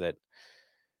around that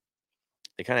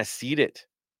they kind of seed it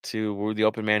to the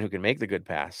open man who can make the good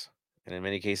pass. And in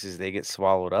many cases, they get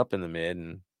swallowed up in the mid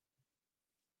and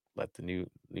let the new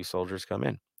soldiers come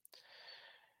in.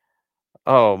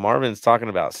 Oh, Marvin's talking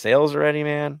about sales already,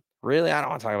 man. Really? I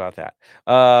don't want to talk about that.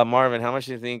 Marvin, how much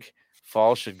do you think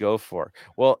Fall should go for?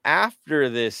 Well, after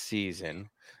this season,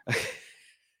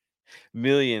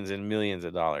 millions and millions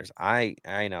of dollars. I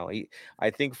know. I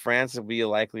think France will be a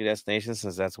likely destination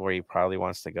since that's where he probably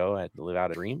wants to go and live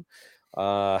out a dream.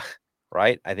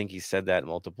 Right? I think he said that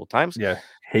multiple times. Yeah,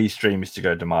 his dream is to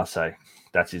go to Marseille.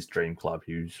 That's his dream club.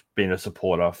 He's been a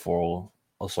supporter for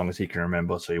as long as he can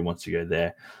remember, so he wants to go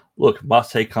there. Look,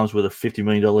 Marseille comes with a $50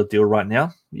 million deal right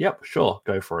now. Yep, sure,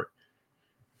 go for it.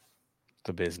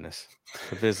 The business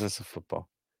of football.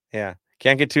 Yeah,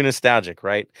 can't get too nostalgic,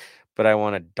 right? But I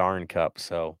want a darn cup,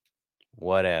 so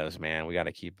whatevs, man. We got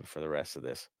to keep it for the rest of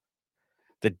this.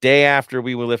 The day after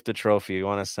we will lift the trophy, you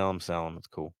want to sell him. It's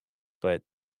cool, but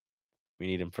we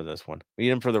need him for this one. We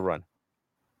need him for the run.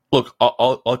 Look,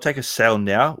 I'll take a sale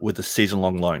now with a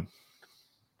season-long loan.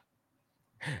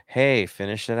 Hey,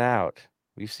 finish it out.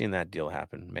 We've seen that deal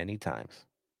happen many times.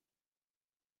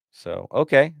 So,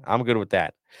 okay, I'm good with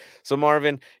that. So,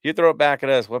 Marvin, you throw it back at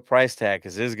us. What price tag?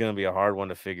 Because this is going to be a hard one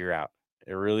to figure out.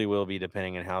 It really will be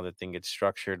depending on how the thing gets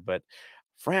structured. But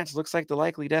France looks like the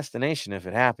likely destination if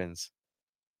it happens.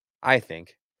 I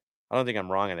think. I don't think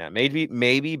I'm wrong in that.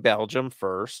 Maybe Belgium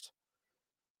first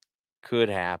could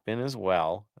happen as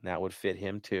well. And that would fit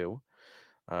him too.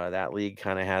 That league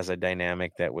kind of has a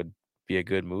dynamic that would be a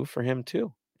good move for him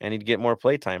too. and he'd get more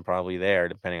play time probably there,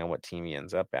 depending on what team he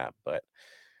ends up at. But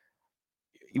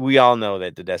we all know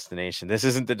that the destination. This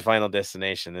isn't the final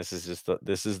destination. This is just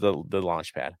the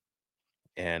launch pad.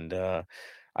 And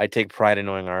I take pride in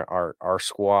knowing our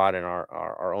squad and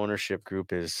our ownership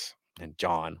group is, and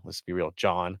John, let's be real,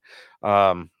 John,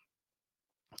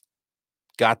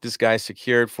 got this guy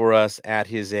secured for us at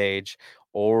his age,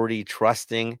 already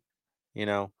trusting,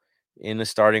 in the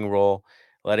starting role,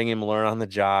 letting him learn on the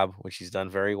job, which he's done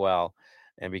very well,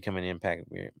 and become an impact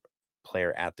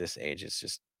player at this age. It's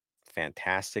just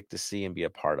fantastic to see and be a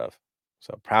part of.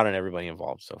 So proud of everybody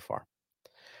involved so far.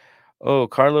 Oh,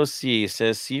 Carlos C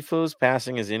says Sifu's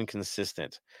passing is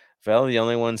inconsistent. Vela the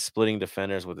only one splitting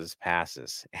defenders with his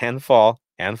passes and fall.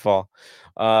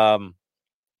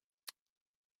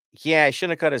 Yeah, I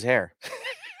shouldn't have cut his hair.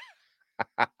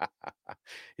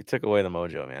 He took away the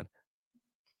mojo, man.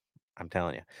 I'm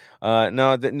telling you.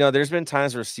 No, there's been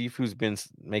times where Sifu's been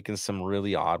making some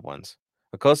really odd ones.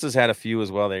 Acosta's had a few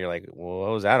as well that you're like, well,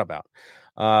 what was that about?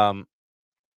 I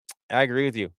agree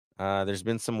with you. There's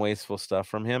been some wasteful stuff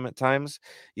from him at times.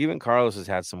 Even Carlos has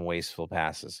had some wasteful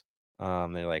passes.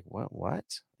 They're like,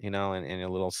 what? And a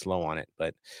little slow on it.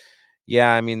 But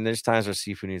yeah, I mean, there's times where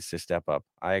Sifu needs to step up.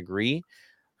 I agree.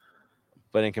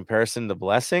 But in comparison to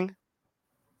Blessing,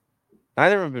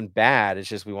 neither of them have been bad. It's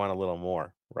just we want a little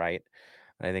more, right?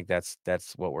 I think that's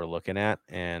what we're looking at.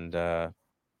 And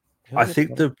I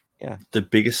think the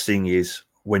biggest thing is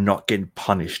we're not getting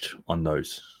punished on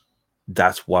those.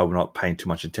 That's why we're not paying too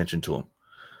much attention to them.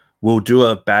 We'll do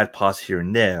a bad pass here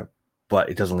and there, but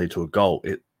it doesn't lead to a goal.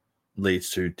 It leads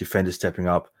to defenders stepping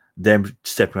up, them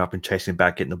stepping up and chasing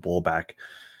back, getting the ball back.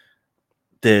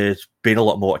 There's been a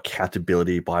lot more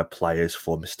accountability by players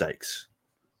for mistakes.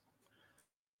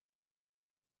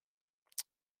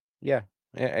 Yeah.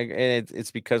 And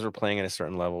it's because we're playing at a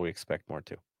certain level, we expect more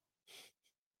too.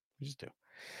 We just do.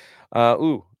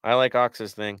 I like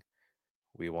Ox's thing.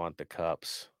 We want the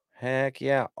cups. Heck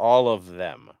yeah. All of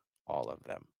them.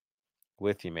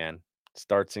 With you, man.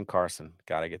 Starts in Carson.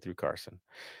 Got to get through Carson.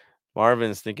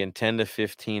 Marvin's thinking 10 to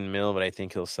 15 mil, but I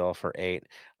think he'll sell for 8.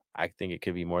 I think it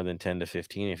could be more than 10 to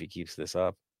 15 if he keeps this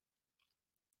up.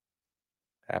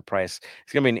 That price.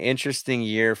 It's going to be an interesting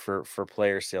year for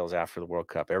player sales after the World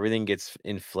Cup. Everything gets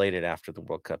inflated after the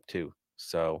World Cup too.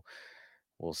 So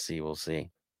we'll see.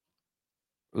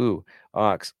 Ooh,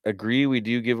 Ox, agree. We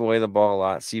do give away the ball a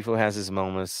lot. Sifo has his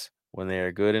moments when they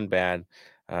are good and bad.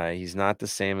 He's not the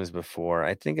same as before.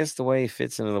 I think it's the way he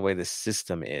fits into the way the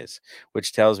system is,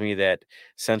 which tells me that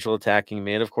central attacking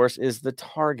mid, of course, is the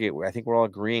target. I think we're all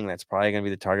agreeing that's probably going to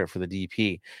be the target for the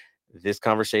DP. This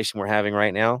conversation we're having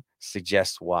right now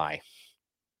suggests why,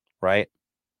 right?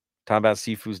 Talking about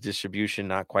Sifu's distribution,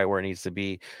 not quite where it needs to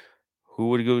be. Who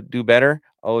would go do better?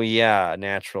 Oh, yeah, a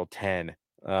natural 10.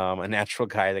 A natural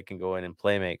guy that can go in and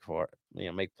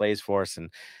make plays for us,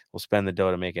 and we'll spend the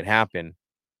dough to make it happen.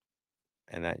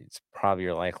 And that's probably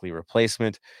your likely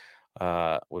replacement.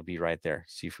 Would be right there.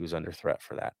 Sifu's under threat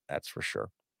for that. That's for sure.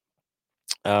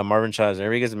 Marvin Shaw,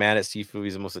 everybody gets mad at Sifu.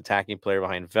 He's the most attacking player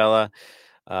behind Vela.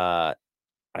 I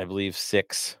believe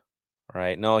 6.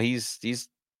 Right? No,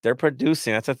 they're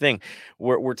producing. That's the thing.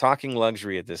 We're talking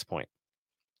luxury at this point.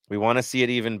 We want to see it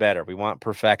even better. We want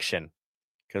perfection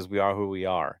because we are who we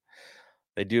are.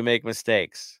 They do make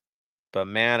mistakes. But,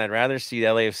 man, I'd rather see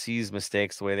LAFC's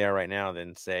mistakes the way they are right now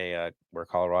than, say, where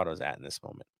Colorado's at in this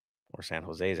moment or San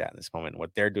Jose's at in this moment,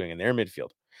 what they're doing in their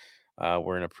midfield.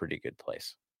 We're in a pretty good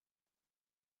place.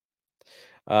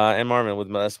 And Marvin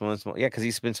with less moments. Yeah, because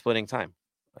he's been splitting time.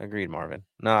 Agreed, Marvin.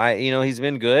 No, he's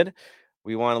been good.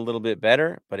 We want a little bit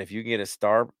better. But if you get a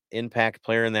star impact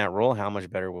player in that role, how much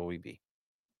better will we be?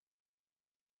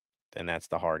 Then that's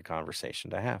the hard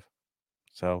conversation to have.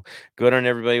 So good on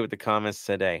everybody with the comments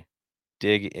today.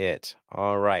 Dig it.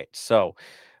 All right. So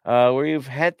we've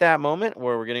hit that moment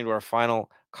where we're getting to our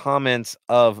final comments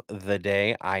of the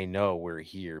day. I know we're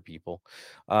here, people.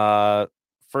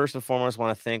 First and foremost,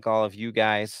 want to thank all of you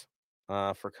guys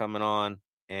for coming on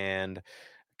and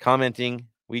commenting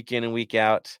week in and week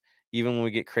out. Even when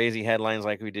we get crazy headlines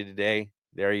like we did today,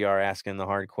 there you are asking the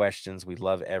hard questions. We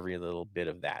love every little bit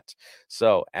of that.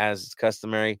 So as it's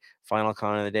customary, final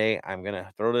comment of the day, I'm going to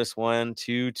throw this one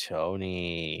to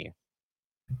Tony.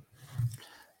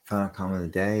 Final comment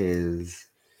of the day is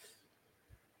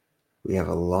we have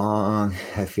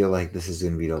I feel like this is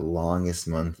going to be the longest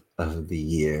month of the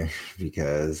year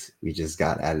because we just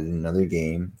got added another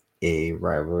game, a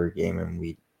rivalry game, and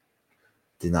we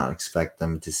did not expect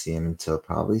them to see them until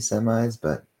probably semis,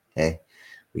 but hey,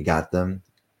 we got them.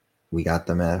 We got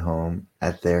them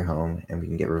at their home, and we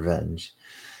can get revenge.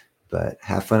 But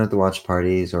have fun at the watch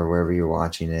parties or wherever you're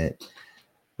watching it.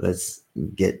 Let's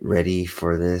get ready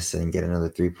for this and get another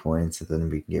 3 points, and then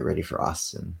we can get ready for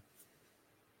Austin.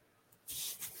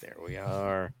 There we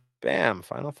are. Bam.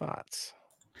 Final thoughts.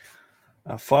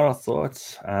 Final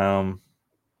thoughts.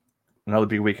 Another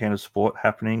big weekend of sport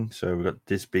happening. So we've got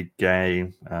this big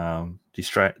game.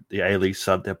 The A-League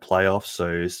started their playoffs, so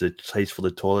it's the chase for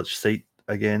the toilet seat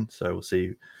again. So we'll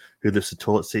see who lifts the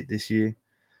toilet seat this year.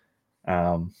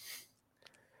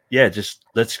 Just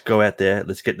let's go out there.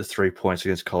 Let's get the 3 points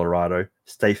against Colorado.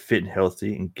 Stay fit and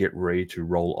healthy and get ready to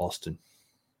roll Austin.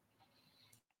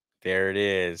 There it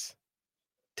is.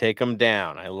 Take them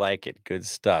down. I like it. Good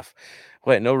stuff.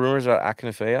 Wait, no rumors about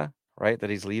Akinfenwa, right? That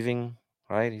he's leaving,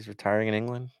 right? He's retiring in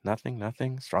England.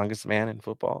 Nothing. Strongest man in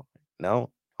football. No.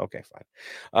 Okay, fine.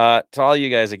 To all you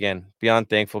guys again, beyond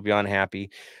thankful, beyond happy.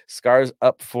 Scars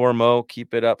up for Mo.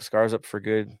 Keep it up. Scars up for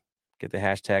good. Get the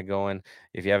hashtag going.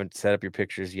 If you haven't set up your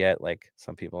pictures yet, like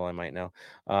some people I might know,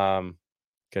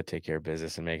 go take care of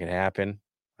business and make it happen.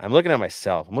 I'm looking at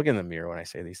myself. I'm looking in the mirror when I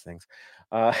say these things.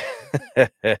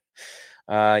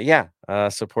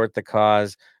 Support the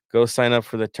cause. Go sign up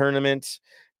for the tournament.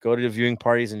 Go to the viewing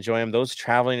parties. Enjoy them. Those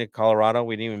traveling to Colorado,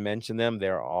 we didn't even mention them.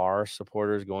 There are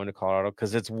supporters going to Colorado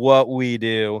because it's what we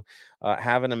do.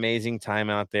 Have an amazing time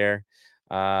out there.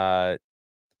 The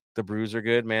brews are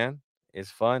good, man. It's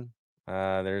fun.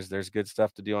 There's good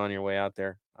stuff to do on your way out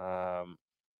there.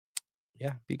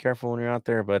 Be careful when you're out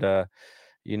there, but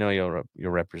you'll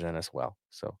represent us well.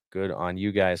 So good on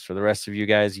you guys. For the rest of you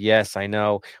guys, yes, I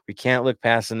know we can't look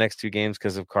past the next 2 games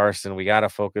because of Carson. We got to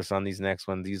focus on these next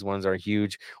ones. These ones are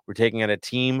huge. We're taking out a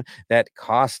team that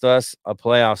cost us a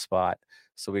playoff spot.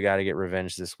 So we got to get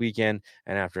revenge this weekend.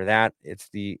 And after that, it's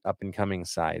the up and coming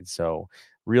side. So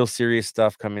real serious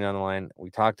stuff coming on the line.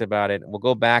 We talked about it. We'll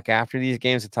go back after these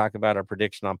games to talk about our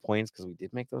prediction on points because we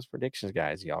did make those predictions,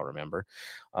 guys. Y'all remember.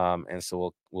 And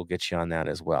so we'll get you on that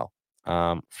as well.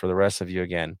 For the rest of you,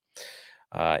 again,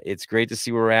 it's great to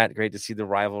see where we're at. Great to see the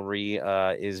rivalry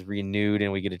is renewed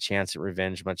and we get a chance at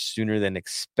revenge much sooner than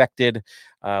expected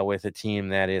with a team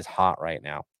that is hot right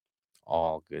now.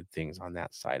 All good things on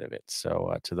that side of it.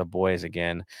 So to the boys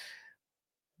again,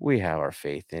 we have our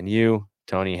faith in you.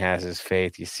 Tony has his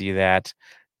faith. You see that?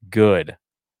 Good.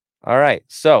 All right.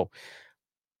 So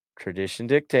tradition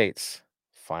dictates.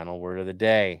 Final word of the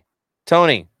day.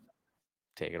 Tony,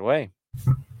 take it away.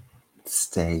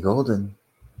 Stay golden.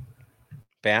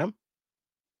 Bam.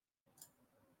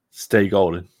 Stay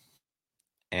golden.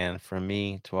 And from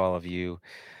me to all of you,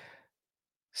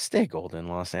 stay golden,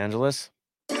 Los Angeles.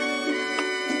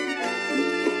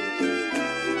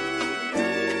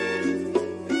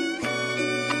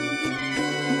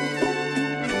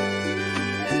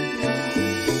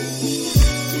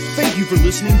 Thank you for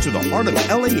listening to the Heart of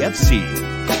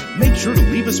LAFC. Make sure to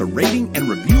leave us a rating and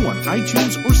review on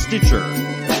iTunes or Stitcher.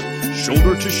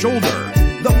 Shoulder to shoulder,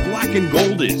 the black and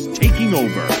gold is taking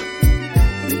over.